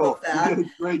makeup of that. You did a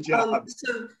great job.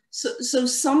 So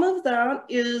some of that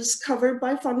is covered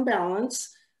by fund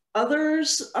balance.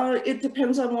 Others, it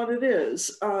depends on what it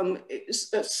is.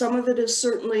 Some of it is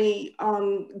certainly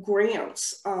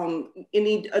grants,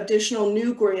 any additional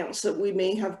new grants that we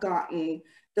may have gotten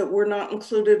that were not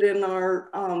included in our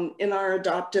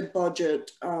adopted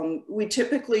budget. We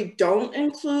typically don't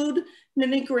include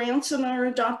many grants in our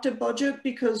adopted budget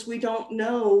because we don't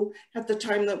know at the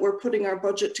time that we're putting our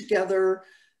budget together,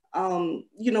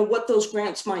 what those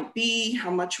grants might be,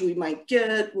 how much we might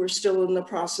get. We're still in the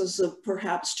process of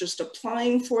perhaps just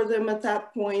applying for them at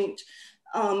that point.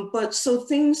 But so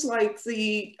things like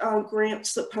the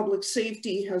grants that public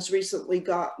safety has recently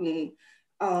gotten,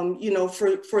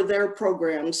 for their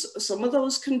programs, some of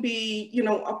those can be,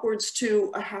 upwards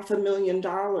to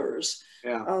 $500,000.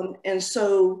 Yeah. And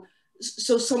so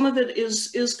some of it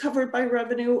is covered by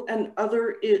revenue, and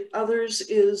others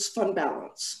is fund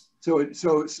balance. So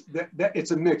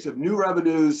it's a mix of new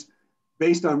revenues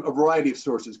based on a variety of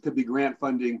sources. Could be grant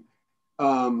funding.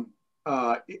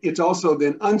 It's also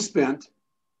then unspent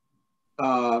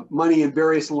money in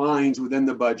various lines within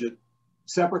the budget,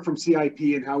 separate from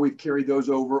CIP and how we've carried those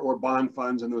over, or bond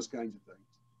funds and those kinds of things.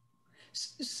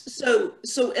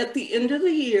 So at the end of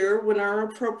the year, when our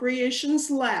appropriations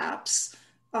lapse,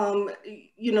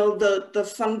 you know, the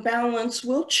fund balance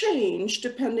will change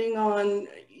depending on,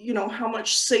 you know, how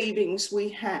much savings we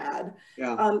had.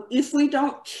 Yeah. If we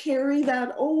don't carry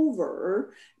that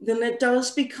over, then it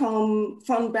does become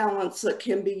fund balance that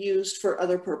can be used for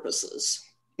other purposes.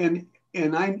 And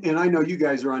I know you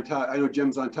guys are on top. I know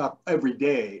Jim's on top every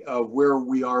day of where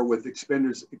we are with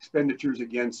expenditures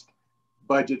against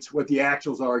budgets, what the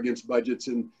actuals are against budgets,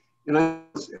 and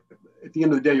at the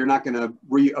end of the day, you're not going to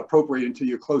reappropriate until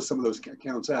you close some of those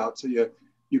accounts out, so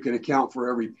you can account for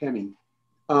every penny.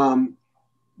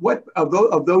 What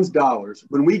of those dollars,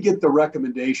 when we get the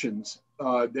recommendations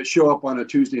that show up on a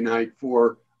Tuesday night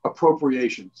for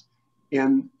appropriations,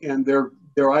 and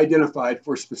they're identified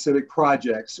for specific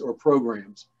projects or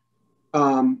programs,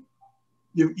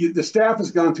 the staff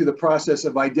has gone through the process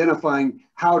of identifying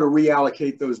how to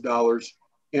reallocate those dollars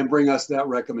and bring us that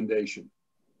recommendation.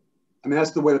 I mean,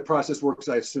 that's the way the process works,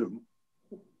 I assume.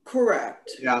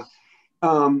 Correct. Yeah.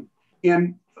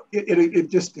 And it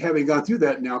just having gone through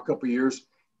that now a couple of years,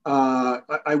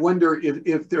 I wonder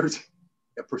if there's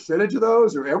a percentage of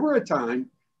those, or ever a time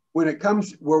when it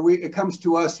comes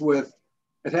to us with,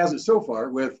 it hasn't so far,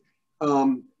 with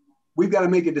we've got to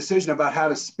make a decision about how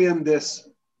to spend this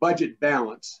budget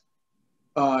balance.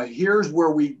 Here's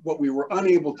what we were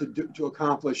unable to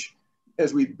accomplish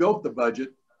as we built the budget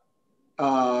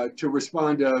to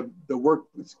respond to the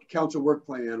council work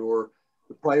plan or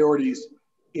the priorities,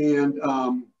 and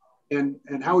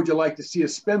how would you like to see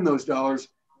us spend those dollars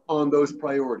on those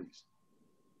priorities?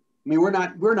 I mean, we're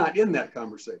not in that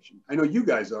conversation. I know you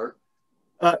guys are.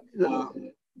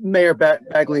 Mayor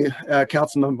Bagley,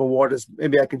 Councilmember Waters,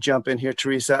 maybe I can jump in here,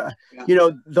 Teresa. Yeah. You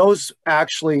know, those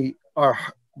actually are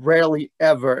rarely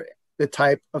ever the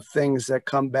type of things that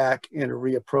come back in a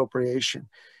reappropriation.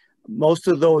 Most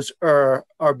of those are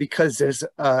because there's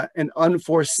an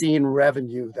unforeseen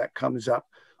revenue that comes up.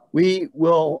 We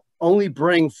will only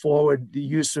bring forward the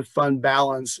use of fund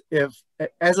balance if,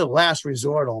 as a last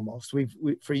resort almost.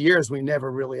 For years, we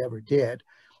never really ever did.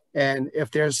 And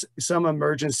if there's some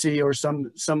emergency or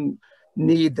some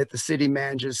need that the city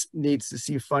manages needs to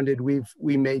see funded,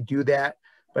 we may do that.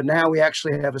 But now we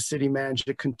actually have a city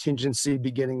manager contingency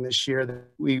beginning this year that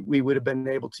we would have been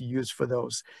able to use for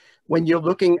those. When you're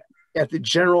looking at the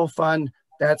general fund,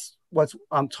 that's what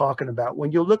I'm talking about.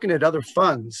 When you're looking at other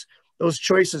funds, those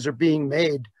choices are being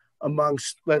made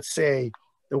amongst, let's say,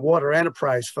 the Water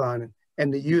Enterprise Fund,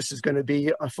 and the use is going to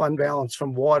be a fund balance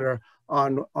from water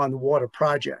on water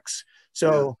projects.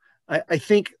 So yeah. I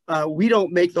think we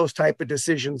don't make those type of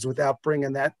decisions without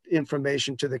bringing that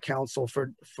information to the council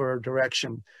for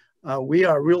direction. We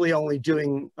are really only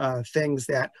doing things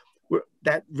that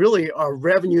really are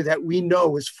revenue that we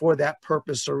know is for that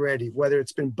purpose already, whether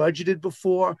it's been budgeted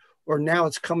before or now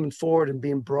it's coming forward and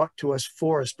being brought to us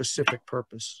for a specific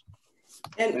purpose.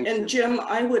 And Jim,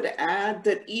 I would add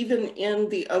that even in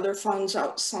the other funds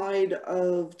outside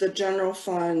of the general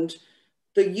fund,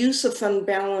 the use of fund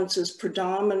balance is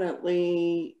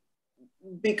predominantly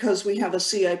because we have a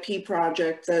CIP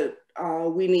project that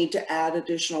we need to add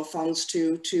additional funds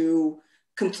to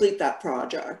complete that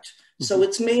project. Mm-hmm. So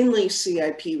it's mainly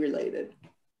CIP related.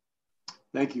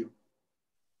 Thank you.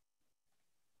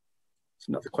 That's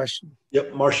another question.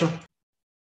 Yep, Marcia.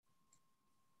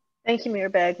 Thank you, Mayor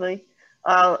Bagley.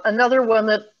 Another one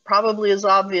that probably is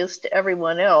obvious to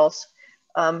everyone else,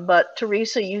 but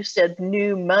Teresa, you said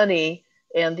new money,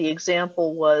 and the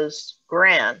example was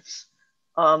grants.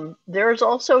 There's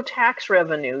also tax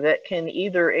revenue that can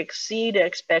either exceed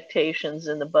expectations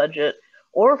in the budget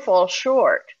or fall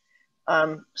short.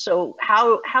 So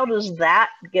how does that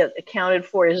get accounted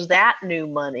for? Is that new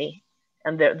money?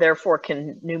 And therefore,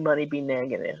 can new money be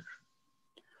negative?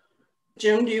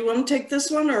 Jim, do you want to take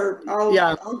this one, or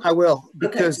I will,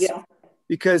 because okay,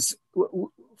 because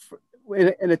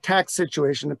in a tax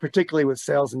situation, and particularly with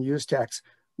sales and use tax,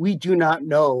 we do not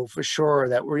know for sure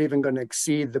that we're even going to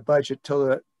exceed the budget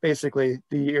till basically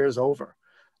the year is over.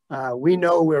 We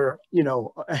know we're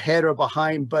ahead or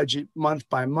behind budget month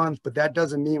by month, but that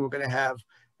doesn't mean we're going to have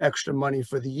extra money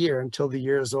for the year until the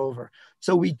year is over.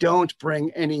 So we don't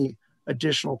bring any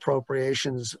additional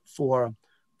appropriations for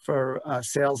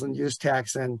sales and use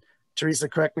tax. And Teresa,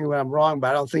 correct me when I'm wrong,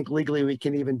 but I don't think legally we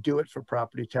can even do it for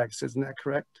property tax. Isn't that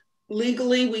correct?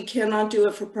 Legally, we cannot do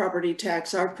it for property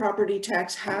tax. Our property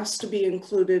tax has to be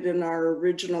included in our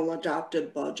original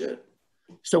adopted budget.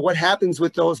 So what happens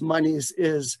with those monies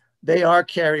is they are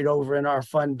carried over in our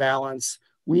fund balance.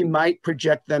 We might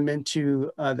project them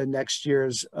into the next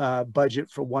year's budget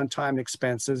for one-time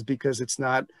expenses because it's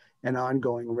not an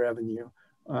ongoing revenue.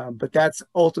 But that's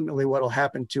ultimately what will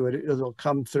happen to it. It'll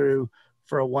come through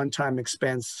for a one-time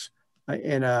expense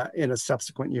in a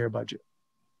subsequent year budget.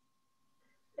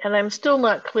 And I'm still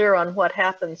not clear on what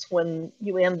happens when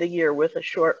you end the year with a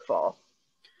shortfall.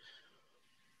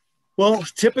 Well,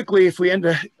 typically, if we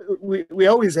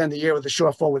always end the year with a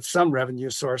shortfall with some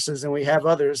revenue sources, and we have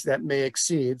others that may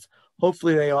exceed.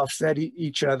 Hopefully, they offset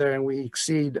each other, and we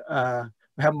exceed,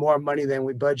 have more money than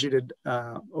we budgeted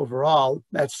overall.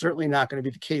 That's certainly not going to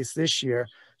be the case this year.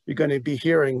 You're going to be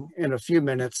hearing in a few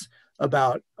minutes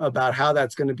about how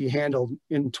that's going to be handled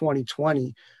in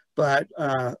 2020. But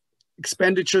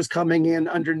expenditures coming in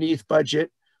underneath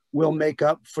budget will make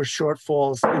up for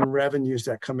shortfalls in revenues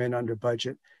that come in under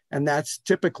budget. And that's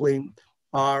typically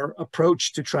our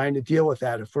approach to trying to deal with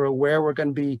that. If we're aware we're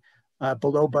going to be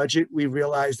below budget, we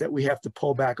realize that we have to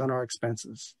pull back on our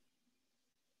expenses.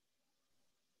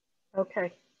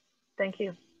 Okay, thank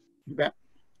you. You bet.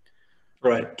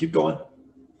 Right, keep going.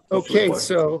 Okay,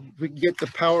 so we can get the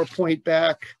PowerPoint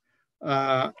back.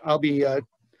 I'll be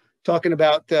talking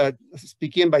about, let's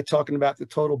begin by talking about the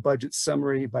total budget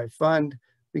summary by fund.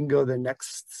 We can go to the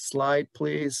next slide,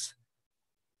 please.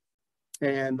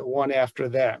 And the one after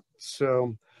that.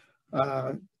 So,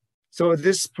 so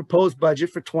this proposed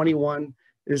budget for 21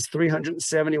 is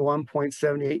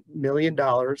 $371.78 million.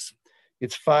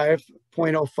 It's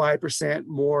 5.05%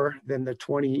 more than the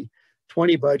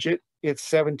 2020 budget. It's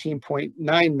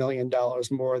 $17.9 million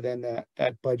more than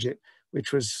that budget,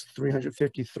 which was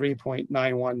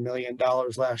 $353.91 million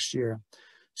last year.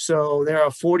 So there are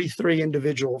 43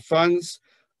 individual funds.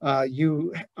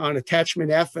 You on attachment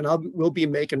F, and we'll be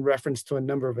making reference to a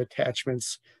number of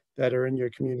attachments that are in your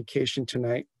communication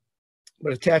tonight.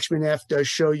 But attachment F does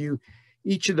show you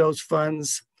each of those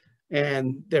funds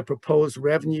and their proposed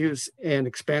revenues and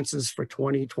expenses for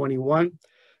 2021.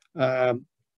 The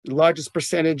largest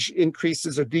percentage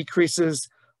increases or decreases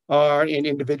are in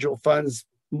individual funds,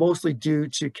 mostly due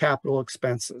to capital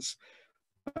expenses.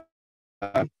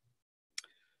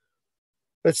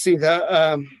 Let's see,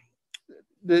 the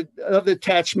other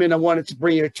attachment I wanted to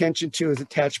bring your attention to is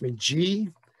attachment G.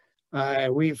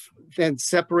 We've then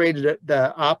separated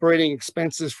the operating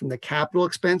expenses from the capital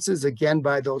expenses, again,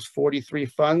 by those 43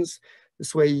 funds.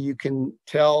 This way you can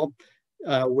tell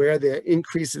where the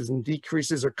increases and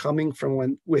decreases are coming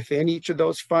from within each of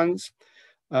those funds.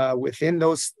 Within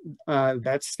those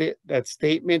that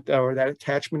statement or that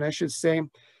attachment, I should say,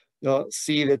 you'll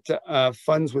see that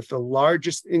funds with the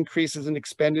largest increases in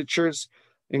expenditures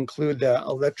include the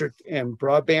electric and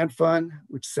broadband fund,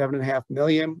 which is $7.5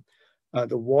 million,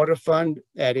 the water fund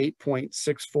at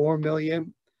 $8.64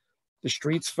 million, the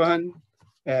streets fund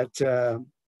at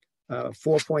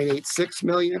 $4.86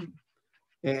 million,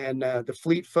 and the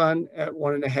fleet fund at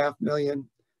 $1.5 million,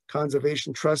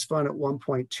 conservation trust fund at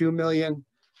 $1.2 million,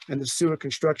 and the sewer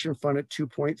construction fund at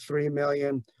 $2.3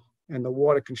 million, and the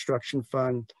water construction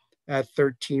fund at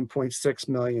 $13.6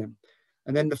 million.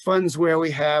 And then the funds where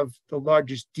we have the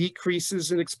largest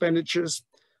decreases in expenditures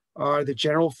are the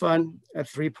general fund at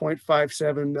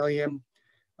 $3.57 million,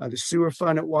 the sewer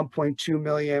fund at $1.2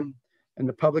 million, and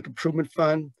the public improvement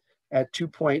fund at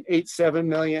 $2.87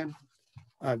 million,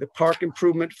 the park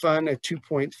improvement fund at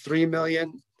 $2.3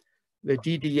 million, the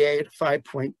DDA at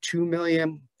 $5.2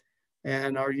 million,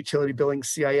 and our utility billing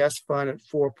CIS fund at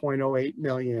 $4.08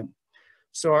 million.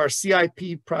 So our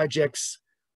CIP projects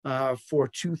for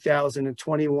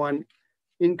 2021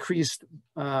 increased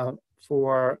by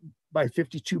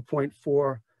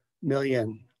 52.4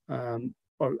 million,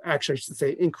 or actually I should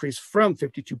say increased from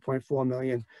 52.4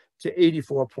 million to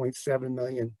 84.7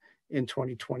 million in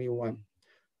 2021.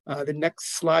 The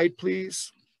next slide,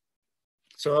 please.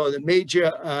 So the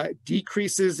major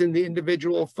decreases in the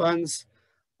individual funds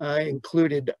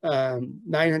included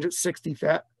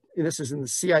 $960,000, and this is in the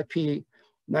CIP,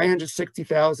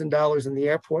 $960,000 in the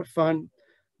airport fund,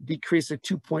 decrease of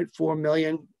 $2.4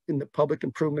 million in the public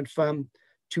improvement fund,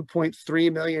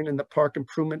 $2.3 million in the park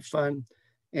improvement fund,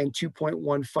 and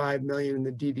 $2.15 million in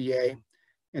the DDA.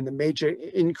 And the major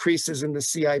increases in the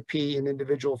CIP and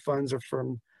individual funds are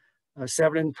from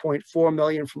 $7.4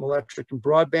 million from electric and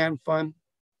broadband fund,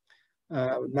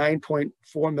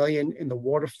 $9.4 million in the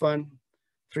water fund,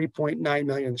 $3.9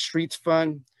 million in the streets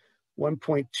fund,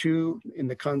 1.2 in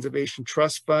the conservation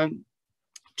trust fund,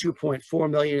 2.4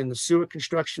 million in the sewer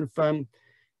construction fund,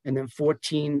 and then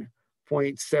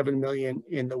 14.7 million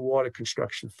in the water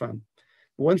construction fund.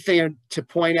 One thing to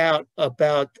point out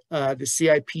about the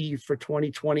CIP for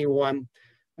 2021,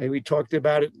 and we talked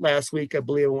about it last week, I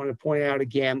believe I want to point out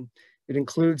again, it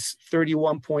includes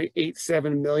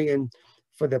 31.87 million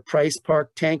for the Price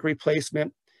Park tank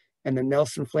replacement and the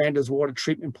Nelson Flanders Water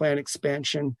Treatment Plant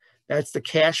expansion. That's the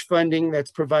cash funding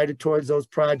that's provided towards those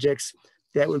projects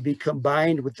that would be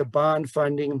combined with the bond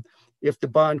funding if the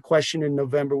bond question in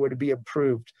November were to be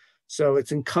approved. So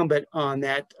it's incumbent on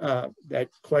that, that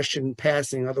question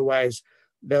passing. Otherwise,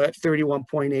 that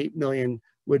 31.8 million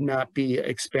would not be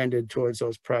expended towards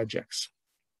those projects.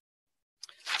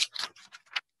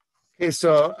 Okay,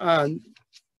 so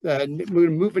we're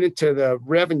moving into the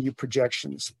revenue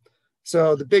projections.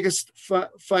 So the biggest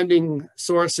funding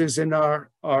sources in our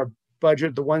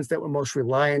budget, the ones that we're most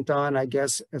reliant on, I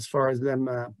guess, as far as them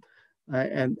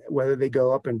and whether they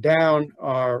go up and down,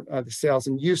 are the sales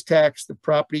and use tax, the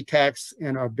property tax,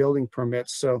 and our building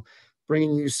permits. So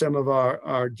bringing you some of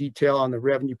our detail on the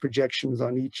revenue projections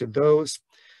on each of those.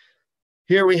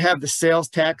 Here we have the sales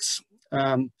tax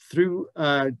through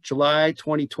July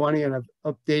 2020, and I've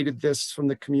updated this from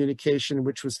the communication,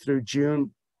 which was through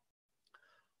June.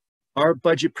 Our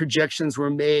budget projections were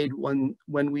made when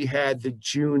we had the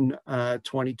June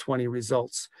 2020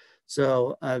 results.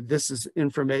 So this is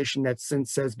information that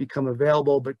since has become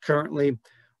available, but currently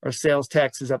our sales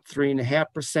tax is up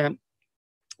 3.5%.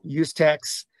 Use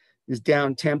tax is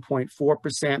down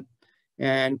 10.4%,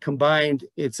 and combined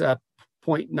it's up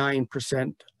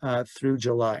 0.9% through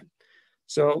July.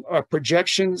 So our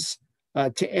projections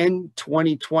to end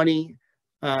 2020,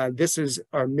 this is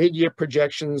our mid-year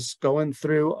projections going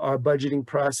through our budgeting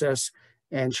process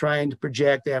and trying to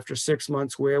project after 6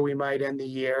 months where we might end the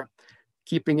year,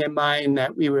 keeping in mind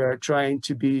that we were trying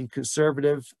to be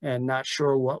conservative and not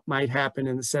sure what might happen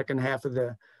in the second half of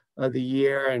the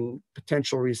year and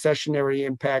potential recessionary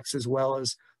impacts, as well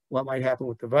as what might happen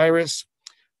with the virus.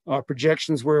 Our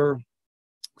projections were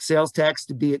sales tax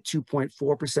to be at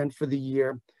 2.4% for the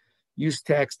year, use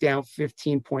tax down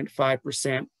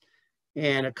 15.5%,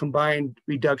 and a combined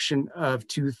reduction of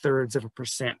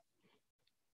 2/3%.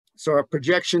 So our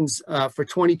projections for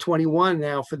 2021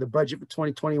 now, for the budget for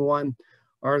 2021,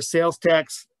 are a sales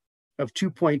tax of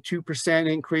 2.2%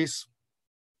 increase,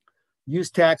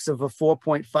 use tax of a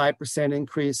 4.5%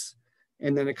 increase,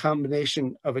 and then a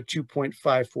combination of a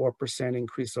 2.54%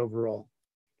 increase overall.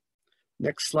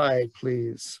 Next slide,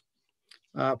 please.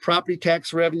 Property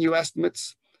tax revenue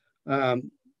estimates.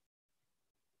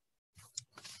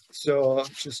 So I'll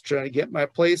just try to get my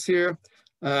place here.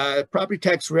 Property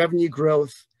tax revenue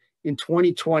growth in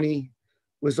 2020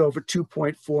 was over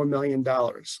 $2.4 million.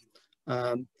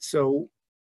 So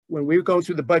when we were going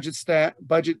through the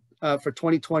budget for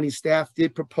 2020, staff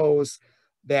did propose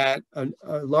that a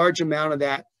large amount of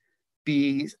that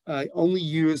be only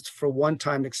used for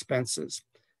one-time expenses.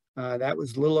 That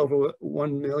was a little over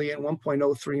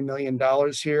 $1.03 million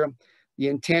here. The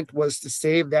intent was to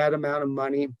save that amount of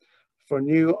money for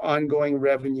new ongoing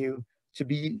revenue to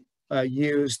be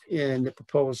used in the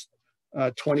proposed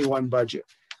 21 budget.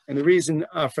 And the reason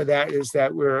for that is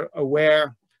that we're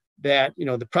aware that, you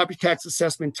know, the property tax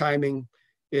assessment timing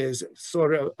is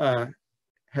sort of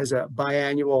has a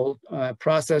biannual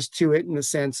process to it, in the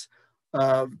sense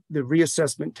of the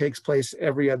reassessment takes place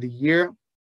every other year.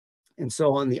 And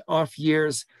so on the off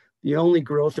years, the only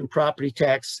growth in property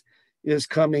tax is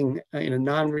coming in a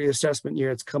non-reassessment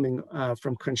year. It's coming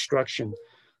from construction.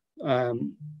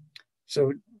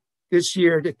 So this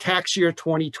year, the tax year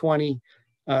 2020,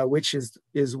 which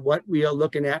is what we are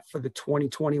looking at for the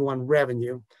 2021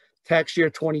 revenue, tax year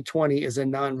 2020 is a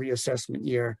non-reassessment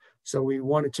year. So we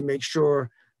wanted to make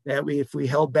sure that if we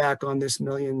held back on this $1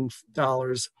 million,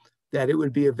 that it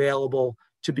would be available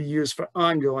to be used for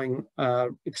ongoing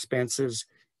expenses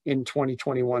in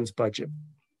 2021's budget.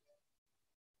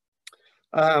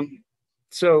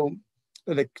 So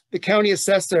the county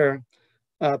assessor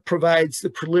provides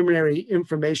the preliminary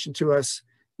information to us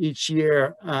each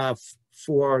year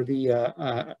for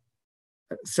the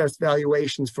assessed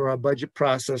valuations for our budget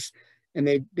process. And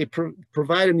they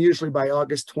provide them usually by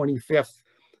August 25th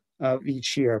of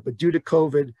each year. But due to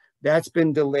COVID, that's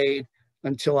been delayed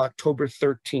until October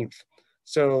 13th.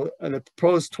 So the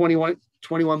proposed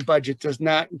 21 budget does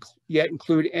not yet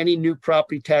include any new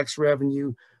property tax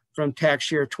revenue from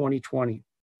tax year 2020.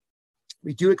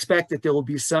 We do expect that there will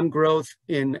be some growth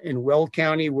in Weld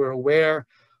County. We're aware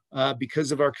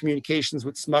because of our communications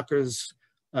with Smuckers,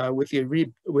 with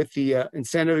the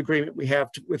incentive agreement we have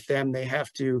with them, they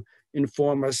have to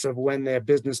inform us of when their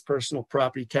business personal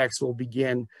property tax will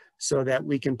begin, so that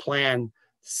we can plan,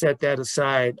 set that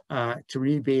aside to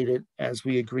rebate it as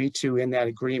we agree to in that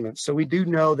agreement. So we do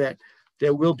know that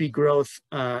there will be growth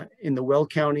in the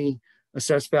Weld County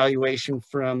assessed valuation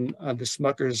from the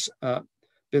Smuckers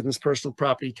business personal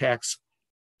property tax.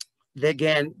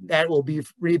 Again, that will be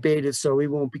rebated, so we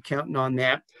won't be counting on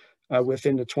that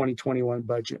within the 2021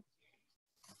 budget.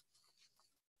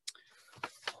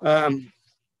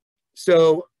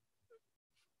 So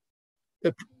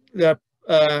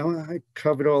I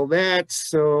covered all that,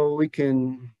 so we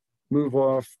can move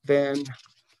off then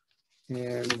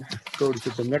and go to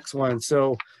the next one.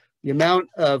 So the amount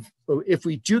of, if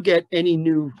we do get any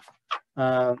new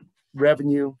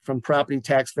revenue from property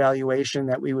tax valuation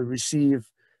that we would receive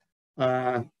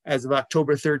as of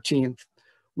October 13th,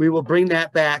 we will bring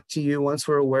that back to you once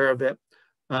we're aware of it.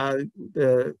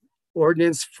 The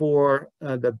ordinance for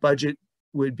the budget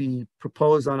would be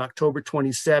proposed on October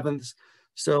 27th.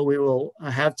 So we will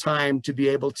have time to be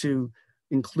able to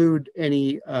include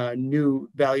any new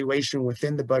valuation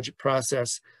within the budget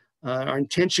process. Our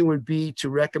intention would be to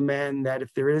recommend that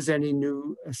if there is any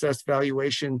new assessed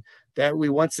valuation, that we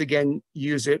once again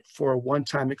use it for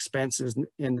one-time expenses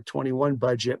in the 21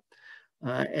 budget.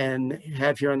 And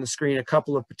have here on the screen a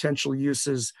couple of potential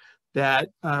uses that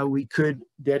we could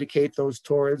dedicate those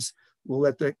towards. We'll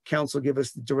let the council give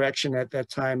us the direction at that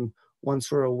time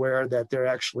once we're aware that there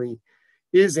actually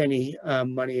is any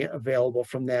money available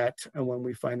from that, and when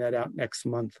we find that out next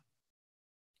month.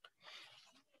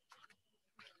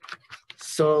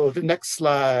 So the next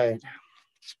slide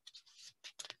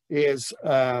is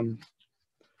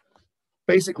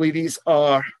basically these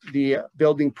are the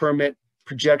building permit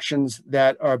projections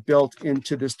that are built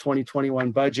into this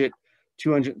 2021 budget.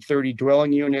 230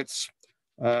 dwelling units,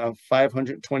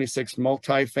 526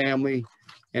 multifamily,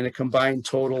 and a combined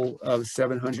total of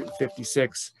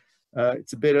 756.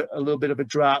 It's a little bit of a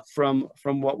drop from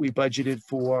what we budgeted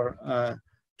for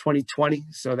 2020,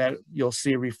 so that you'll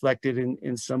see reflected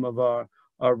in some of our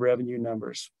revenue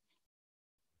numbers.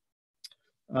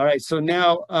 All right, so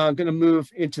now I'm going to move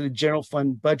into the general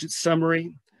fund budget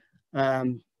summary.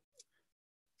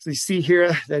 So you see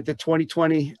here that the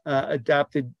 2020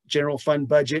 adopted general fund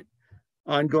budget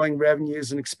ongoing revenues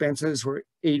and expenses were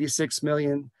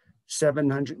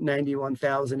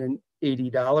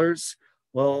 $86,791,080.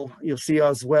 Well, you'll see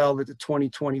as well that the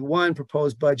 2021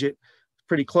 proposed budget is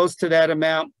pretty close to that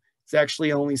amount. It's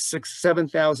actually only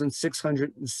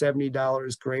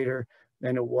 $7,670 greater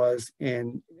than it was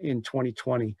in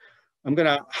 2020. I'm going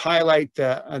to highlight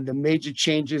the major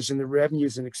changes in the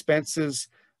revenues and expenses.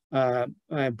 But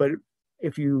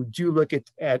if you do look at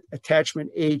attachment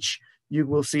H, you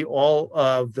will see all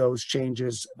of those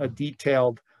changes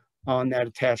detailed on that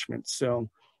attachment. So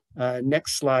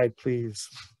next slide, please.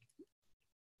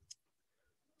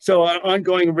 So our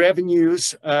ongoing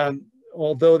revenues,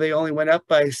 although they only went up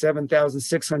by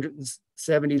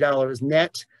 $7,670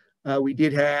 net, we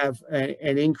did have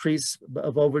an increase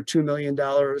of over $2 million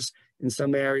in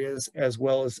some areas, as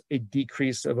well as a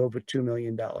decrease of over $2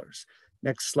 million.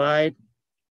 Next slide.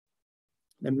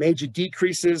 The major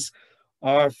decreases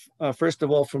are, first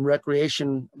of all, from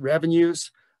recreation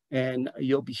revenues. And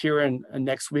you'll be hearing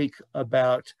next week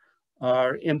about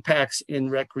our impacts in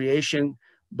recreation,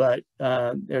 but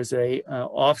there's a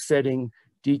offsetting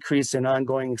decrease in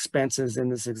ongoing expenses in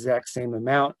this exact same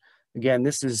amount. Again,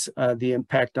 this is the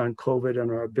impact on COVID and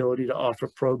our ability to offer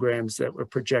programs that we're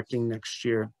projecting next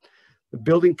year. The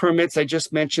building permits, I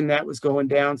just mentioned that was going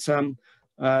down some.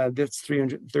 That's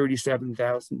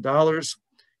 $337,000.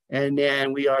 And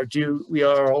then we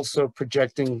are also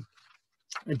projecting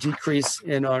a decrease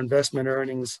in our investment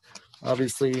earnings.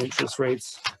 Obviously, interest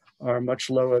rates are much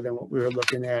lower than what we were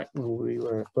looking at when we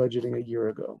were budgeting a year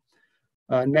ago.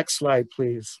 Next slide,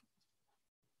 please.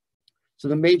 So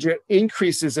the major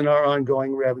increases in our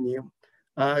ongoing revenue.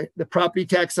 The property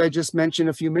tax I just mentioned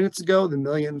a few minutes ago, the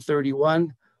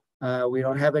 $1,031,000. We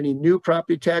don't have any new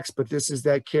property tax, but this is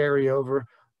that carryover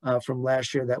from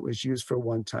last year that was used for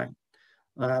one time.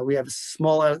 We have a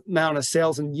small amount of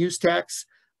sales and use tax.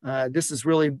 This is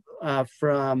really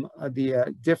from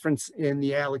the difference in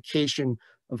the allocation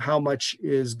of how much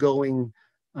is going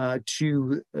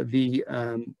to the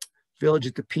Village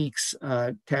at the Peaks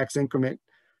tax increment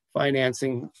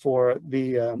financing for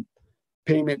the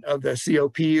payment of the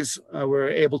COPs. We're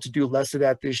able to do less of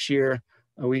that this year.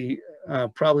 We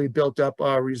probably built up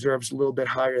our reserves a little bit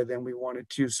higher than we wanted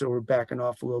to, so we're backing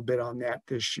off a little bit on that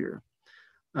this year.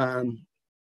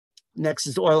 Next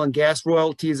is oil and gas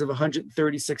royalties of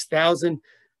 $136,000.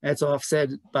 That's offset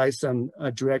by some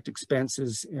direct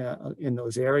expenses in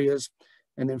those areas.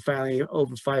 And then finally,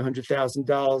 over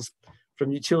 $500,000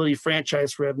 from utility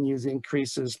franchise revenues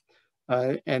increases.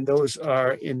 And those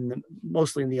are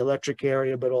mostly in the electric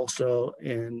area, but also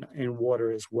in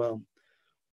water as well.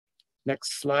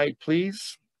 Next slide,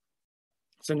 please.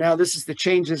 So now this is the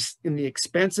changes in the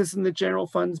expenses in the general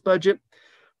funds budget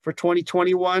for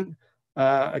 2021.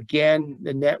 Again,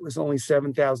 the net was only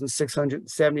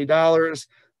 $7,670.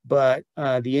 but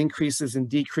the increases and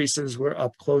decreases were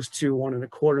up close to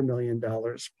 $1.25 million.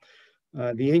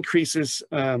 The increases,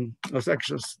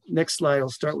 next slide, I'll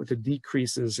start with the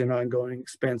decreases in ongoing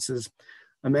expenses.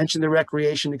 I mentioned the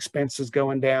recreation expenses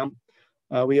going down.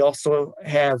 We also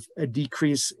have a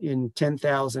decrease in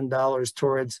 $10,000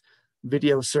 towards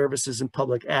video services and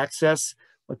public access.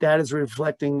 What that is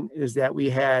reflecting is that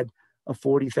we had a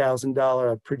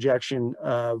 $40,000 projection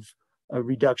of a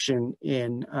reduction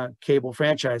in cable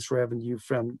franchise revenue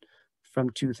from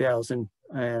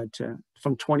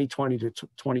 2020 to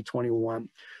 2021.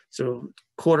 So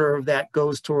quarter of that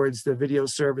goes towards the video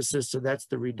services. So that's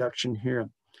the reduction here.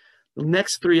 The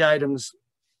next three items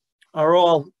are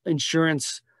all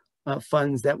insurance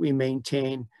funds that we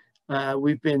maintain.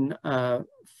 We've been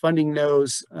funding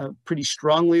those pretty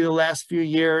strongly the last few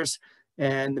years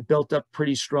and built up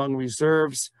pretty strong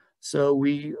reserves. So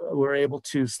we were able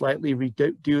to slightly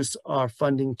reduce our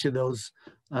funding to those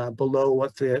below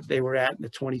what they were at in the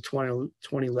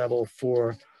 2020 level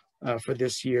for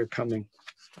this year coming.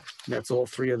 And that's all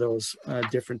three of those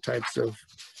different types of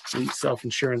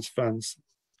self-insurance funds.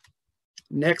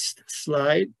 Next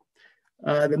slide.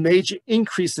 The major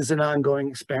increases in ongoing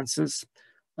expenses.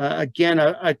 Again,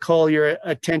 I call your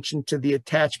attention to the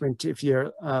attachment if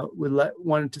you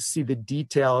wanted to see the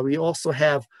detail. We also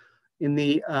have in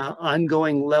the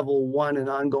ongoing level 1 and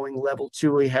ongoing level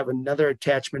 2, we have another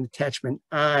attachment, attachment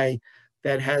I,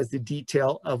 that has the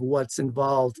detail of what's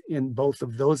involved in both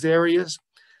of those areas.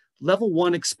 Level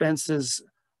 1 expenses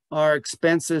are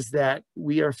expenses that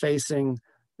we are facing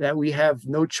that we have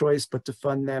no choice but to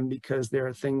fund them because there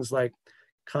are things like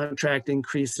contract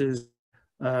increases,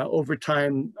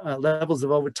 overtime, levels of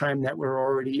overtime that we're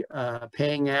already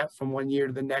paying at from one year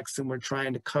to the next, and we're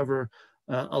trying to cover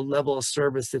a level of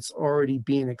service that's already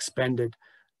being expended.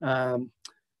 The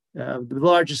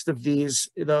largest of these,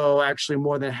 though, actually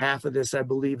more than half of this, I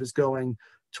believe, is going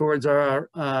towards our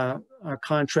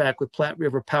contract with Platte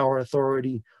River Power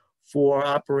Authority for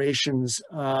operations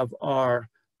of our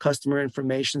customer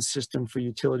information system for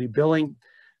utility billing.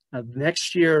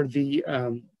 Next year, the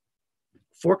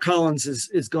Fort Collins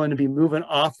is going to be moving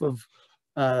off of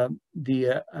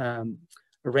the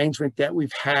arrangement that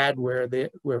we've had where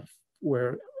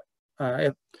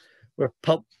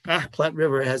Platte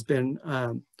River has been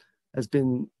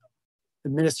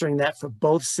administering that for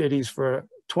both cities for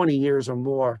 20 years or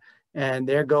more, and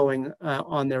they're going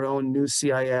on their own new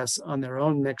CIS on their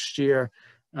own next year.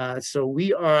 So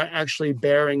we are actually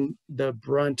bearing the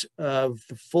brunt of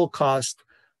the full cost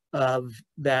of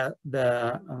the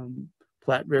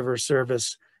Platte River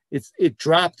service. It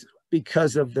dropped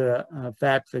because of the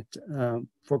fact that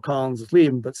Fort Collins is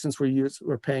leaving, but since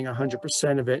we're paying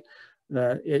 100% of it,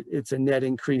 it's a net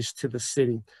increase to the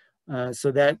city.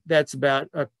 So that's about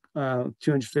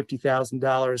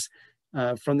 $250,000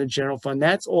 from the general fund.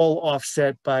 That's all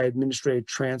offset by administrative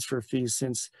transfer fees,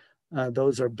 since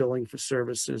those are billing for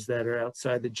services that are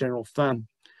outside the general fund.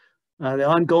 The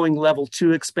ongoing level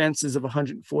 2 expenses of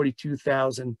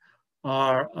 $142,000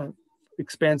 are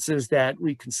expenses that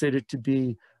we consider to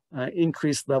be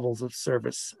increased levels of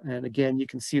service. And again, you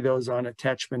can see those on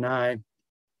attachment I.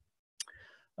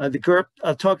 The GURP,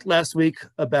 I talked last week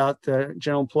about the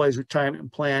General Employees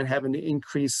Retirement Plan having to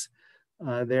increase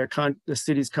the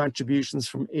city's contributions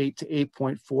from 8 to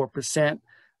 8.4%.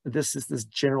 This is this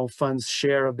general fund's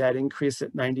share of that increase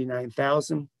at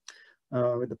 $99,000.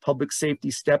 The public safety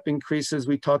step increases,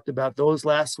 we talked about those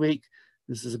last week.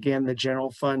 This is again the general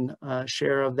fund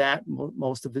share of that,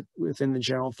 most of it within the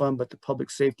general fund, but the public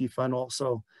safety fund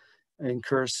also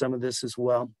incurs some of this as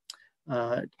well.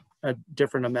 A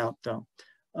different amount though.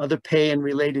 Other pay and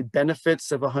related benefits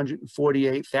of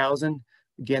 $148,000.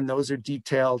 Again, those are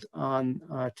detailed on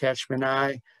attachment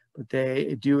I, but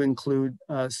they do include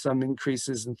some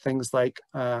increases in things like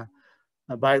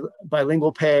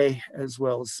bilingual pay, as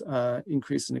well as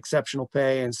increase in exceptional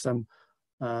pay and some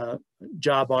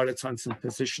job audits on some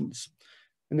positions.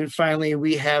 And then finally,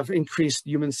 we have increased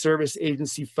human service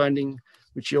agency funding,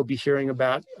 which you'll be hearing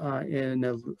about in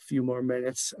a few more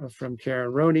minutes from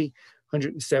Karen Roney,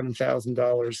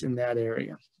 $107,000 in that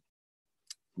area.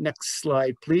 Next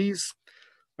slide, please.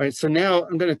 All right, so now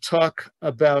I'm going to talk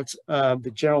about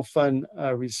the general fund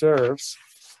reserves.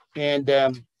 And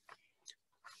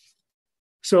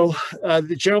so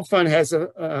the general fund has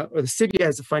or the city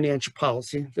has a financial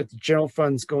policy that the general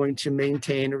fund is going to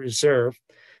maintain a reserve.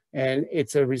 And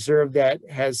it's a reserve that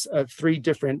has 3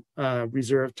 different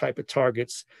reserve type of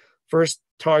targets. First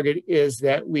target is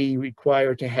that we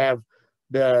require to have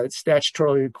the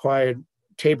statutorily required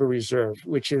TABOR reserve,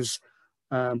 which is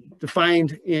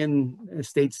defined in a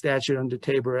state statute under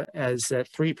Tabor as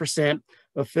 3%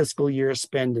 of fiscal year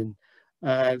spending.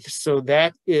 So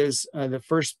that is the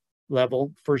first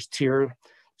level, first tier.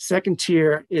 Second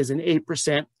tier is an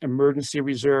 8% emergency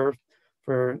reserve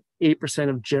for 8%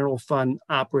 of general fund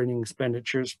operating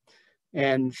expenditures.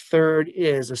 And third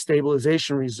is a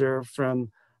stabilization reserve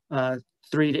from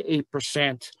 3 to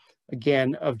 8%,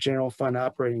 again, of general fund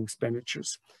operating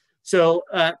expenditures. So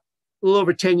a little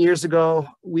over 10 years ago,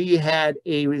 we had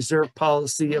a reserve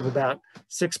policy of about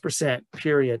 6%,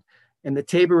 period. And the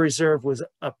Tabor Reserve was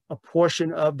a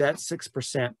portion of that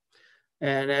 6%.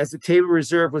 And as the Tabor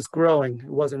Reserve was growing, it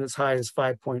wasn't as high as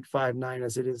 5.59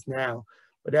 as it is now.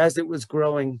 But as it was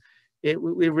growing,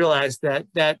 we realized that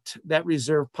that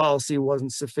reserve policy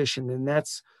wasn't sufficient. And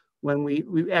that's when we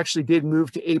actually did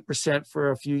move to 8% for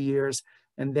a few years.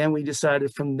 And then we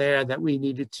decided from there that we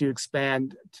needed to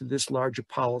expand to this larger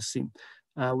policy.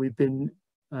 We've been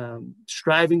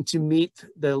striving to meet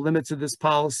the limits of this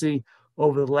policy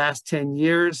over the last 10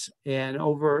 years and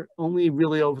only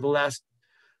really over the last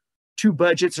 2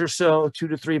 budgets or so, 2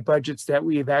 to 3 budgets, that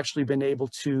we have actually been able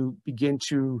to begin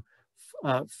to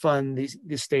fund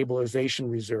the stabilization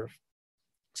reserve.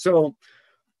 So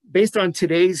based on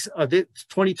today's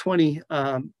 2020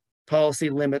 policy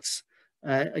limits,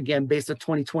 again, based on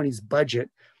 2020's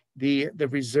budget, the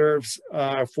reserves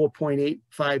are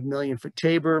 4.85 million for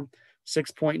Tabor,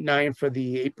 6.9 for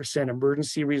the 8%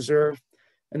 emergency reserve.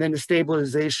 And then the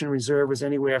stabilization reserve is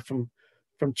anywhere from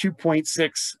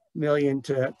 2.6 million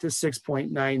to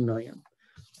 6.9 million.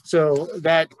 So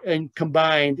that and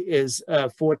combined is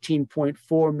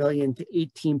 14.4 million to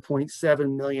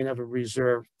 18.7 million of a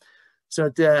reserve.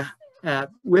 So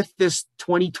with this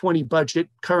 2020 budget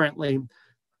currently,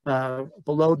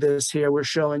 below this here, we're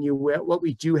showing you what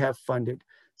we do have funded.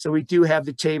 So we do have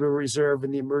the Tabor Reserve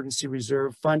and the emergency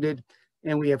reserve funded,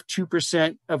 and we have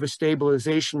 2% of a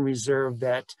stabilization reserve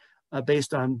that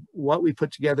based on what we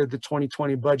put together the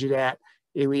 2020 budget at,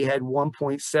 we had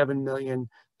 1.7 million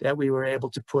that we were able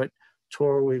to put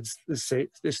towards the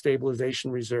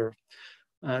stabilization reserve.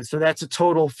 So that's a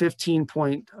total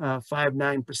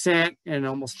 15.59% and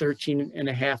almost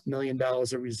 $13.5 million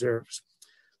of reserves.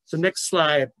 So next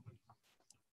slide.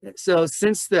 So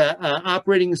since the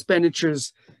operating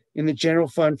expenditures in the general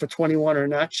fund for 21 are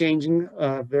not changing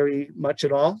very much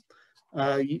at all,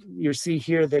 you see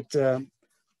here that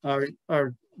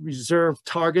our reserve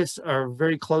targets are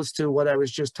very close to what I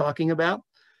was just talking about.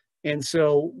 And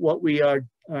so what we are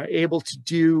able to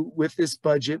do with this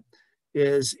budget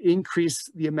is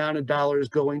increase the amount of dollars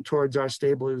going towards our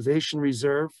stabilization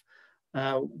reserve.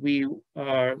 We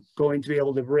are going to be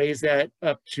able to raise that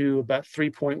up to about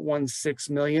 3.16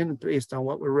 million based on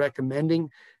what we're recommending.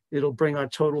 It'll bring our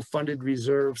total funded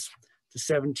reserves to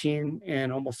 17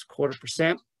 and almost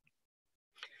 1/4%.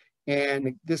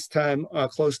 And this time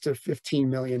close to $15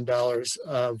 million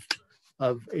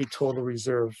of a total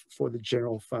reserve for the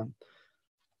general fund.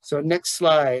 So next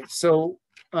slide. So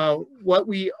what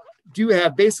we do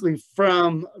have basically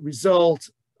from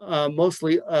result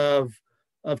mostly of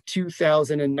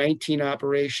 2019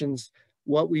 operations,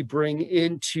 what we bring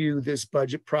into this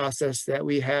budget process that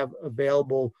we have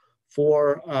available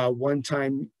for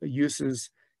one-time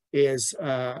uses is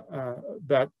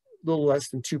about a little less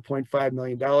than $2.5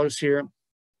 million here.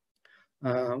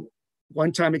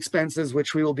 One-time expenses,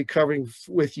 which we will be covering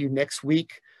with you next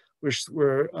week,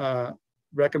 we're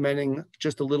recommending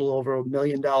just a little over $1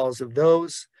 million of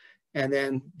those. And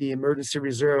then the emergency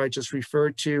reserve I just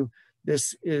referred to,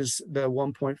 this is the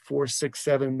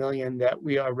 1.467 million that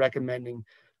we are recommending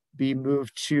be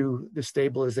moved to the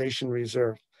stabilization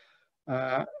reserve.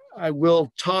 I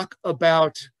will talk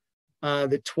about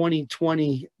the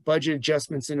 2020 budget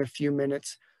adjustments in a few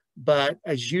minutes, but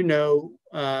as you know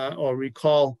or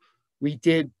recall, we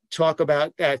did talk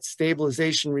about that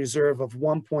stabilization reserve of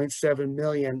 1.7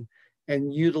 million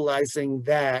and utilizing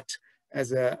that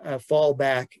as a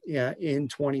fallback in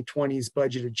 2020's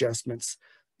budget adjustments.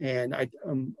 And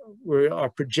we are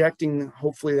projecting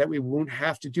hopefully that we won't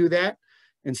have to do that.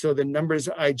 And so the numbers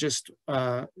I just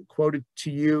quoted to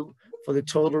you for the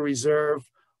total reserve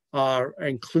are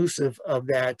inclusive of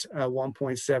that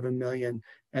 1.7 million,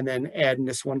 and then adding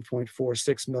this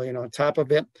 1.46 million on top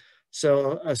of it.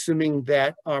 So assuming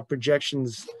that our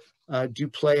projections do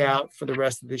play out for the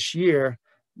rest of this year,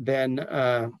 then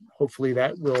hopefully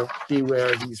that will be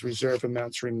where these reserve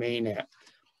amounts remain at.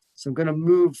 So I'm going to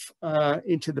move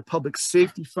into the public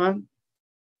safety fund.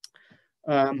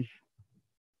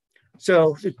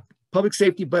 So the public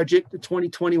safety budget, the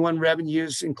 2021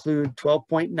 revenues include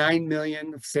 12.9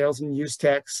 million of sales and use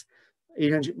tax,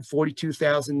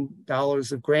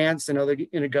 $842,000 of grants and other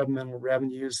intergovernmental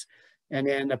revenues, and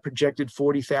then a projected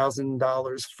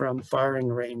 $40,000 from firing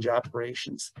range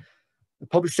operations. The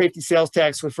public safety sales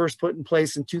tax was first put in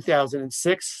place in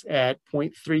 2006 at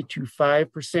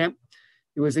 0.325%.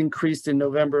 It was increased in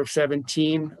November of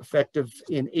 17, effective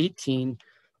in 18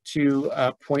 to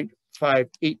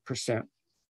 0.58%.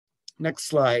 Next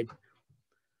slide.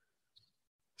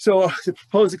 So the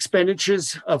proposed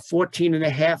expenditures of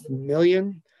 $14.5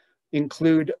 million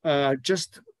include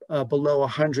just below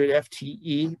 100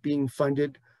 FTE being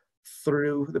funded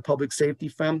through the Public Safety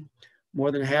Fund. More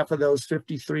than half of those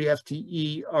 53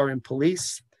 FTE are in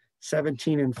police,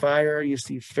 17 in fire, you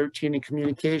see 13 in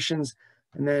communications,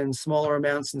 and then smaller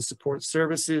amounts in support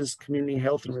services, community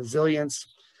health and resilience,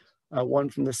 one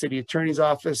from the city attorney's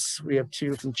office. We have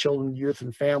 2 from children, youth,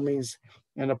 and families,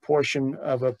 and a portion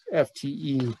of a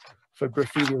FTE for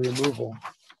graffiti removal.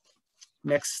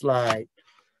 Next slide.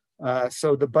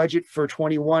 So the budget for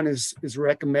 21 is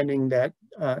recommending that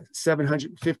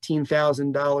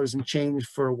 $715,000 in change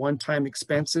for one-time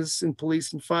expenses in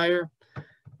police and fire.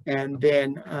 And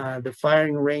then the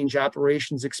firing range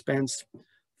operations expense,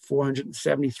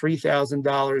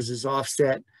 $473,000, is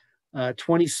offset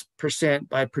 20%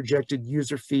 by projected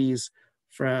user fees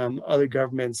from other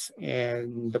governments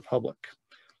and the public.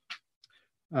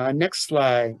 Next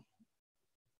slide.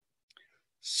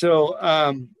 So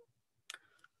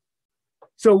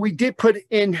we did put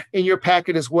in your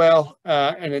packet as well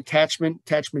an attachment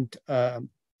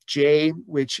J,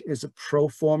 which is a pro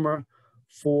forma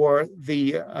for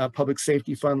the Public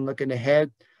Safety Fund looking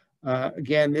ahead.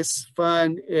 Again, this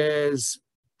fund is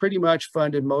pretty much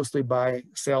funded mostly by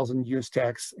sales and use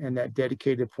tax and that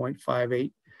dedicated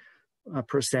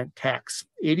 0.58% tax.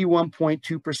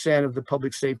 81.2% of the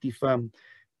Public Safety Fund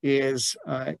is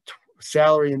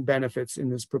salary and benefits in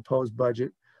this proposed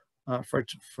budget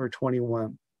for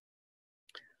 21.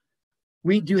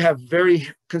 We do have very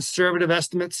conservative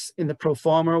estimates in the pro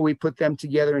forma. We put them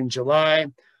together in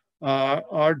July.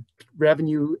 Our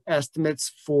revenue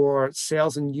estimates for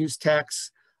sales and use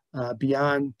tax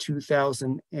beyond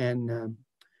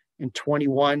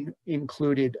 2021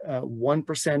 included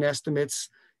 1% estimates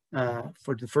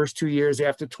for the first 2 years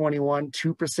after 21,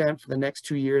 2% for the next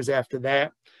 2 years after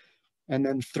that, and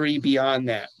then 3 beyond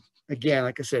that. Again,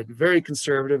 like I said, very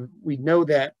conservative. We know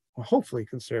that, well, hopefully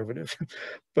conservative,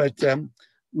 but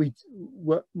we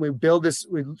build this,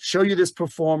 we show you this pro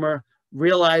forma,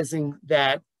 realizing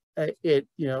that it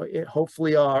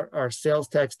hopefully our sales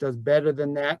tax does better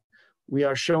than that. We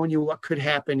are showing you what could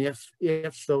happen if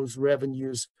those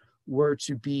revenues were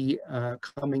to be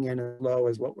coming in as low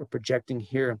as what we're projecting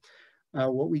here.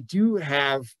 What we do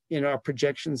have in our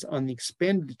projections on the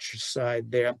expenditure side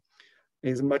there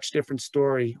is a much different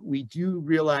story. We do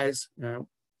realize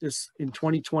this in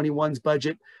 2021's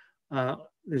budget,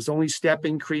 there's only step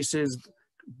increases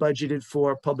budgeted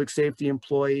for public safety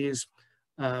employees.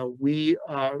 We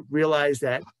realize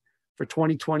that for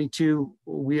 2022,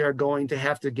 we are going to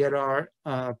have to get our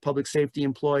public safety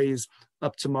employees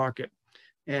up to market.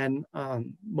 And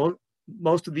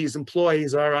most of these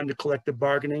employees are under collective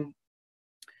bargaining,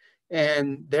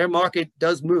 and their market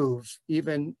does move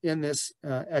even in this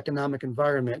economic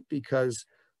environment, because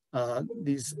a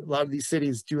lot of these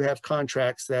cities do have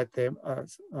contracts that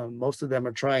most of them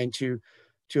are trying to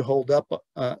hold up,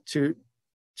 to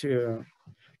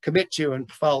commit to and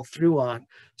follow through on.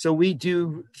 So we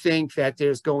do think that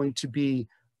there's going to be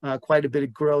quite a bit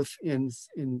of growth in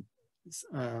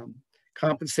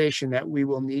compensation that we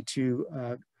will need to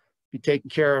be taken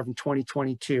care of in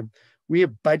 2022. We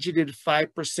have budgeted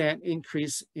 5%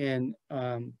 increase in,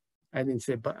 I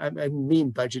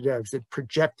mean budgeted, I said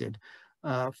projected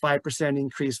 5%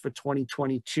 increase for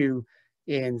 2022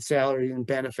 in salary and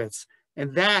benefits.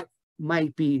 And that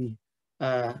might be,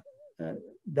 that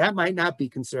might not be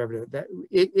conservative. That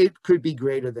it could be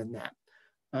greater than that.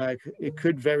 It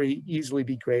could very easily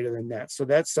be greater than that. So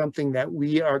that's something that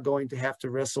we are going to have to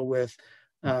wrestle with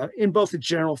in both the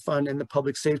general fund and the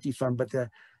public safety fund, but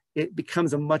it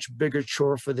becomes a much bigger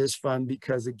chore for this fund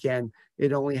because, again,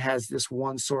 it only has this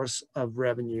one source of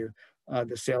revenue,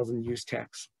 the sales and use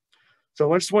tax.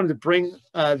 So I just wanted to bring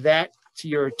that to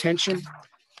your attention.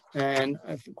 And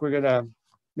I think we're gonna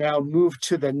now move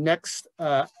to the next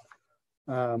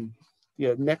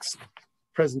next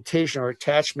presentation or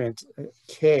attachment.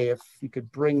 Kay, if you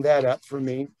could bring that up for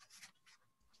me.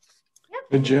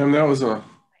 Hey, Jim, that was a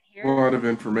lot of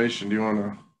information. Do you want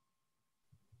to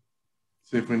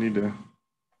see if we need to?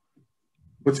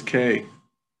 What's K?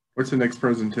 What's the next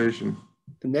presentation?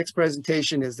 The next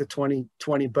presentation is the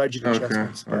 2020 budget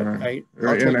adjustments. Okay, all right.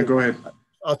 Go ahead.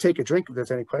 I'll take a drink if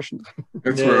there's any questions.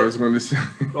 That's what I was going to say.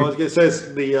 Well, I was going to say is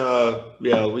if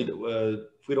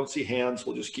we don't see hands,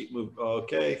 we'll just keep moving.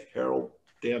 Okay, Harold,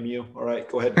 damn you. All right,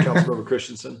 go ahead, Councilmember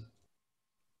Christensen.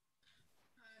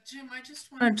 Jim, I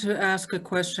just wanted to ask a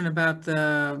question about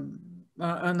the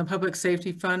on the public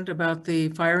safety fund about the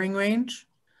firing range.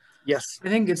 Yes. I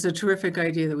think it's a terrific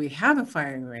idea that we have a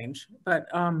firing range, but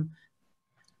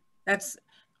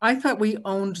I thought we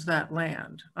owned that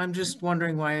land. I'm just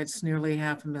wondering why it's nearly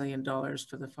 $500,000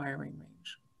 for the firing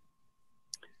range.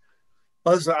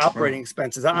 Well, those are operating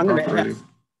expenses. I'm going to ask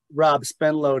Rob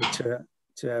Spenlow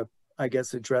to I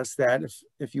guess address that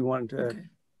if you wanted to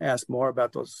ask more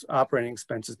about those operating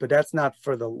expenses, but that's not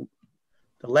for the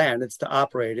land. It's to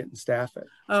operate it and staff it.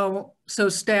 Oh, so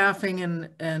staffing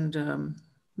and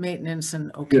maintenance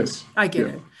and okay. Yes. I get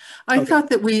it. I thought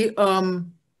that we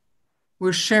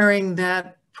were sharing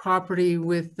that property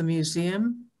with the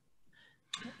museum.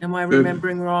 Am I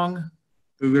remembering wrong?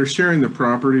 They're sharing the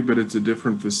property, but it's a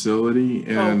different facility,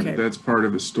 and that's part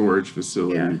of a storage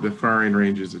facility. Yeah. The firing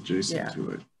range is adjacent to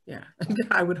it. Yeah,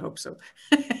 I would hope so.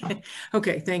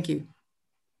 Okay, thank you.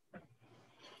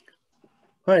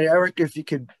 All right, Eric, if you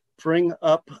could bring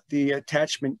up the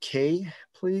attachment K,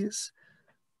 please.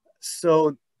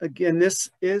 So again,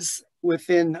 this is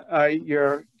within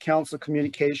your council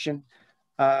communication.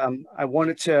 I'm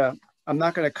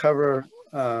not going to cover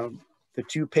the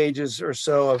 2 pages or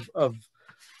so of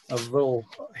little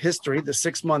history, the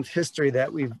 6-month history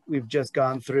that we've just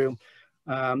gone through.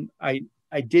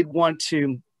 I did want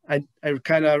to, I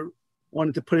kind of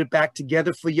wanted to put it back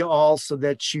together for you all so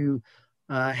that you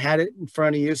had it in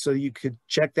front of you so you could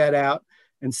check that out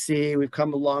and see we've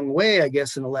come a long way, I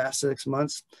guess, in the last 6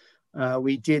 months.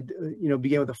 We did,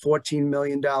 begin with a $14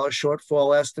 million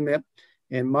shortfall estimate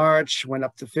in March, went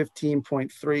up to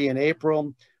 15.3 in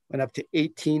April, went up to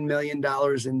 $18 million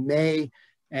in May.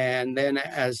 And then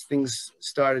as things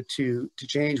started to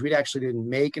change, we actually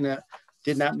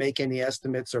did not make any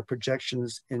estimates or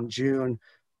projections in June,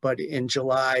 but in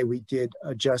July, we did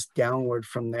adjust downward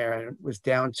from there. And it was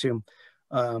down to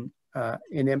an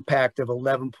impact of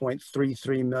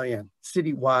 11.33 million.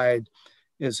 Citywide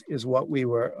is what we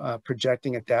were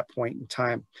projecting at that point in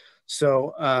time.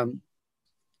 So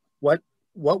what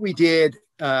we did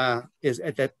is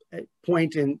at that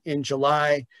point in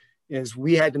July is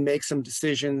we had to make some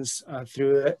decisions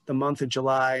through the month of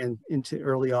July and into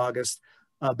early August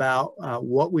about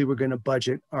what we were going to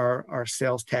budget our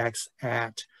sales tax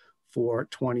at for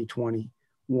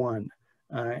 2021.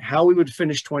 How we would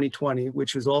finish 2020,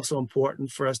 which was also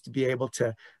important for us to be able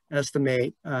to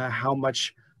estimate how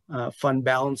much fund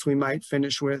balance we might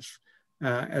finish with,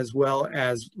 as well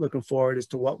as looking forward as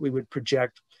to what we would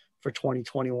project for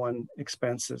 2021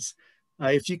 expenses.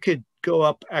 If you could go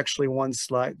up actually one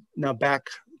slide, now back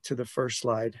to the first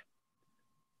slide.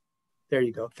 There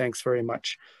you go, thanks very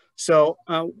much. So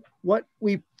what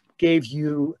we gave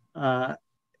you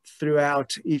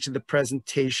throughout each of the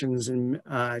presentations, and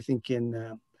I think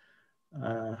in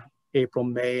April,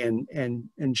 May, and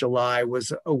July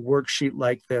was a worksheet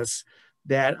like this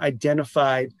that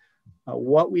identified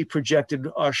what we projected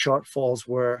our shortfalls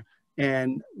were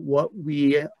and what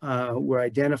we were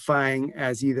identifying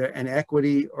as either an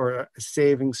equity or a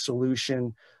savings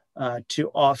solution to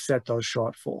offset those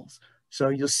shortfalls. So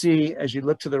you'll see as you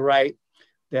look to the right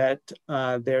that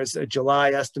there's a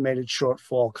July estimated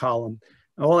shortfall column.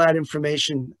 All that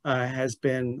information has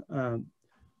been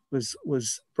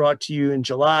was brought to you in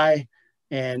July,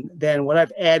 and then what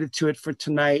I've added to it for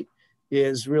tonight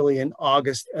is really an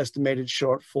August estimated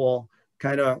shortfall,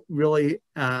 kind of really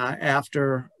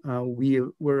after we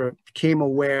became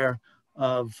aware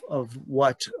of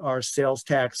what our sales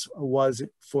tax was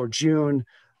for June,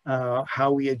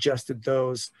 how we adjusted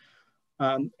those,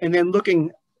 and then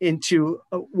looking into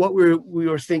what we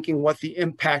were thinking what the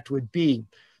impact would be.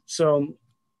 So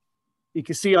you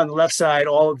can see on the left side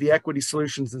all of the equity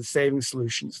solutions and savings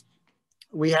solutions.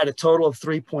 We had a total of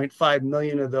 3.5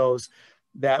 million of those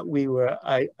that we were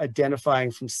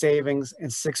identifying from savings and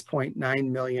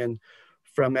 6.9 million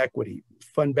from equity,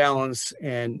 fund balance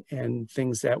and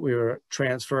things that we were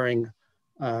transferring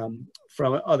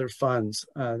from other funds.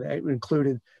 That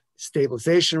included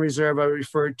stabilization reserve I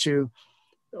referred to,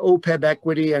 OPEB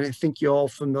equity, and I think you're all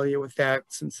familiar with that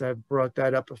since I've brought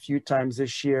that up a few times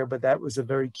this year, but that was a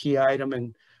very key item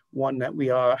and one that we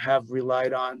have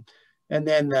relied on. And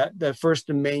then the first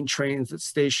and main transit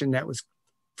station that was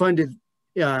funded,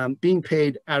 being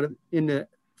paid out of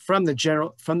from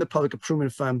the public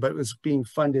improvement fund, but it was being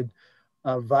funded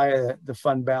via the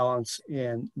fund balance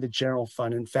and the general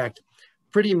fund. In fact,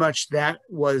 pretty much that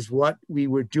was what we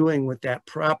were doing with that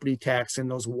property tax and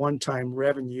those one-time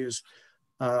revenues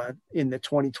in the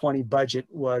 2020 budget,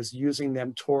 was using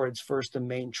them towards First and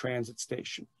Main Transit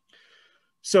Station.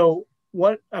 So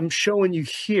what I'm showing you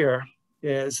here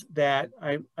is that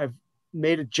I've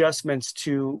made adjustments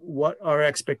to what our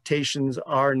expectations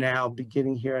are now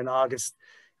beginning here in August,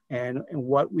 and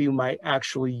what we might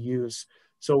actually use.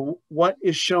 So what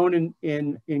is shown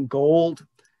in gold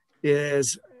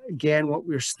is, again, what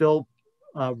we're still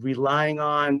relying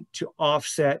on to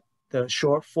offset the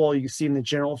shortfall. You see in the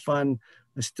general fund,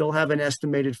 I still have an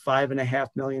estimated $5.5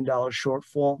 million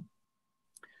shortfall.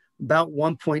 About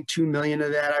 1.2 million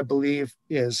of that, I believe,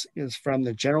 is from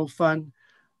the general fund.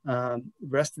 The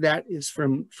rest of that is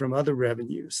from other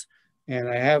revenues. And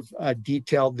I have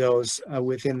detailed those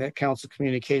within that council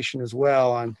communication as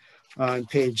well on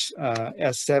page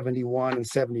S71 and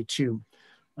 72,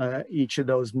 each of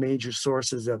those major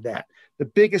sources of that. The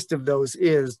biggest of those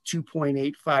is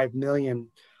 2.85 million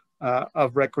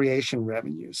of recreation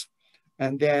revenues.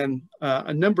 And then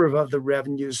a number of other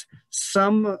revenues,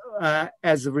 some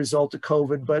as a result of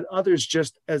COVID, but others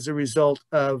just as a result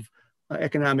of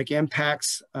economic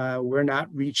impacts. We're not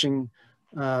reaching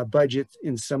budget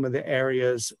in some of the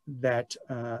areas that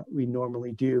we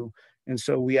normally do. And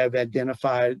so we have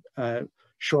identified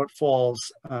shortfalls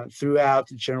throughout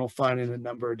the general fund in a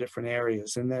number of different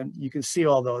areas. And then you can see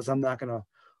all those. I'm not going to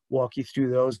walk you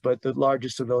through those, but the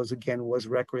largest of those, again, was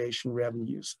recreation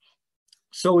revenues.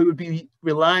 So we would be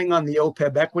relying on the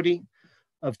OPEB equity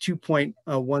of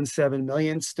 2.17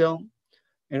 million still.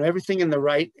 And everything in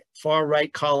the far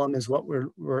right column is what we're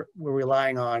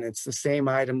relying on. It's the same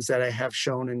items that I have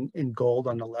shown in gold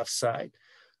on the left side.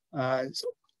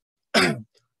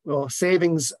 Well,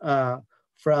 savings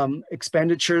from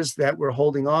expenditures that we're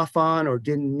holding off on or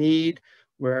didn't need,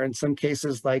 where in some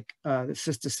cases, like the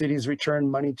sister cities return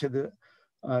money to the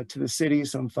city,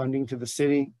 some funding to the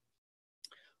city.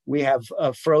 We have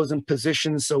frozen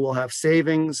positions, so we'll have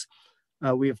savings.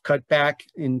 We have cut back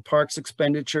in parks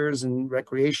expenditures and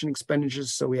recreation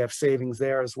expenditures, so we have savings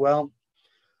there as well.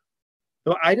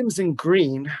 The items in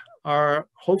green are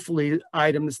hopefully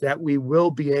items that we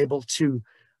will be able to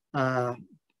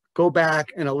go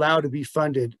back and allow to be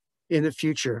funded in the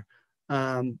future.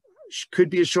 Could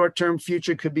be a short-term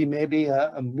future, could be maybe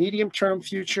a medium-term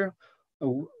future.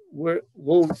 We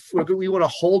want to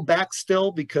hold back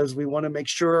still because we want to make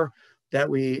sure that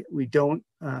we don't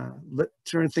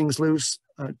turn things loose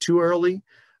too early.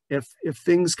 If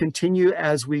things continue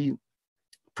as we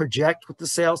project with the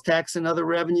sales tax and other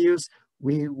revenues,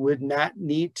 we would not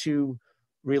need to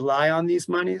rely on these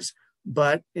monies.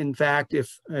 But in fact,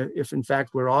 if in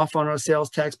fact we're off on our sales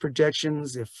tax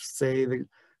projections, if say the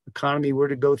economy were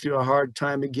to go through a hard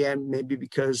time again, maybe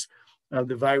because of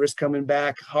the virus coming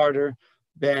back harder,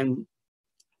 then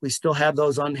we still have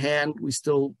those on hand. We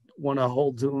still want to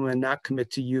hold to them and not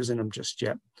commit to using them just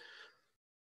yet.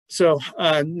 So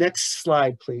next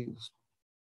slide, please.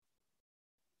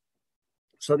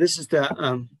 So this is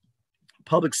the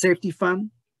Public Safety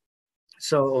Fund.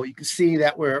 So you can see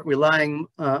that we're relying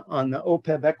on the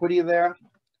OPEB equity there.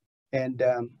 And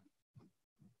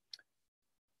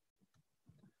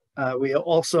we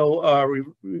also are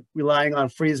relying on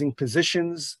freezing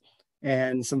positions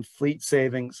and some fleet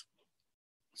savings.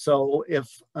 So if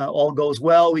all goes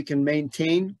well, we can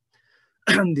maintain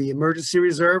the emergency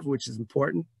reserve, which is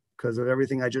important because of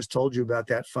everything I just told you about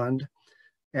that fund,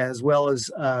 as well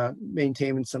as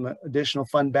maintaining some additional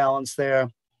fund balance there.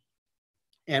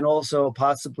 And also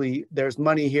possibly there's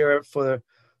money here for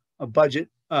a budget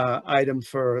item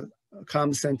for a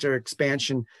comm center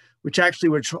expansion, which actually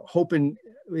we're hoping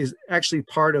is actually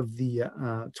part of the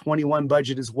 21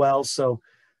 budget as well. So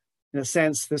in a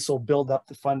sense, this will build up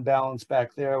the fund balance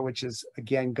back there, which is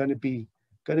again going to be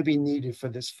needed for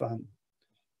this fund.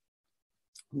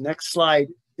 Next slide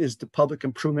is the Public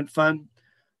Improvement Fund.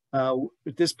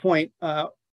 At this point,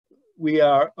 we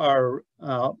are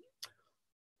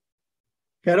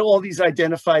got all these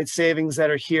identified savings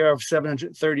that are here of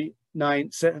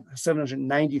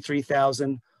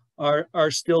 793,000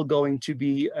 are still going to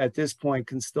be at this point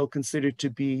still considered to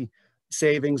be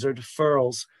savings or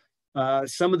deferrals.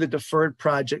 Some of the deferred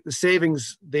project, the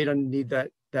savings, they don't need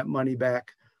that money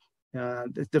back.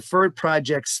 The deferred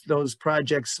projects, those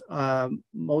projects,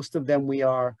 most of them we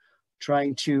have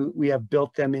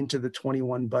built them into the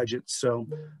 21 budget. So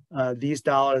these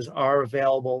dollars are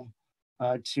available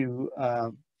to,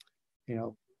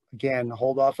 again,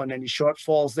 hold off on any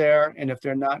shortfalls there. And if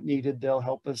they're not needed, they'll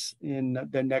help us in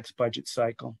the next budget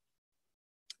cycle.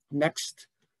 Next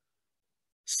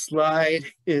slide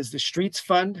is the Streets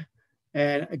Fund.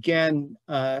 And again,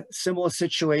 similar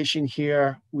situation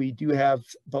here. We do have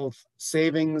both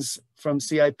savings from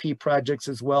CIP projects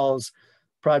as well as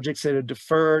projects that are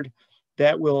deferred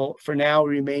that will for now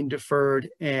remain deferred.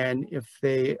 And if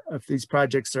these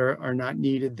projects are not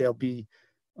needed, they'll be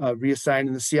reassigned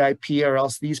in the CIP, or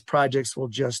else these projects will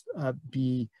just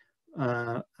be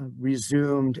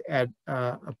resumed at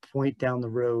a point down the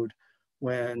road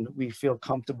when we feel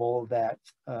comfortable that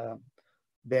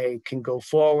they can go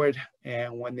forward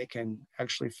and when they can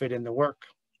actually fit in the work.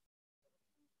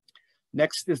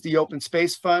 Next is the Open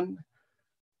Space Fund.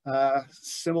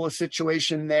 Similar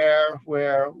situation there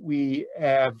where we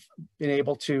have been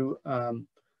able to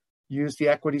use the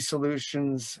equity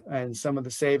solutions and some of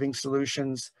the saving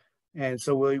solutions. And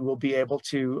so we will be able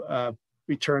to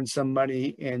return some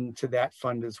money into that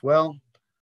fund as well.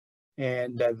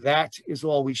 And that is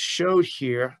all we showed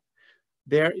here.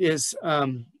 There is a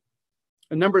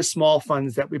number of small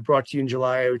funds that we brought to you in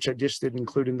July, which I just didn't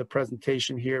include in the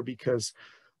presentation here because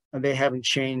they haven't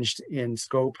changed in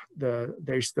scope.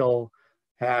 They still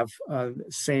have the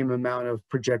same amount of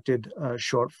projected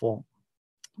shortfall.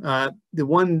 The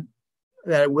one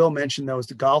that I will mention though is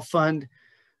the golf fund,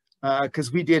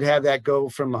 because we did have that go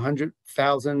from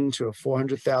 $100,000 to a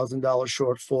 $400,000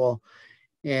 shortfall.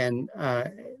 And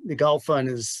the golf fund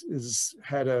has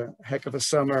had a heck of a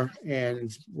summer and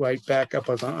is right back up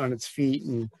on its feet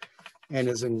and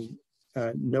is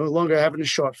no longer having a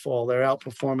shortfall. They're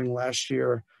outperforming last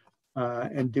year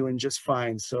and doing just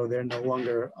fine. So they're no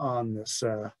longer on this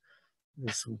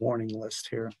warning list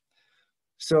here.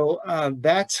 So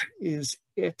that is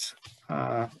it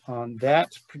on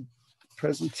that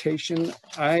presentation.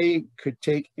 I could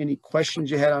take any questions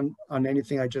you had on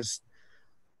anything I just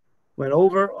went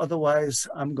over. Otherwise,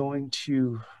 I'm going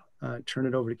to turn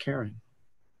it over to Karen.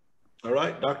 All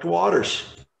right, Dr. Waters.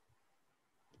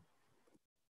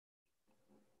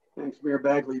 Thanks, Mayor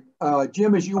Bagley.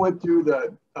 Jim, as you went through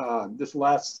this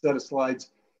last set of slides,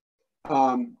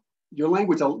 your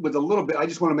language was a little bit, I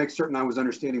just want to make certain I was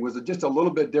understanding, was it just a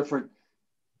little bit different?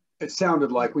 It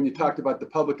sounded like when you talked about the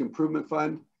Public Improvement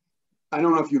Fund. I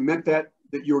don't know if you meant that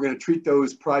you were going to treat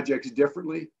those projects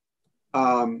differently.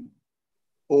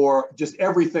 Or just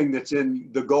everything that's in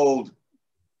the gold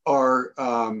are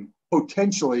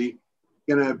potentially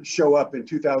going to show up in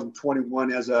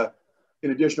 2021 as an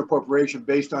additional appropriation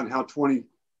based on how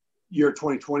year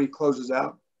 2020 closes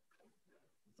out?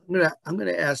 I'm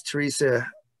gonna ask Teresa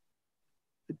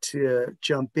to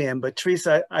jump in, but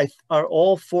Teresa, are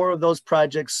all 4 of those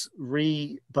projects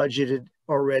re-budgeted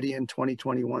already in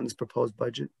 2021's proposed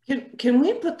budget? Can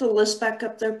we put the list back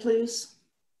up there, please?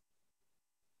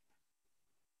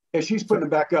 Yeah, she's putting it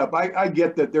back up. I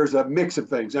get that there's a mix of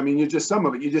things. I mean, some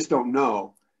of it you just don't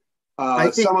know.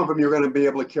 Some of them you're going to be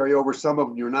able to carry over. Some of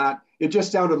them you're not. It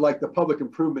just sounded like the public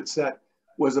improvement set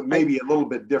was maybe a little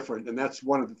bit different, and that's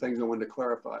one of the things I wanted to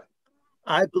clarify.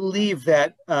 I believe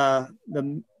that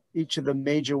each of the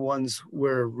major ones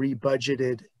were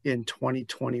rebudgeted in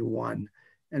 2021,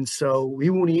 and so we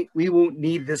won't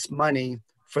need this money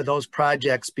for those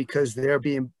projects because they're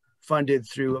being funded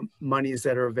through monies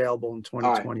that are available in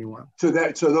 2021.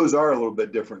 Right. So those are a little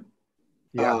bit different.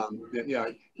 Yeah. Yeah.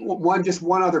 Just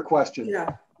one other question.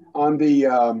 Yeah. On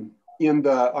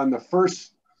the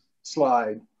first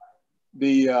slide,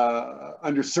 the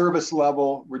under service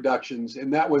level reductions,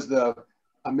 and that was the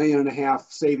 $1.5 million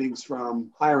savings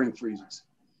from hiring freezes.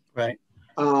 Right.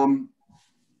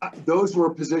 Those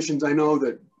were positions I know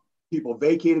that people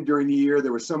vacated during the year.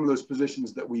 There were some of those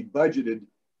positions that we budgeted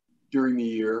during the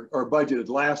year or budgeted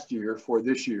last year for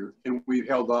this year, and we've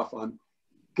held off on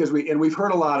because we've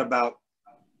heard a lot about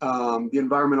the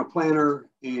environmental planner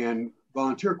and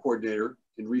volunteer coordinator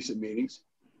in recent meetings,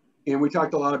 and we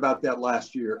talked a lot about that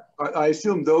last year. I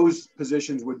assume those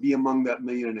positions would be among that $1.5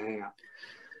 million.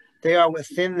 They are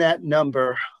within that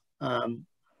number,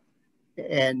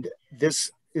 and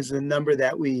this is the number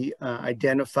that we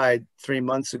identified 3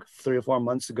 or 4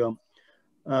 months ago.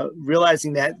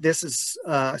 Realizing that this is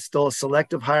still a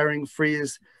selective hiring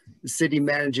freeze, the city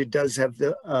manager does have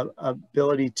the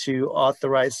ability to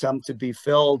authorize some to be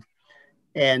filled.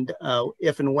 And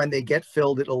if and when they get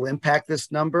filled, it'll impact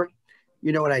this number.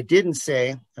 You know what I didn't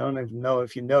say, I don't even know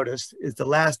if you noticed, is the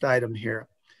last item here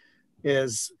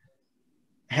is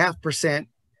 0.5%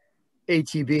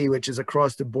 ATB, which is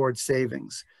across the board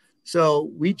savings. So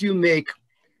we do make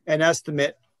an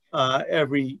estimate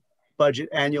every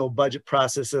annual budget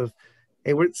process of,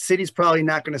 hey, city's probably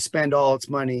not going to spend all its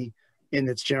money in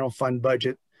its general fund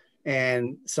budget.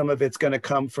 And some of it's going to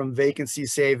come from vacancy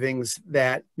savings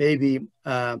that maybe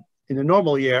in a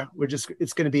normal year,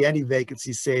 it's going to be any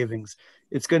vacancy savings.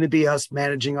 It's going to be us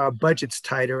managing our budgets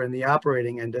tighter in the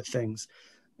operating end of things.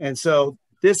 And so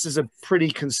this is a pretty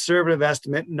conservative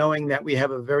estimate, knowing that we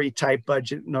have a very tight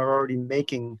budget and are already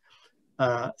making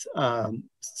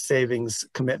savings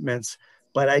commitments.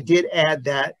 But I did add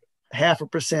that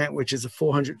 0.5%, which is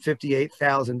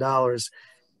 $458,000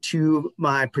 to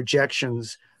my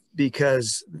projections,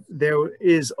 because there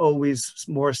is always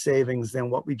more savings than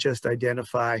what we just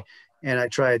identify. And I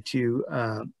tried to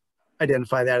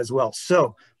identify that as well.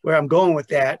 So where I'm going with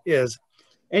that is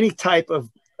any type of,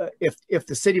 if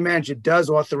the city manager does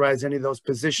authorize any of those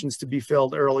positions to be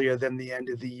filled earlier than the end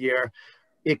of the year,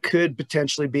 it could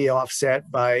potentially be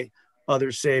offset by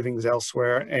other savings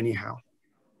elsewhere anyhow.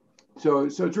 So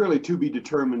it's really to be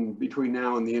determined between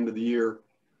now and the end of the year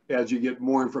as you get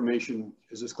more information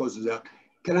as this closes out.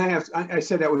 Can I have, I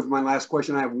said that was my last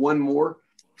question. I have one more.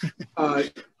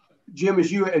 Jim,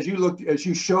 as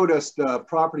you showed us the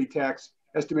property tax,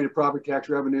 estimated property tax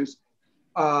revenues,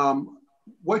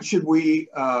 what should we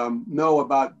know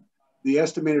about the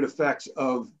estimated effects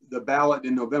of the ballot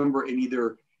in November in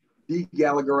either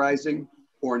de-Gallagherizing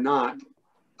or not,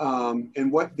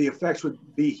 and what the effects would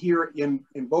be here in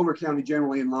Boulder County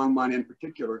generally, in Longmont in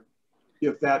particular,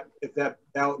 if that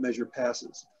ballot measure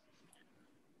passes?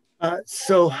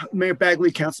 So Mayor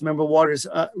Bagley, Councilmember Waters,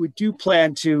 we do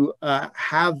plan to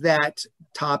have that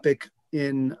topic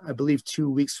in, I believe, 2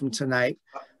 weeks from tonight.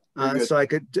 So I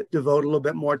could devote a little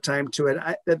bit more time to it.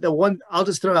 I'll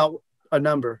just throw out a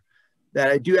number that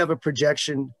I do have a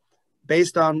projection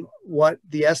based on what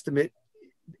the estimate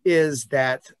is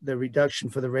that the reduction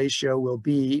for the ratio will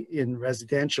be in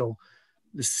residential.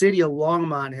 The city of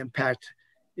Longmont impact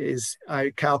is,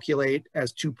 I calculate,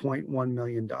 as $2.1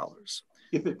 million.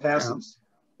 If it passes.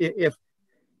 Or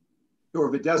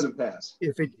if it doesn't pass.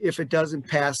 If it doesn't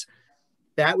pass,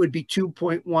 that would be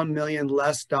 $2.1 million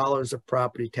less dollars of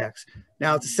property tax.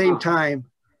 Now, at the same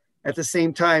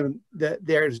time,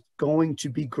 there's going to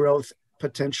be growth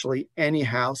potentially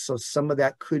anyhow, so some of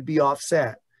that could be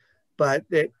offset, but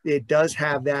it does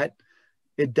have that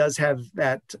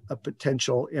a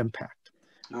potential impact.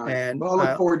 All right. And well, I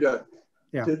look forward to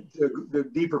the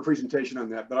deeper presentation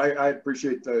on that, but I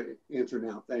appreciate the answer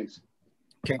now. Thanks.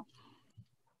 Okay.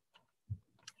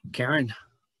 Karen.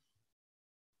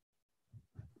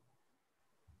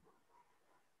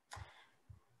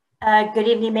 Good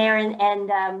evening, Mayor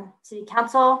and City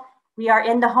Council. We are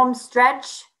in the home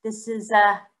stretch. This is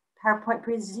PowerPoint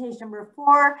presentation number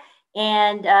 4,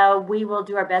 and we will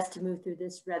do our best to move through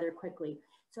this rather quickly.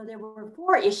 So there were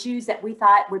 4 issues that we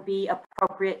thought would be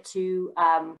appropriate to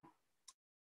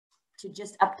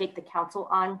just update the council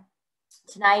on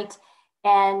tonight.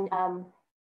 And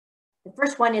the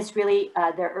first one is really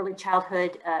their early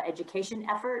childhood education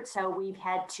effort. So we've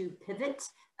had to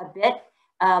pivot a bit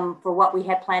for what we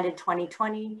had planned in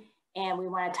 2020. And we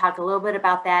want to talk a little bit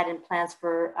about that and plans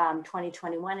for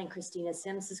 2021. And Christina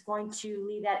Sims is going to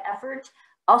lead that effort.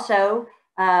 Also,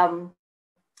 the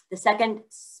second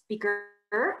speaker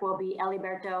will be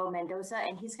Eliberto Mendoza,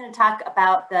 and he's going to talk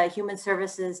about the Human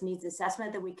Services Needs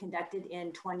Assessment that we conducted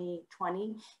in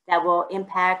 2020 that will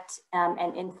impact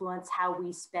and influence how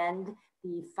we spend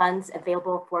the funds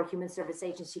available for Human Service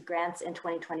Agency grants in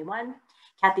 2021.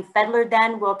 Kathy Fedler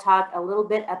then will talk a little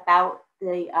bit about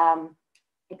the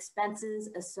expenses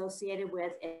associated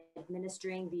with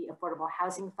administering the Affordable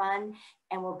Housing Fund,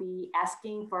 and we'll be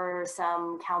asking for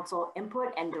some council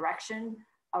input and direction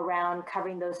around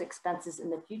covering those expenses in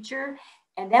the future.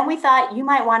 And then we thought you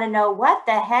might want to know what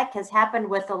the heck has happened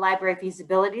with the library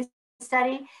feasibility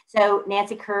study. So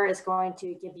Nancy Kerr is going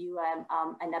to give you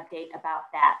an update about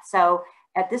that. So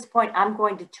at this point, I'm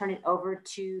going to turn it over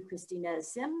to Christina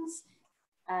Sims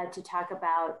to talk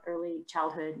about early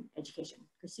childhood education.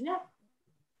 Christina?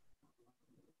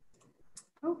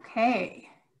 Okay.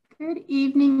 Good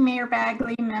evening, Mayor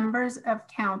Bagley, members of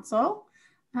council.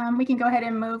 We can go ahead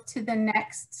and move to the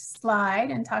next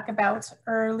slide and talk about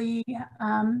early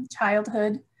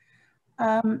childhood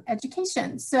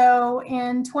education. So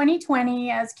in 2020,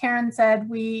 as Karen said,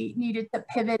 we needed to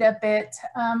pivot a bit.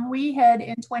 We had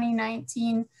in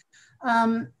 2019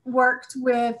 worked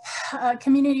with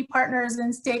community partners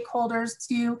and stakeholders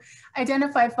to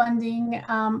identify funding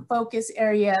focus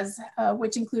areas,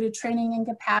 which included training and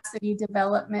capacity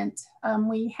development.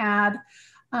 We had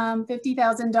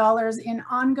 $50,000 in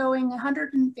ongoing,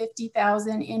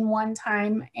 $150,000 in one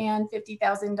time, and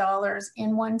 $50,000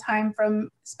 in one time from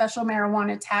special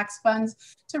marijuana tax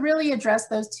funds to really address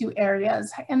those 2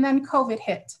 areas. And then COVID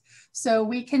hit. So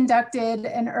we conducted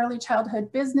an early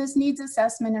childhood business needs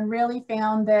assessment and really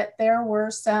found that there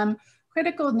were some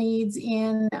critical needs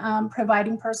in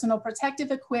providing personal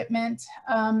protective equipment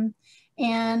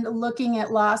and looking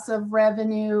at loss of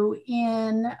revenue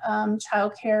in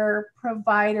childcare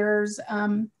providers,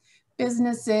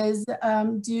 businesses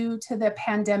due to the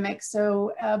pandemic.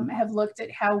 So have looked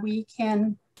at how we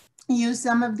can use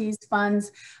some of these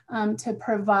funds to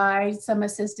provide some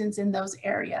assistance in those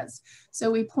areas. So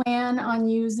we plan on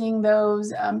using those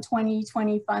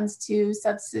 2020 funds to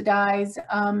subsidize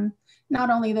not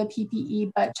only the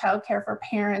PPE, but childcare for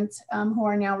parents who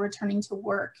are now returning to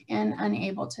work and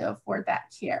unable to afford that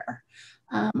care.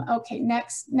 Okay,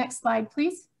 next slide,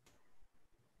 please.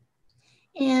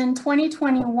 In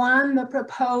 2021, the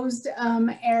proposed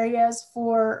areas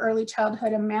for early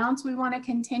childhood amounts, we want to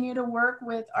continue to work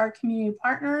with our community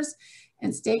partners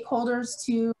and stakeholders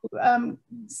to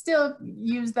still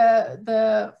use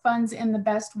the funds in the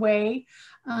best way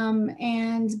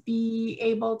and be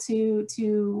able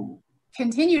to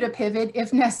continue to pivot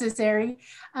if necessary,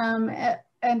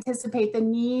 anticipate the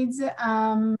needs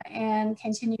and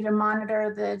continue to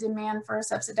monitor the demand for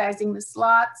subsidizing the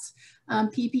slots,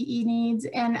 PPE needs,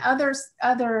 and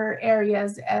other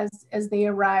areas as they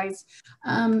arise.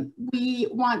 We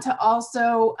want to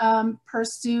also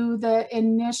pursue the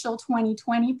initial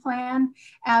 2020 plan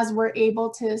as we're able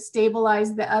to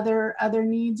stabilize the other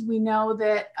needs. We know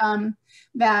that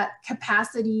that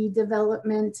capacity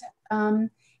development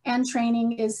and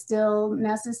training is still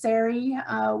necessary.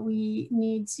 We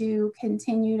need to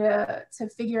continue to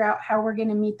figure out how we're going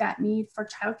to meet that need for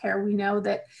childcare. We know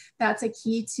that that's a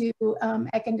key to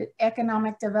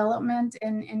economic development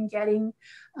and getting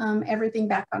everything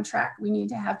back on track. We need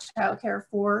to have childcare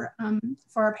for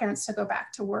our parents to go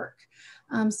back to work.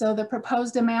 So the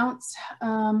proposed amounts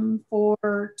for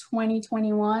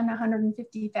 2021,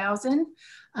 150,000.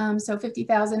 So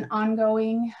 50,000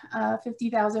 ongoing,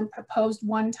 50,000 proposed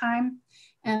one time,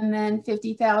 and then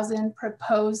 50,000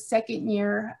 proposed second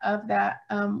year of that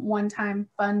one-time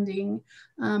funding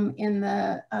in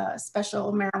the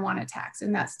special marijuana tax,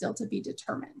 and that's still to be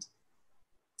determined.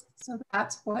 So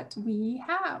that's what we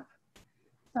have.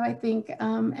 So I think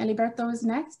Eliberto is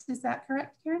next. Is that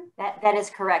correct, Karen? That is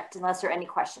correct, unless there are any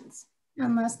questions.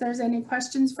 Unless there's any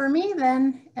questions for me,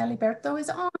 then Eliberto is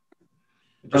on.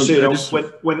 Just so you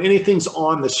know, when anything's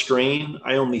on the screen,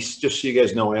 just so you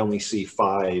guys know, I only see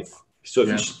 5. So if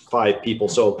you see 5 people,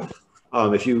 so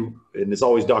and it's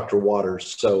always Dr.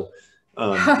 Waters. So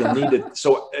you'll need to,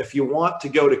 so if you want to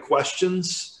go to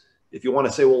questions, if you want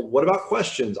to say, well, what about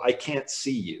questions? I can't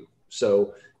see you.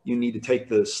 So you need to take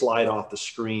the slide off the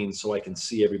screen so I can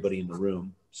see everybody in the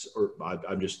room. Or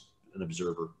I'm just an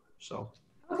observer. So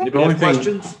okay. Anybody have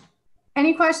questions?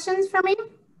 Any questions for me?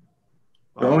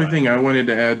 The only thing I wanted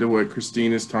to add to what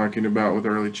Christine is talking about with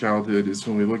early childhood is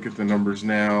when we look at the numbers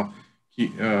now,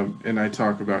 and I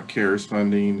talk about CARES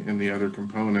funding and the other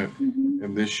component,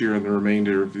 and this year and the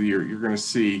remainder of the year, you're going to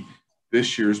see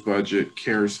this year's budget,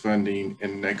 CARES funding,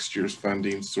 and next year's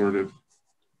funding sort of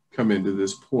come into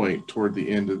this point toward the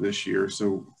end of this year.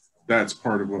 So that's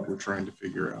part of what we're trying to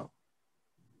figure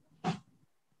out.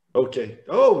 Okay.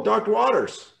 Oh, Dr.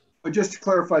 Waters. But just to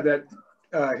clarify that,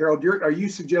 Harold, are you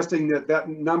suggesting that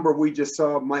number we just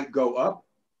saw might go up?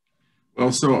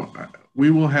 Well, so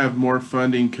we will have more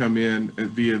funding come in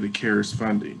via the CARES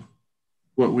funding.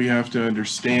 What we have to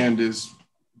understand is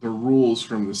the rules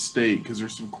from the state, because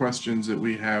there's some questions that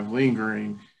we have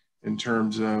lingering in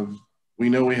terms of, we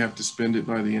know we have to spend it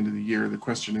by the end of the year. The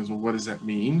question is, well, what does that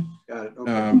mean? Got it.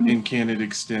 Okay. And can it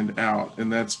extend out?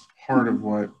 And that's part of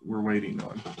what we're waiting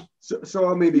on. So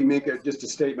I'll maybe make just a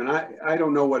statement. I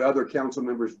don't know what other council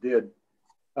members did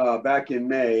back in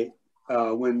May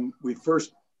when we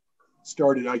first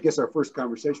started, I guess, our first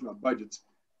conversation about budgets.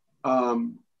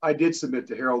 I did submit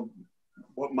to Harold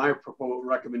what my proposed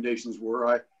recommendations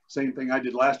were. Same thing I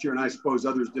did last year, and I suppose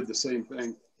others did the same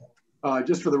thing.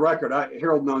 Just for the record,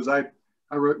 Harold knows I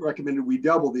recommended we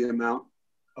double the amount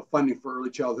of funding for early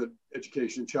childhood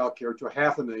education and child care to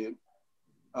 $500,000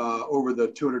 over the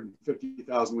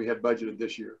 $250,000 we had budgeted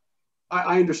this year.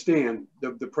 I understand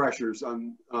the pressures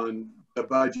on the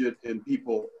budget and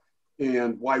people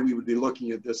and why we would be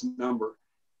looking at this number.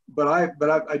 But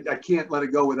I can't let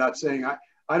it go without saying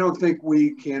I don't think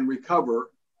we can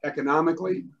recover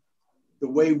economically the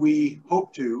way we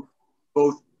hope to,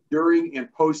 both during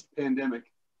and post-pandemic,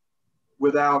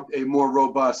 without a more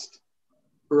robust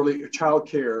early child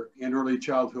care and early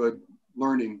childhood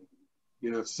learning,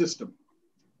 system.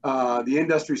 The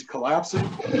industry's collapsing.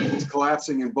 It's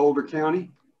collapsing in Boulder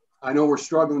County. I know we're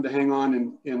struggling to hang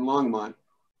on in Longmont,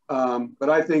 but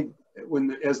I think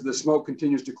as the smoke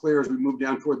continues to clear as we move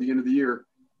down toward the end of the year,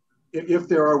 if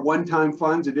there are one-time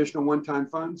funds, additional one-time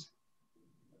funds,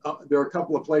 there are a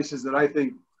couple of places that I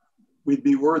think we'd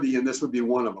be worthy, and this would be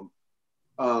one of them.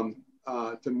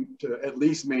 to at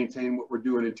least maintain what we're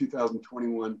doing in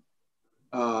 2021,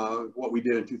 what we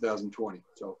did in 2020.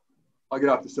 So I'll get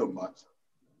off the soapbox.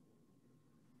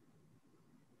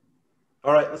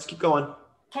 All right, let's keep going.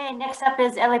 Okay, next up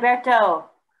is Eliberto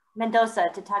Mendoza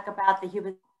to talk about the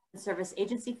Human Service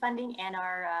Agency funding and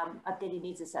our updated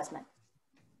needs assessment.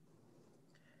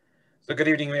 So good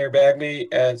evening, Mayor Bagley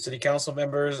and City Council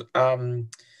members.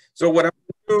 So what I'm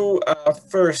going to do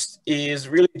first is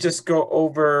really just go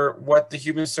over what the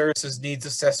Human Services Needs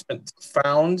Assessment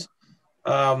found.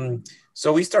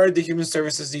 So we started the Human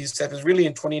Services Needs Assessment really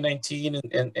in 2019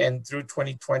 and through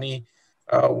 2020.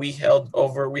 We had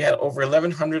over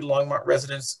 1,100 Longmont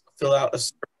residents fill out a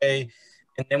survey,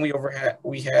 and then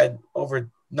we had over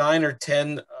 9 or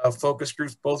 10 focus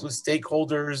groups, both with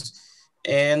stakeholders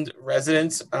and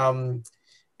residents. And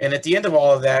at the end of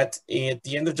all of that, at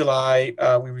the end of July,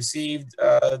 we received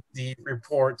the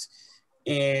report.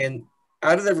 And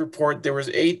out of the report, there was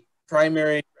 8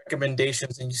 primary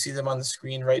recommendations, and you see them on the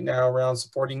screen right now, around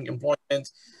supporting employment,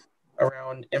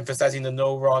 around emphasizing the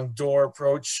no wrong door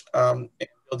approach, and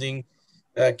building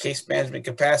case management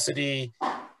capacity.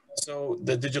 So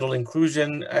the digital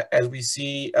inclusion, as we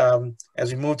see,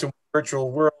 as we move to a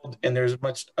virtual world, and there's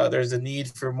a need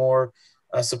for more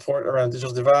support around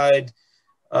digital divide,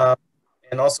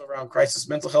 and also around crisis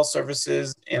mental health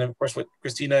services, and of course what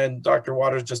Christina and Dr.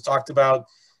 Waters just talked about,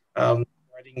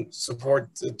 providing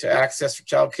support to access for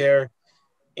childcare,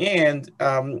 and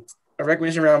a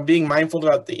recommendation around being mindful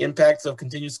about the impacts of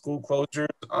continued school closures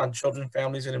on children,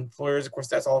 families, and employers. Of course,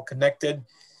 that's all connected.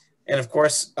 And of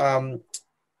course,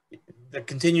 the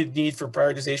continued need for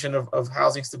prioritization of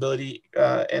housing stability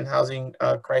and housing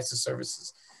crisis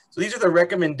services. So these are the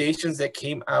recommendations that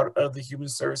came out of the Human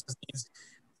Services Needs.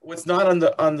 What's not on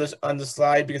the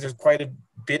slide, because there's quite a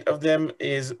bit of them,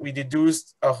 is we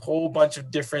deduced a whole bunch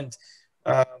of different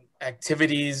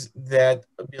activities that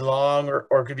belong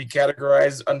or could be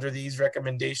categorized under these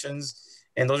recommendations,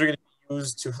 and those are going to be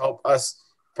used to help us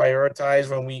prioritize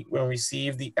when we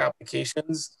receive the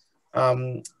applications.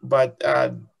 The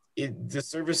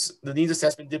needs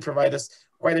assessment did provide us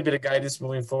quite a bit of guidance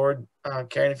moving forward.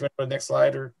 Karen, if you want to go to the next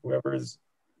slide, or whoever is.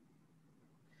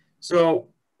 So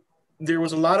there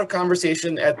was a lot of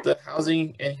conversation at the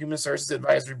Housing and Human Services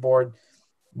Advisory Board,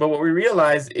 but what we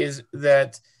realized is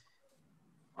that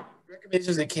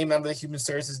recommendations that came out of the Human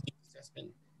Services Needs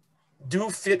Assessment do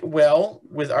fit well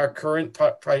with our current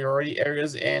priority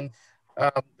areas, and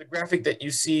the graphic that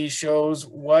you see shows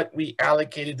what we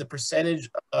allocated, the percentage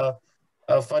of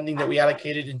funding that we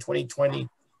allocated in 2020.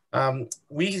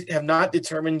 We have not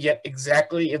determined yet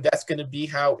exactly if that's going to be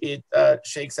how it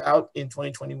shakes out in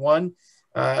 2021.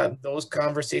 Those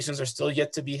conversations are still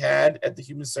yet to be had at the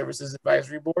Human Services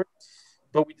Advisory Board,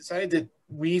 but we decided that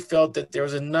we felt that there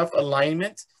was enough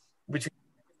alignment between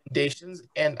recommendations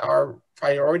and our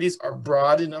priorities are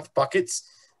broad enough buckets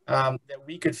that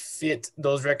we could fit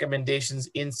those recommendations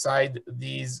inside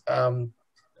these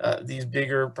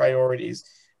bigger priorities.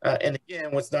 And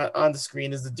again, what's not on the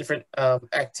screen is the different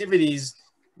activities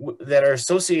that are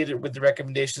associated with the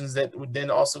recommendations that would then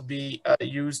also be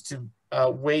used to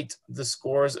weight the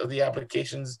scores of the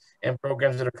applications and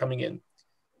programs that are coming in.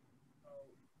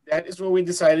 That is where we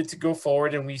decided to go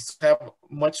forward, and we have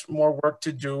much more work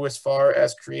to do as far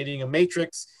as creating a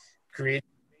matrix, creating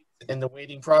and the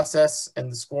weighting process and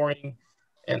the scoring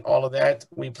and all of that.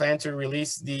 We plan to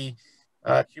release the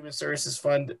Human Services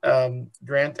Fund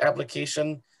grant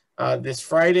application this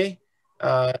Friday,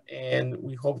 and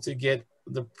we hope to get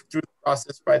through the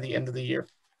process by the end of the year.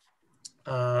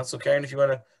 So Karen, if you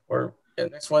want to, or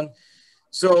next one.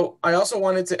 So I also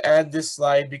wanted to add this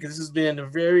slide because this has been a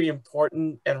very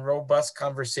important and robust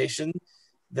conversation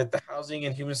that the Housing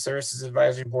and Human Services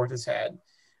Advisory Board has had.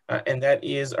 And that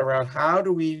is around how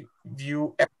do we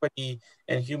view equity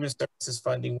and human services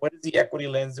funding? What is the equity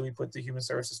lens that we put to human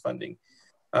services funding?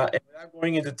 And without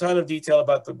going into a ton of detail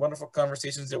about the wonderful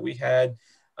conversations that we had,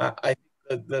 I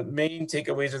think the main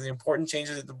takeaways are the important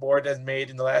changes that the board has made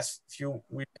in the last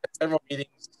we've had several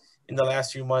meetings in the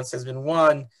last few months. Has been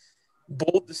one,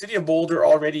 the city of Boulder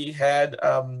already had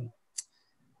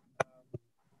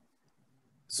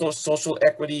social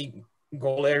equity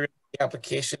goal area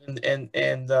application, and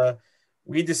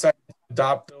we decided to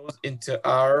adopt those into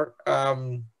our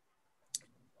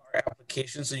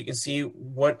application, so you can see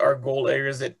what are goal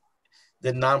areas that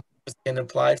nonprofits can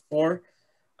apply for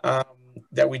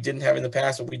that we didn't have in the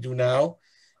past, but we do now.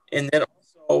 And then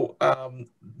also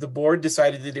the board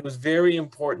decided that it was very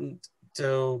important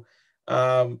to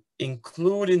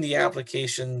include in the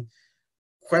application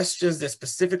questions that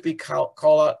specifically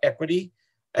call out equity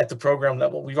at the program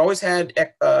level. We've always had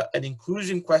an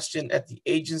inclusion question at the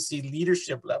agency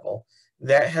leadership level.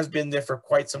 That has been there for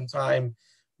quite some time,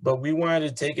 but we wanted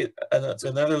to take it to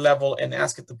another level and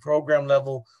ask at the program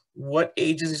level what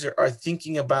agencies are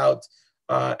thinking about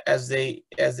as they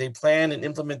plan and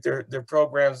implement their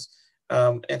programs,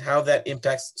 and how that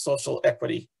impacts social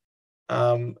equity.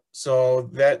 So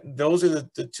those are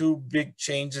the two big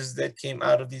changes that came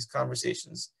out of these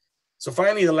conversations. So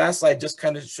finally, the last slide just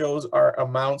kind of shows our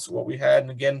amounts, what we had. And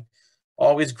again,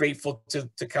 always grateful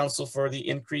to council for the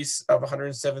increase of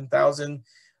 107,000.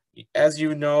 As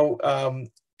you know,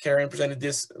 Karen presented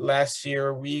this last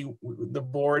year. The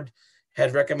board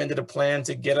had recommended a plan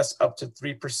to get us up to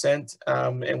 3%.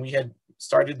 And we had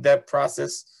started that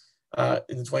process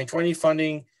in the 2020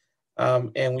 funding.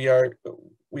 And we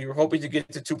were hoping to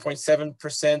get to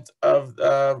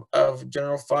 2.7% of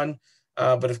general fund.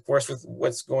 But of course, with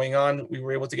what's going on, we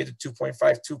were able to get to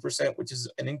 2.52%, which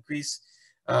is an increase.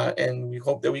 And we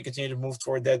hope that we continue to move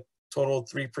toward that total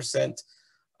 3%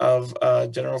 of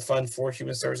general fund for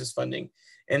human services funding.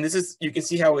 And this is, you can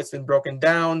see how it's been broken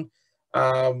down.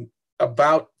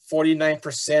 About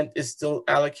 49% is still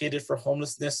allocated for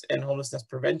homelessness and homelessness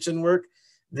prevention work.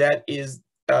 That is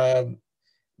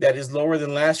lower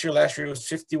than last year. Last year it was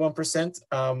 51%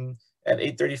 at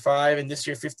 835, and this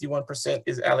year 51%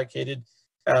 is allocated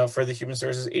for the Human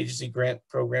Services Agency grant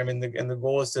program, and the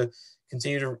goal is to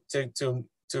continue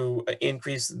to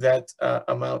increase that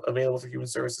amount available for human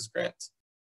services grants.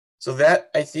 So that,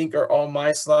 I think, are all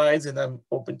my slides, and I'm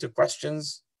open to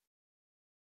questions.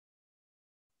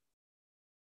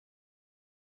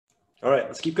 All right,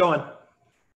 let's keep going.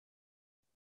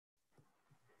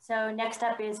 So next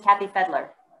up is Kathy Fedler.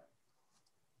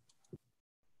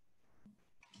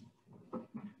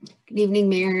 Good evening,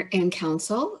 Mayor and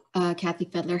Council. Kathy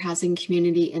Fedler, Housing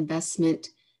Community Investment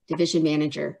Division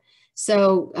Manager.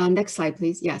 So next slide,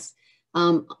 please. Yes.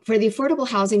 For the Affordable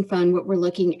Housing Fund, what we're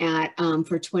looking at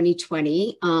for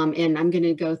 2020, and I'm going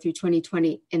to go through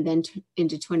 2020 and then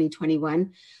into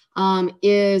 2021,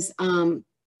 is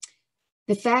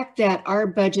the fact that our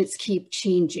budgets keep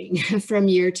changing from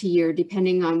year to year,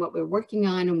 depending on what we're working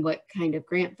on and what kind of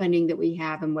grant funding that we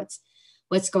have and what's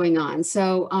going on.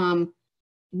 So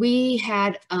we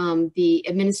had the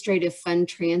administrative fund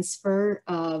transfer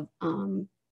of, I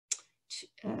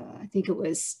think it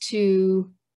was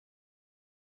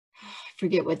I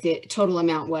forget what the total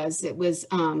amount was. It was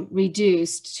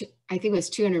reduced, I think it was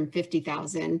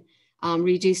 250,000,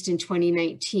 reduced in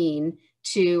 2019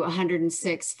 to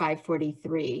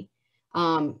 106,543.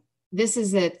 This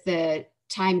is at the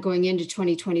time going into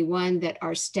 2021 that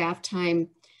our staff time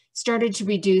started to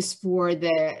reduce for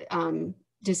the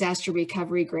disaster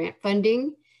recovery grant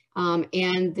funding,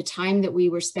 and the time that we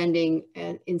were spending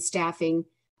in staffing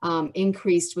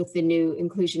increased with the new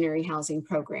inclusionary housing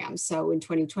program. So in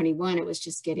 2021, it was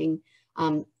just getting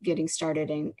started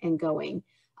and going.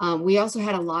 We also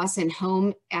had a loss in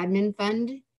home admin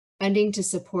funding to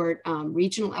support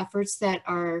regional efforts that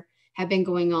have been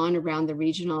going on around the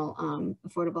regional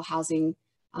affordable housing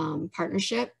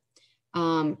partnership.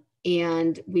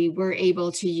 And we were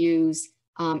able to use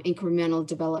incremental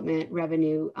development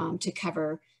revenue to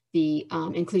cover the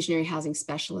inclusionary housing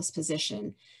specialist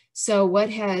position. So what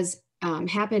has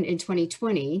happened in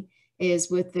 2020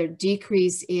 is, with the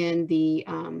decrease in the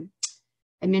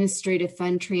administrative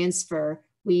fund transfer,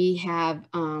 we have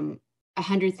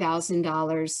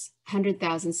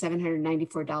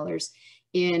 $100,794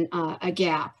 in a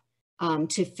gap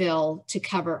to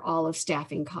cover all of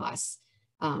staffing costs.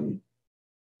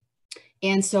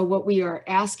 And so what we are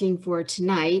asking for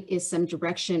tonight is some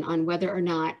direction on whether or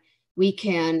not we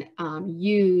can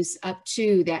use up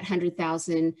to that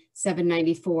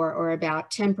 $100,794, or about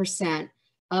 10%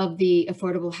 of the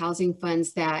affordable housing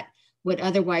funds that would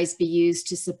otherwise be used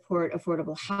to support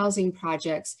affordable housing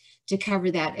projects, to cover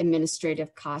that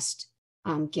administrative cost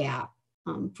gap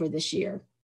for this year.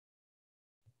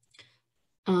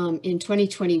 In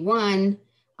 2021,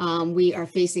 we are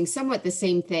facing somewhat the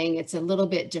same thing. It's a little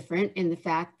bit different in the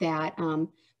fact that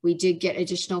we did get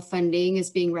additional funding as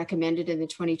being recommended in the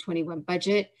 2021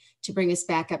 budget to bring us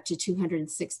back up to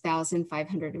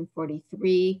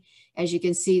 206,543. As you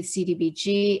can see,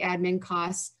 CDBG admin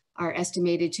costs are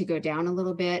estimated to go down a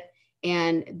little bit,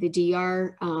 and the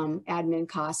DR admin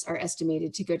costs are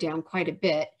estimated to go down quite a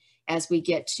bit as we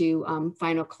get to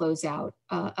final closeout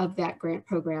of that grant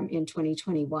program in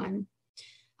 2021.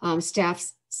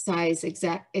 Staff size,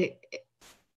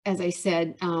 as I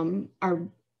said,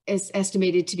 is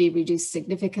estimated to be reduced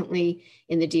significantly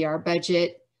in the DR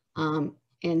budget and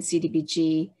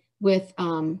CDBG, with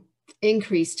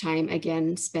increased time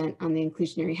again spent on the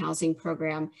inclusionary housing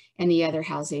program and the other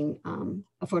housing,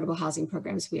 affordable housing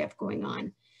programs we have going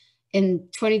on. In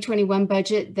 2021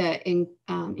 budget, the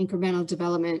incremental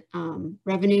development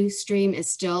revenue stream is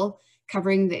still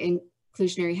covering the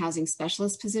inclusionary housing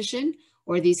specialist position,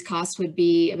 or these costs would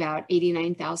be about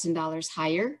 $89,000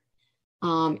 higher.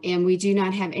 And we do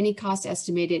not have any cost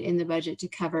estimated in the budget to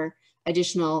cover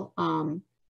additional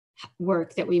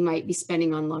work that we might be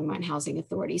spending on Longmont Housing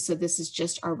Authority. So this is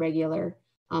just our regular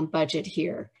budget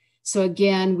here. So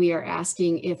again, we are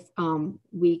asking if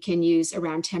we can use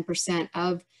around 10%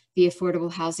 of the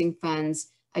affordable housing funds,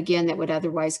 again, that would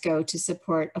otherwise go to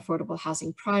support affordable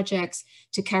housing projects,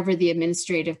 to cover the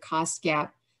administrative cost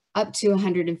gap up to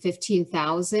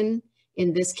 $115,000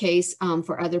 in this case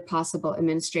for other possible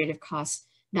administrative costs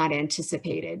not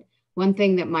anticipated. One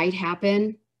thing that might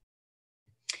happen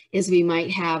is we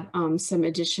might have some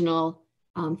additional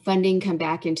funding come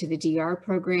back into the DR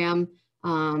program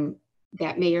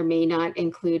that may or may not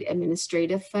include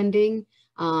administrative funding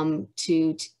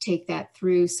to take that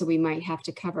through. So we might have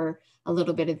to cover a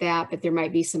little bit of that, but there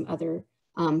might be some other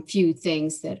few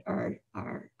things that are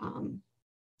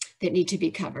that need to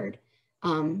be covered.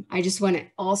 I just want to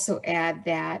also add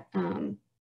that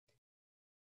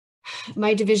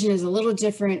my division is a little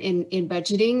different in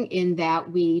budgeting, in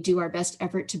that we do our best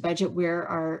effort to budget where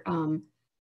our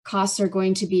costs are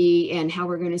going to be and how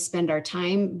we're going to spend our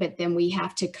time, but then we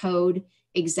have to code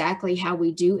exactly how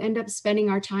we do end up spending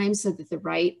our time so that the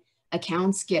right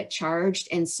accounts get charged.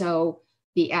 And so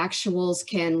the actuals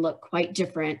can look quite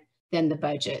different than the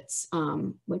budgets,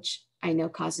 which I know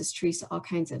causes Teresa all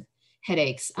kinds of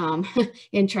headaches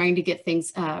in trying to get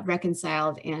things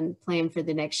reconciled and planned for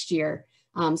the next year.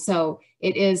 So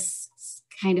it is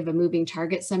kind of a moving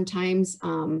target sometimes.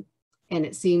 And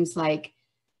it seems like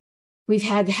we've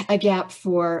had a gap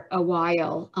for a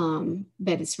while,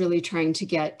 but it's really trying to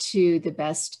get to the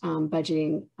best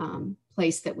budgeting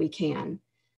place that we can.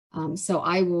 So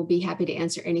I will be happy to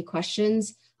answer any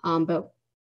questions, but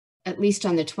at least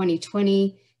on the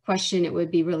 2020 question, it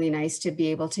would be really nice to be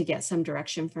able to get some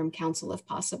direction from council if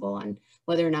possible on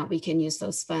whether or not we can use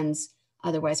those funds.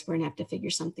 Otherwise, we're gonna have to figure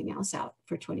something else out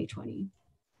for 2020.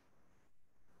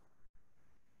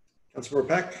 Councilmember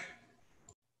Peck.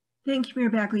 Thank you, Mayor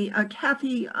Bagley.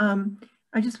 Kathy,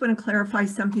 I just want to clarify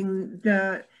something.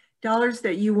 The dollars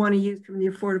that you want to use from the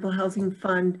Affordable Housing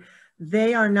Fund,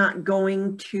 they are not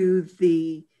going to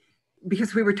the,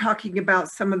 because we were talking about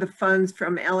some of the funds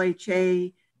from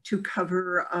LHA to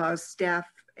cover staff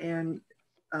and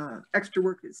extra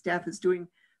work that staff is doing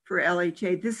for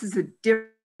LHA. This is a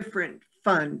different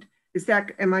fund. Is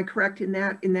that, am I correct in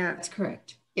that? That's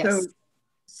correct. Yes.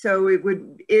 So it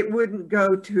wouldn't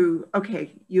go to,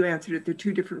 okay, you answered it. They're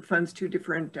two different funds, two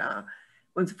different,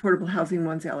 one's affordable housing,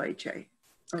 one's LHA.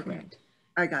 Okay, correct.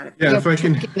 I got it. Yeah, if I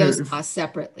can, those costs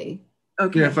separately.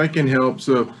 Okay. Yeah, if I can help.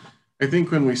 So I think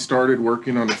when we started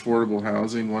working on affordable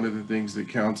housing, one of the things that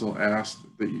council asked,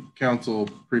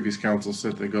 the previous council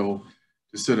set the goal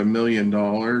to set $1 million,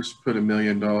 put $1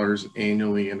 million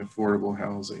annually in affordable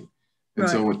housing. And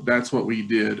so that's what we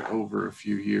did over a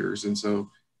few years. And so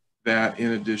that,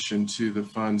 in addition to the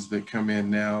funds that come in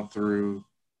now through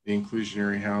the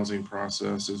inclusionary housing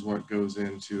process, is what goes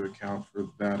into account for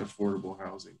that affordable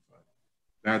housing fund.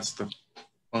 That's the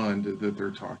fund that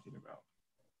they're talking about.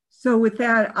 So with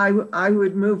that, I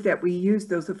would move that we use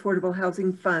those affordable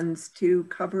housing funds to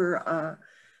cover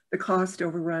the cost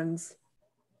overruns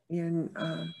in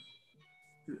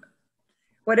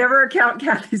whatever account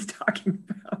Kathy's talking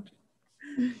about,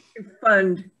 to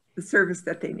fund the service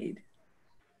that they need.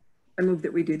 I move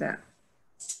that we do that.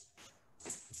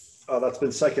 That's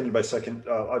been seconded by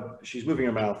she's moving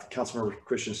her mouth. Councilmember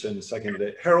Christensen seconded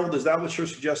it. Harold, is that what you're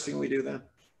suggesting we do then?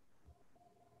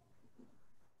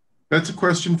 That's a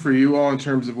question for you all in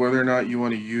terms of whether or not you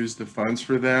want to use the funds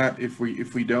for that. If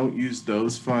we don't use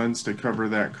those funds to cover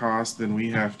that cost, then we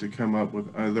have to come up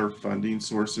with other funding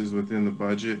sources within the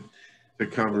budget to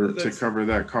cover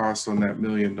that cost on that $1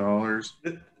 million.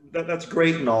 That's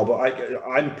great and all, but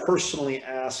I'm personally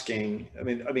asking, I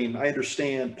mean, I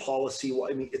understand policy.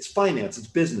 I mean, it's finance, it's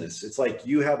business. It's like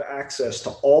you have access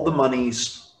to all the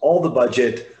monies, all the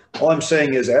budget. All I'm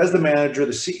saying is, as the manager,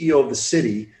 the CEO of the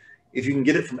city, if you can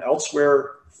get it from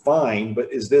elsewhere, fine.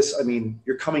 But is this, I mean,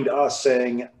 you're coming to us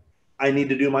saying, I need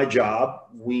to do my job.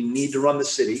 We need to run the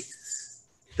city.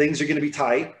 Things are going to be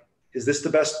tight. Is this the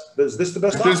best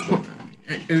option?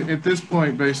 At this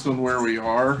point, based on where we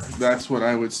are, that's what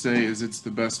I would say is it's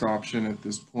the best option at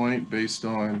this point, based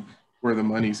on where the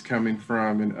money's coming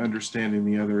from and understanding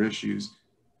the other issues.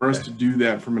 For us to do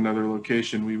that from another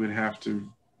location, we would have to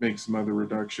make some other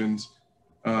reductions.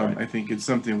 I think it's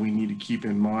something we need to keep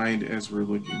in mind as we're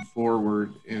looking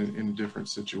forward in a different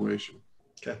situation.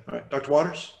 Okay, all right, Dr.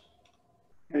 Waters?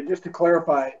 And just to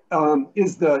clarify,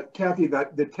 is Kathy,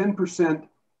 that the 10%,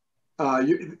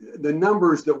 the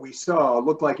numbers that we saw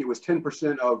looked like it was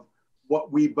 10% of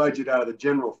what we budget out of the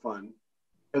general fund,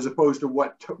 as opposed to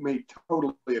what may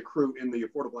totally accrue in the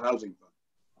affordable housing fund?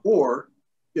 Or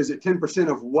is it 10%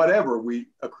 of whatever we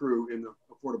accrue in the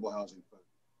affordable housing fund?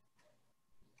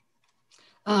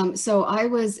 So I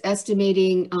was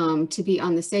estimating to be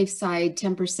on the safe side,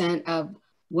 10% of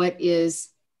what is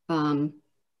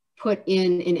put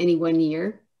in any one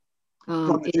year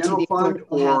From the into general the fund,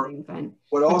 affordable or housing fund.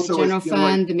 what From also the general is, you know, like,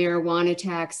 fund, the marijuana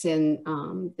tax, and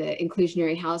the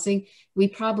inclusionary housing, we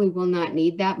probably will not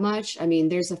need that much. I mean,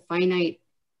 there's a finite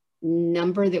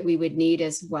number that we would need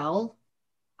as well.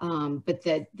 But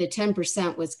the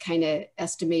 10% was kind of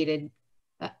estimated.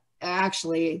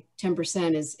 Actually,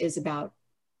 10% is about,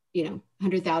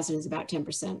 100,000 is about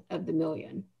 10% of the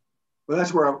million.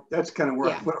 well, that's kind of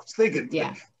where I was thinking.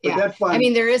 Yeah, but that fund, I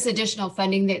mean, there is additional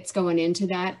funding that's going into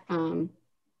that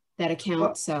that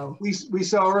account. So we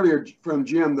saw earlier from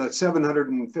Jim the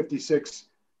 756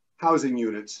 housing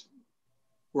units,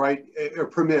 right, or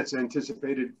permits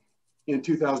anticipated in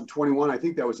 2021. I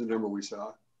think that was the number we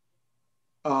saw.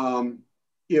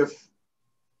 If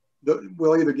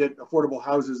we'll either get affordable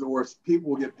houses or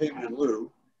people will get payment in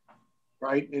lieu,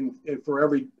 right? And for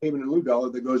every payment in lieu dollar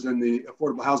that goes in the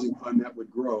affordable housing fund, that would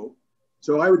grow.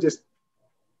 So I would just,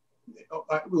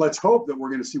 let's hope that we're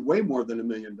going to see way more than $1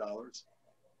 million.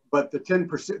 But the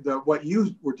 10%, what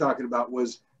you were talking about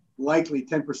was likely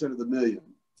 10% of the million.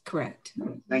 correct.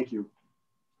 Thank you.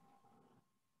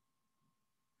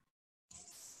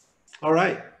 All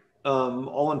right,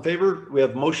 all in favor? We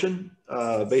have motion,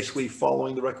 basically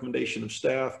following the recommendation of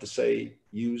staff to say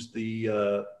use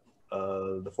the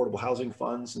affordable housing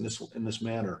funds in this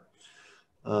manner.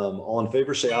 All in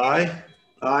favor, say aye.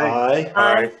 Aye. Aye.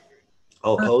 Aye.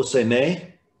 All opposed, say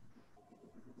nay.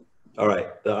 All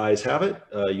right, the ayes have it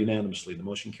unanimously. The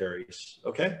motion carries.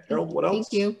 Okay, Harold, what else?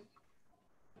 Thank you.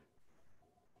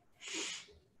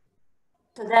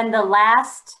 So then the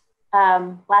last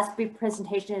brief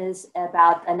presentation is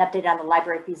about an update on the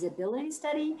library feasibility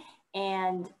study,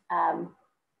 and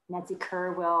Nancy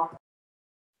Kerr will.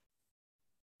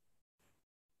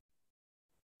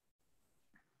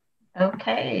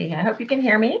 Okay, I hope you can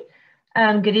hear me.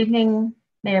 Good evening,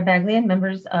 Mayor Bagley and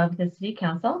members of the City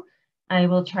Council. I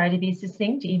will try to be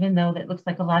succinct, even though that looks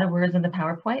like a lot of words in the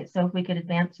PowerPoint. So if we could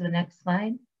advance to the next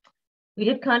slide. We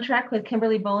did contract with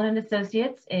Kimberly Bowen and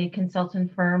Associates, a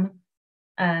consultant firm,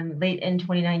 late in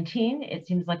 2019. It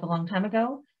seems like a long time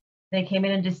ago. They came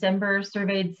in December,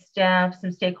 surveyed staff,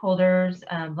 some stakeholders,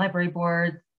 library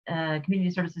boards,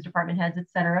 community services department heads,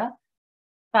 etc.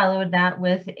 Followed that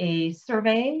with a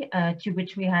survey to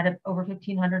which we had over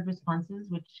 1,500 responses,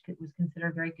 which was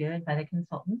considered very good by the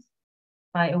consultants,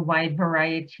 by a wide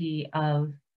variety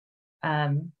of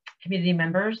community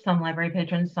members, some library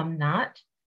patrons, some not.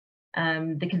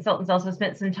 The consultants also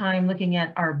spent some time looking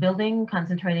at our building,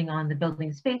 concentrating on the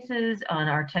building spaces, on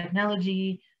our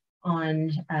technology,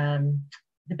 on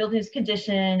the building's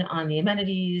condition, on the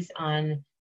amenities, on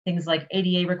things like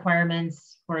ADA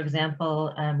requirements. For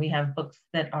example, we have books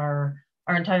that our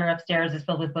entire upstairs is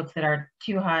filled with books that are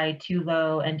too high, too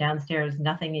low, and downstairs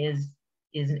nothing is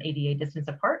an ADA distance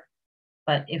apart.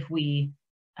 But if we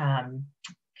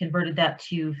converted that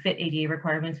to fit ADA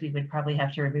requirements, we would probably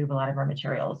have to remove a lot of our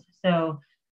materials. So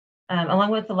along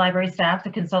with the library staff,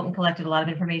 the consultant collected a lot of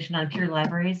information on peer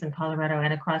libraries in Colorado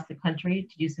and across the country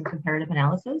to do some comparative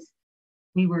analysis.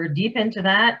 We were deep into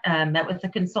that, met with the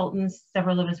consultants.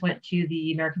 Several of us went to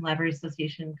the American Library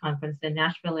Association conference in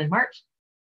Nashville in March,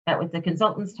 met with the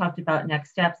consultants, talked about next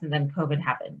steps, and then COVID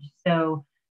happened. So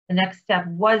the next step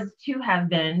was to have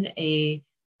been a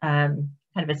kind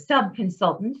of a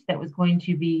sub-consultant that was going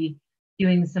to be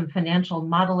doing some financial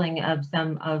modeling of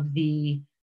some of the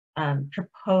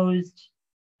proposed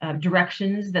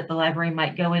directions that the library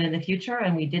might go in the future,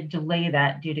 and we did delay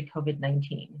that due to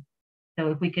COVID-19.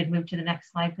 So if we could move to the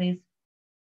next slide, please.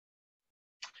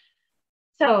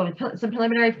 So some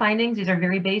preliminary findings. These are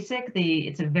very basic.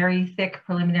 It's a very thick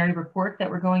preliminary report that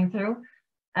we're going through.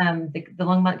 The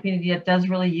Longmont community does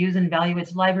really use and value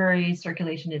its library.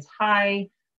 Circulation is high.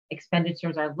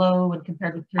 Expenditures are low when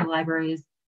compared with peer libraries.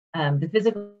 The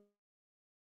physical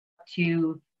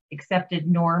to accepted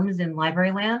norms in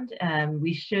library land.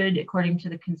 We should, according to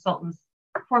the consultants'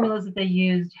 formulas that they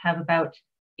used, have about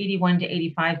 81 to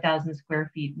 85,000 square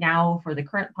feet now for the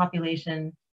current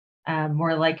population,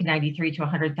 more like 93 to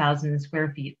 100,000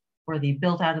 square feet or the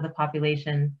built out of the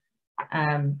population.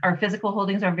 Our physical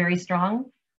holdings are very strong.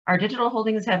 Our digital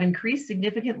holdings have increased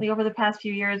significantly over the past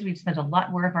few years. We've spent a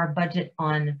lot more of our budget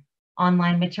on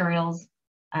online materials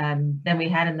than we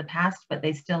had in the past, but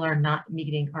they still are not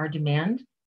meeting our demand.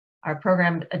 Our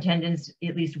program attendance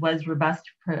at least was robust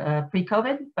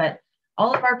pre-COVID, but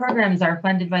all of our programs are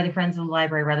funded by the Friends of the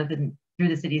Library rather than through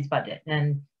the city's budget.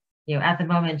 And at the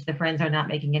moment, the Friends are not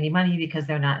making any money because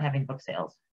they're not having book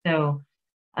sales. So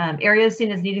areas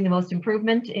seen as needing the most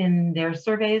improvement in their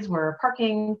surveys were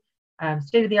parking,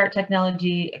 state-of-the-art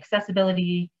technology,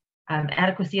 accessibility,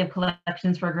 adequacy of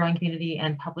collections for a growing community,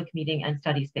 and public meeting and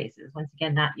study spaces. Once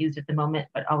again, not used at the moment,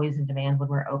 but always in demand when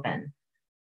we're open.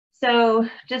 So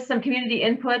just some community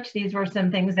input. These were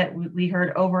some things that we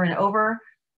heard over and over,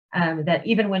 that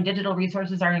even when digital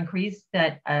resources are increased,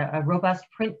 that a robust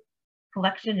print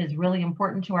collection is really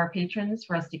important to our patrons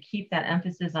for us to keep that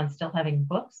emphasis on still having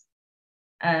books.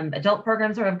 Adult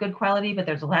programs are of good quality, but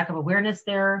there's a lack of awareness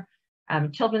there.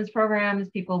 Children's programs,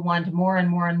 people want more and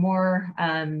more and more.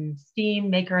 STEAM,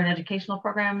 maker, and educational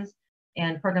programs,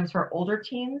 and programs for older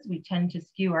teens. We tend to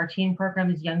skew our teen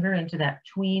programs younger into that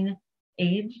tween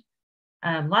age.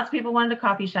 Lots of people wanted a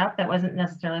coffee shop. That wasn't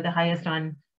necessarily the highest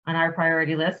on our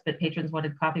priority list, but patrons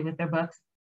wanted coffee with their books.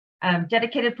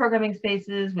 Dedicated programming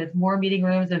spaces with more meeting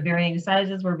rooms of varying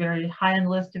sizes were very high on the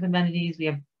list of amenities. We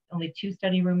have only 2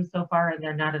 study rooms so far, and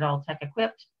they're not at all tech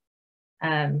equipped.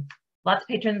 Lots of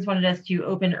patrons wanted us to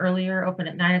open earlier, open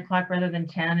at 9 o'clock rather than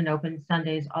 10, and open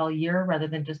Sundays all year rather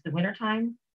than just the winter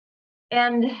time.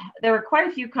 And there were quite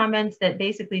a few comments that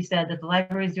basically said that the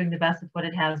library is doing the best with what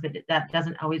it has, but that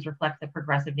doesn't always reflect the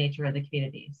progressive nature of the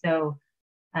community. So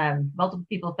multiple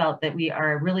people felt that we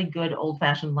are a really good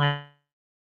old-fashioned library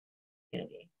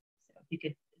community. So if you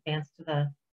could advance to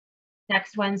the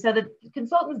next one. So the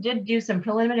consultants did do some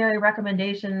preliminary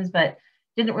recommendations, but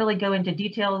didn't really go into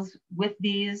details with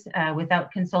these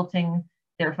without consulting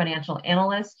their financial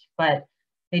analyst, but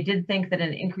they did think that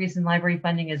an increase in library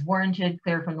funding is warranted,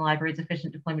 clear from the library's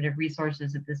efficient deployment of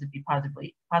resources that this would be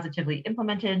positively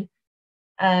implemented.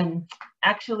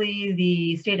 Actually,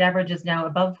 the state average is now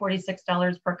above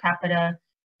 $46 per capita.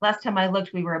 Last time I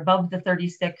looked, we were above the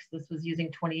 36. This was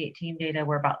using 2018 data.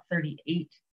 We're about 38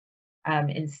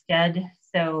 instead.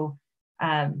 So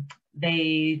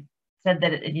they said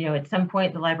that at some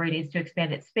point the library needs to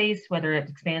expand its space, whether it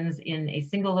expands in a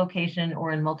single location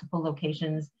or in multiple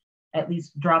locations, at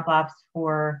least drop-offs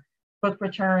for book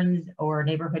returns or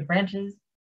neighborhood branches.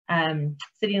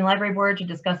 City and Library Board to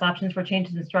discuss options for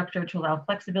changes in structure to allow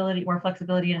more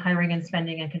flexibility in hiring and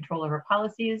spending and control over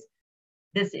policies.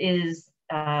 This is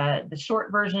the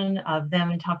short version of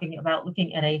them talking about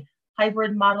looking at a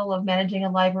hybrid model of managing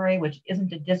a library, which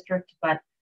isn't a district, but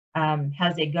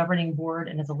has a governing board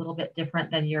and is a little bit different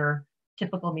than your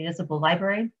typical municipal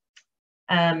library.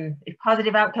 If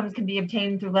positive outcomes can be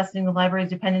obtained through lessening the library's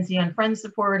dependency on Friends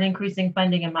support, increasing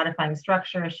funding, and modifying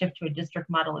structure, a shift to a district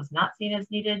model is not seen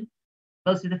as needed.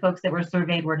 Most of the folks that were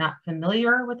surveyed were not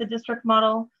familiar with the district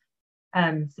model.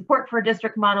 Support for a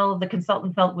district model, the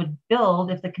consultant felt, would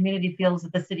build if the community feels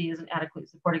that the city isn't adequately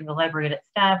supporting the library and its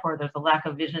staff, or there's a lack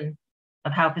of vision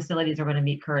of how facilities are going to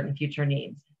meet current and future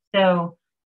needs. So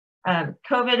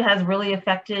COVID has really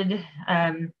affected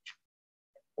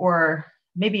or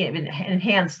maybe even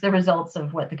enhanced the results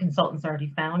of what the consultants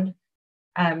already found.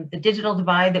 The digital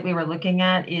divide that we were looking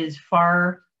at is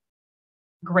far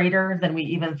greater than we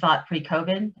even thought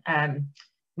pre-COVID.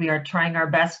 We are trying our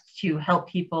best to help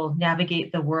people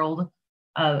navigate the world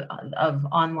of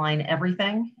online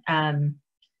everything.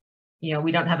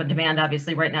 We don't have a demand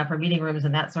obviously right now for meeting rooms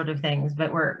and that sort of things,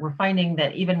 but we're finding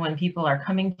that even when people are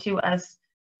coming to us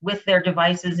with their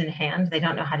devices in hand, they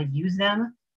don't know how to use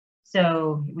them.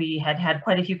 So we had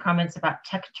quite a few comments about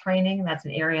tech training. That's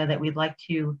an area that we'd like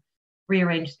to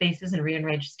rearrange spaces and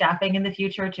rearrange staffing in the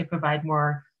future to provide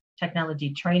more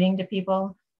technology training to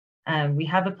people. We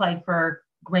have applied for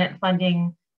grant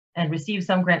funding and received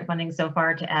some grant funding so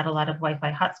far to add a lot of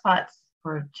Wi-Fi hotspots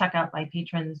for checkout by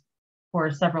patrons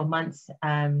for several months.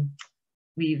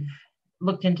 We've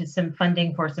looked into some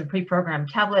funding for some pre-programmed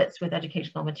tablets with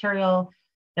educational material.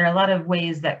 There are a lot of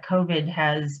ways that COVID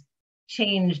has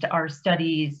changed our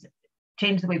studies,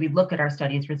 changed the way we look at our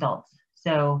studies results.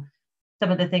 So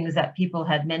some of the things that people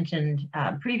had mentioned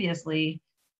previously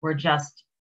were just,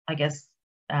 I guess,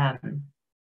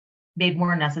 made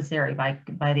more necessary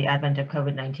by the advent of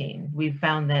COVID-19. We've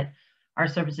found that our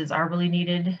services are really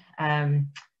needed,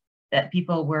 that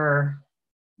people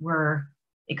were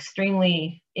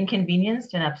extremely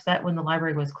inconvenienced and upset when the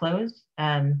library was closed.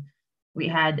 We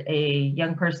had a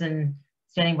young person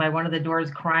standing by one of the doors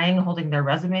crying, holding their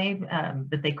resume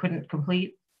that they couldn't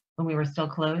complete when we were still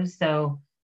closed. So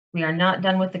we are not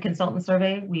done with the consultant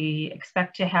survey. We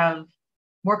expect to have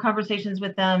more conversations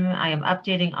with them. I am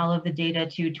updating all of the data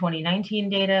to 2019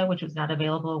 data, which was not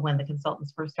available when the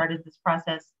consultants first started this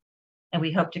process. And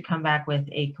we hope to come back with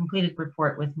a completed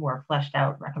report with more fleshed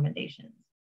out recommendations.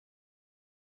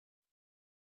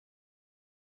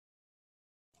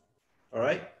 All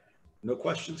right, no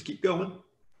questions, keep going.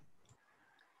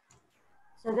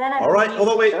 So then all right,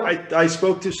 although wait, I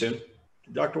spoke too soon.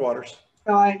 Dr. Waters.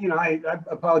 No, I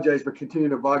apologize for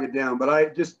continuing to bog it down,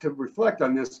 but just to reflect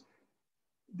on this,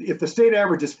 if the state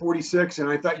average is 46, and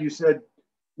I thought you said,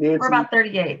 Nancy, we're about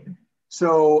 38.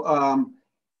 So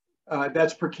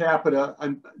that's per capita,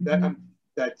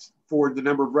 that's for the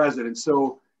number of residents.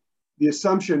 So the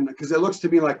assumption, because it looks to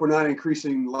me like we're not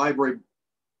increasing the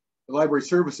library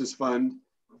services fund,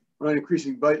 we're not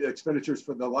increasing expenditures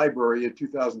for the library in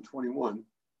 2021.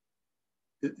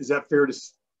 Is that fair to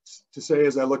say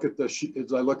as I look at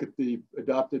the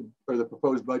adopted or the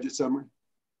proposed budget summary?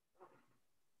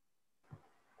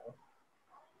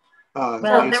 So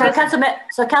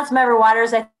Councilmember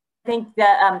Waters, I think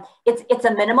that it's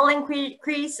a minimal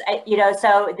increase.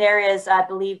 So there is, I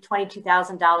believe,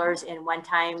 $22,000 in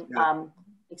one-time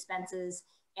expenses.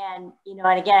 And,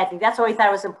 and again, I think that's why we thought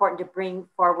it was important to bring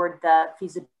forward the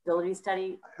feasibility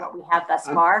study, what we have thus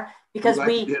far, because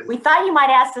we thought you might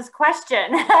ask this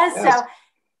question. Yes.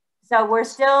 So we're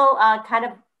still kind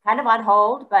of on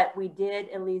hold, but we did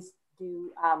at least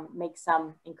make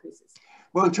some increases.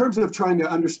 Well, in terms of trying to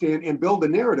understand and build a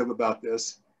narrative about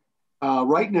this,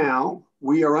 right now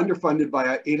we are underfunded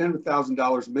by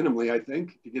 $800,000 minimally, I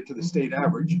think, to get to the state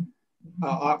average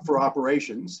for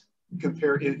operations.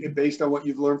 Based on what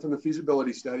you've learned from the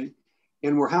feasibility study,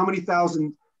 and we're how many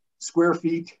thousand square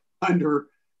feet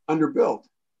underbuilt.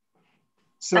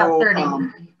 So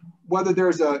whether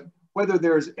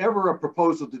there's ever a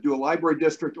proposal to do a library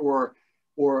district or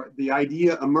the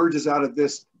idea emerges out of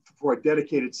this for a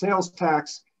dedicated sales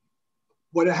tax,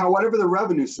 whatever the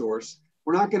revenue source,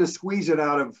 we're not going to squeeze it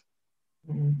out of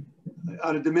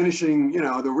diminishing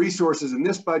the resources in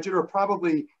this budget, or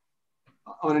probably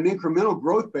on an incremental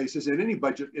growth basis in any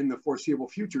budget in the foreseeable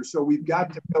future. So we've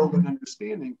got to build an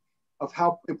understanding of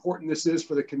how important this is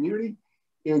for the community,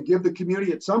 and give the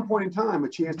community at some point in time a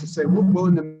chance to say, we're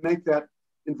willing to make that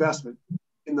investment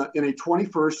in a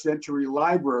 21st century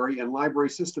library and library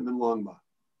system in Longmont.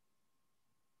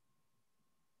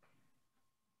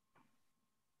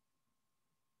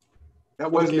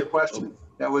 That wasn't the question.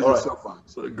 That was the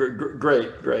soapbox.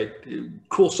 Great.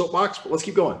 Cool soapbox, but let's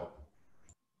keep going.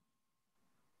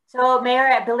 So, Mayor,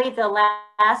 I believe the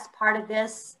last part of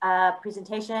this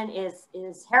presentation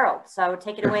is Harold. So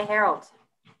take it away, Harold.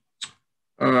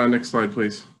 Next slide,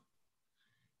 please.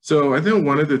 So I think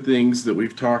one of the things that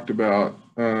we've talked about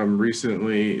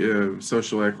recently,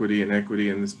 social equity and equity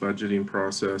in this budgeting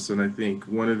process. And I think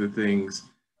one of the things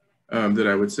that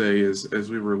I would say is, as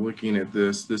we were looking at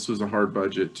this was a hard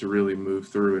budget to really move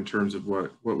through in terms of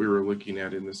what we were looking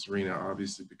at in this arena,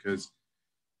 obviously, because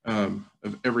of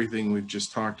everything we've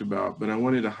just talked about. But I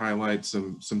wanted to highlight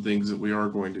some things that we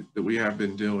have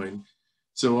been doing.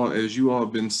 So as you all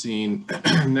have been seeing,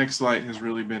 Nextlight has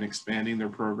really been expanding their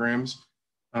programs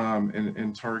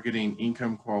and targeting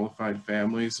income qualified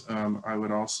families. I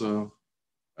would also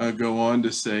go on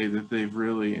to say that they've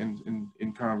really,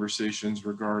 in conversations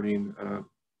regarding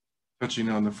touching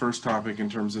on the first topic in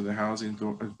terms of the Housing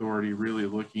Authority, really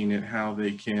looking at how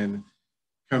they can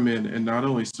come in and not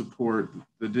only support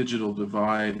the digital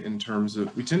divide in terms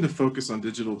of, we tend to focus on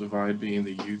digital divide being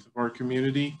the youth of our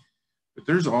community, but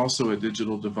there's also a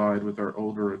digital divide with our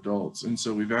older adults. And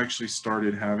so we've actually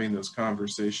started having those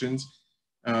conversations,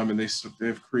 and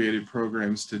they've created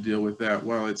programs to deal with that.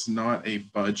 While it's not a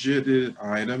budgeted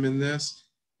item in this,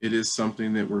 it is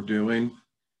something that we're doing.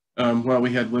 While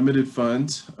we had limited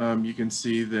funds, you can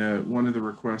see that one of the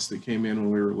requests that came in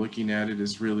when we were looking at it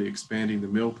is really expanding the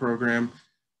meal program.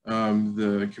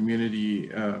 The community,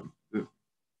 the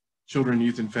Children,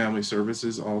 Youth, and Family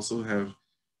Services also have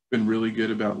been really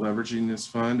good about leveraging this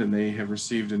fund, and they have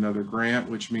received another grant,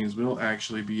 which means we'll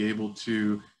actually be able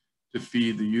to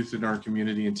feed the youth in our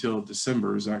community until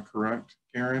December. Is that correct,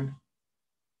 Karen?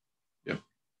 Yep.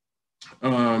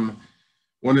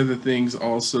 One of the things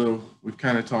also, we've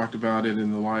kind of talked about it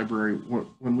in the library,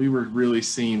 when we were really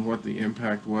seeing what the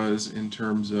impact was in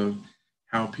terms of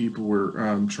how people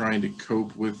were trying to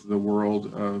cope with the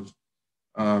world of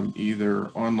either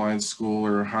online school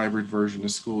or a hybrid version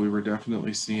of school, we were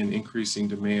definitely seeing increasing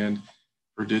demand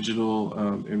for digital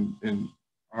and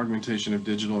augmentation of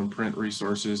digital and print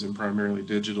resources, and primarily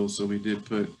digital. So we did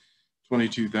put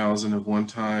 22,000 of one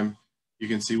time. You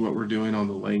can see what we're doing on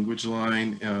the language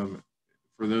line.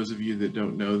 For those of you that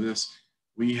don't know this,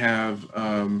 we have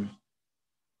a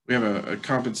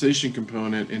compensation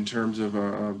component in terms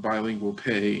of bilingual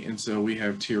pay. And so we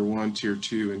have tier 1, tier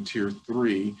 2, and tier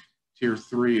 3. Tier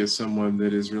 3 is someone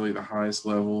that is really the highest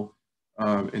level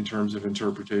in terms of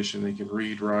interpretation. They can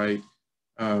read, write,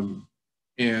 and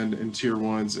tier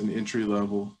 1's an entry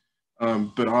level.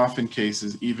 But often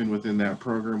cases, even within that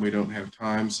program, we don't have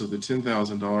time. So the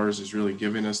 $10,000 is really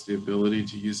giving us the ability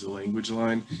to use the language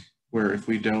line, where if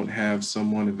we don't have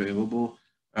someone available,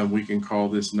 we can call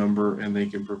this number and they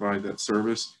can provide that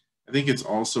service. I think it's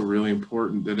also really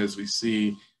important that as we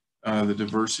see the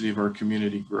diversity of our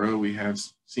community grow, we have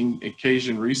seen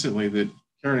occasion recently that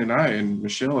Karen and I and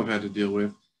Michelle have had to deal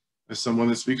with as someone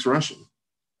that speaks Russian.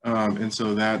 And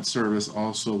so that service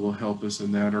also will help us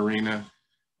in that arena.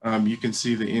 You can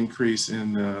see the increase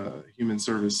in the human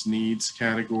service needs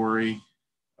category.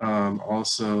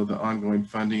 Also the ongoing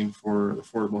funding for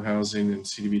affordable housing and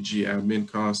CDBG admin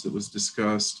costs that was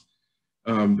discussed,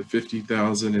 the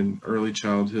 50,000 in early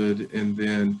childhood. And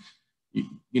then,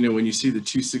 you know, when you see the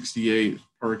 268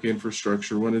 park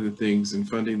infrastructure, one of the things in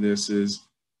funding this is,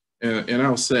 and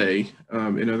I'll say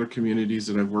in other communities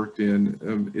that I've worked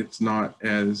in, it's not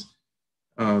as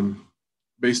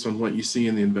based on what you see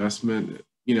in the investment,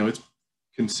 you know, it's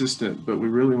consistent, but we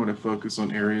really want to focus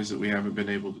on areas that we haven't been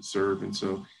able to serve. And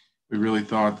so we really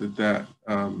thought that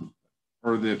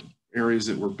or that areas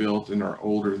that were built and are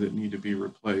older that need to be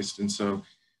replaced. And so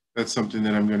that's something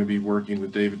that I'm going to be working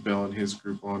with David Bell and his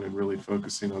group on, and really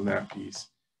focusing on that piece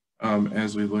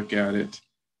as we look at it.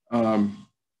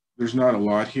 There's not a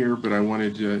lot here, but I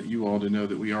wanted you all to know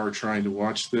that we are trying to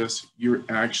watch this. You're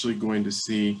actually going to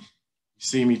see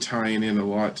me tying in a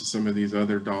lot to some of these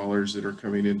other dollars that are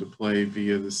coming into play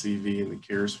via the CV and the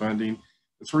CARES funding.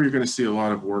 That's where you're going to see a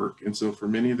lot of work. And so for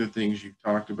many of the things you've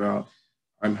talked about,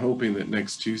 I'm hoping that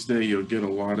next Tuesday you'll get a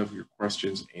lot of your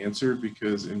questions answered,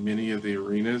 because in many of the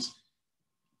arenas,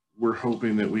 we're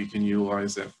hoping that we can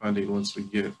utilize that funding once we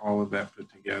get all of that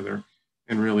put together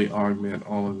and really augment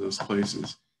all of those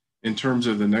places. In terms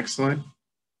of the next slide.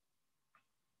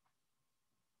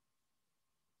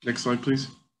 Next slide, please.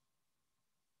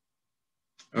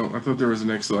 Oh, I thought there was a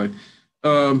next slide.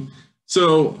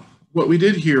 So what we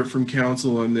did hear from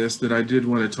council on this that I did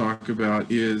want to talk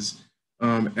about is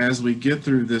as we get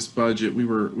through this budget, we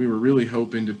were really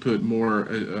hoping to put more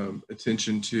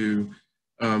attention to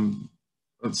some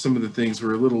of the things.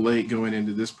 We're a little late going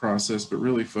into this process, but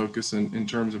really focus in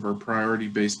terms of our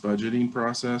priority-based budgeting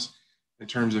process, in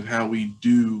terms of how we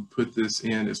do put this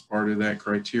in as part of that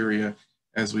criteria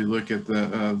as we look at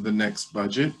the next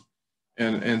budget.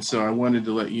 And so I wanted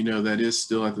to let you know that is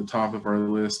still at the top of our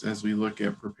list as we look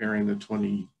at preparing the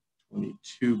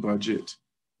 2022 budget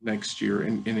next year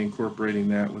and incorporating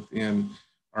that within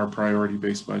our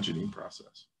priority-based budgeting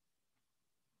process.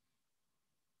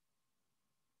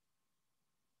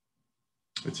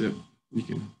 That's it. You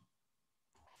can.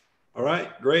 All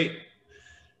right, great.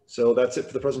 So that's it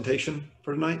for the presentation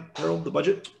for tonight, Harold, the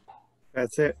budget?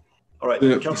 That's it. All right,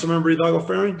 Councilmember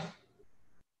Hidalgo-Ferring?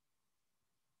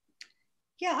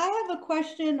 Yeah, I have a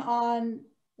question on,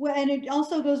 well, and it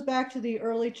also goes back to the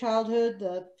early childhood,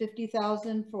 the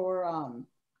 50,000 for,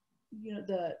 you know,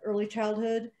 the early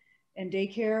childhood and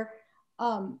daycare.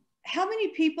 How many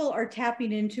people are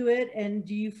tapping into it? And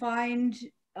do you find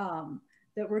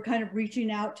that we're kind of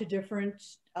reaching out to different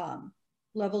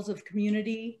levels of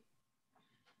community?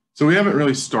 So we haven't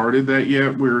really started that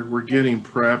yet. We're getting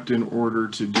prepped in order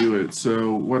to do it.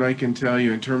 So what I can tell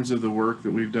you in terms of the work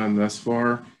that we've done thus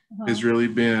far has really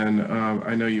been,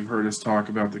 I know you've heard us talk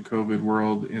about the COVID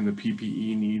world and the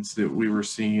PPE needs that we were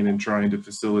seeing and trying to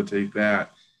facilitate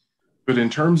that. But in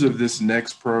terms of this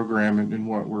next program and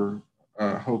what we're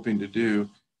hoping to do,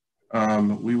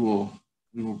 we will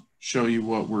show you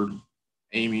what we're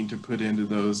aiming to put into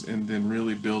those, and then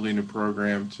really building a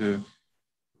program to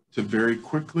very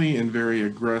quickly and very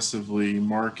aggressively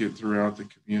market throughout the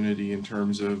community in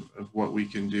terms of what we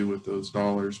can do with those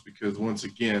dollars. Because once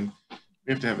again,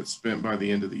 we have to have it spent by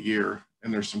the end of the year.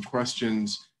 And there's some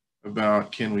questions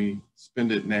about, can we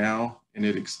spend it now and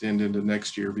it extend into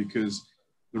next year? Because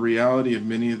the reality of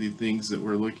many of the things that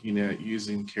we're looking at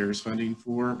using CARES funding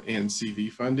for and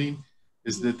CV funding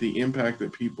is that the impact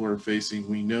that people are facing,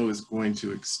 we know is going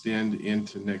to extend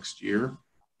into next year,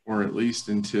 or at least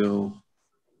until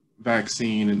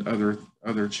vaccine and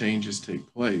other changes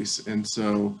take place. And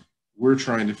so we're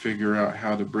trying to figure out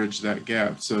how to bridge that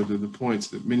gap. So to the points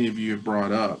that many of you have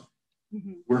brought up,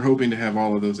 We're hoping to have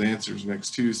all of those answers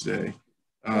next Tuesday,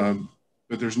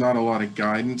 but there's not a lot of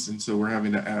guidance, and so we're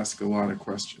having to ask a lot of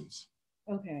questions.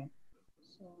 Okay.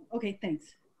 So, okay, thanks.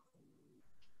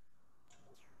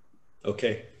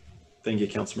 Okay. Thank you,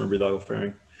 Councilmember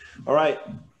Hidalgo-Faring. All right,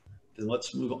 then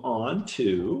let's move on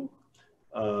to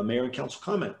mayor and council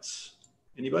comments.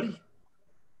 Anybody?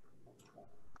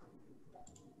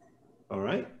 All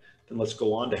right, then let's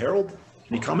go on to Harold.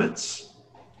 Any comments?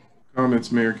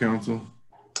 Comments, Mayor, Council.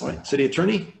 All right, City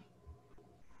Attorney?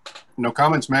 No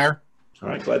comments, Mayor. All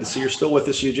right, glad to see you're still with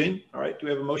us, Eugene. All right, do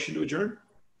we have a motion to adjourn?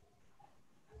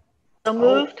 So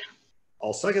moved.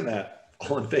 I'll second that.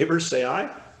 All in favor, say aye.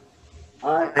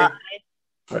 Aye.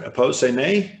 All right, opposed, say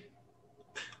nay.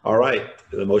 All right,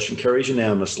 the motion carries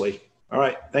unanimously. All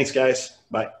right, thanks, guys.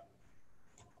 Bye.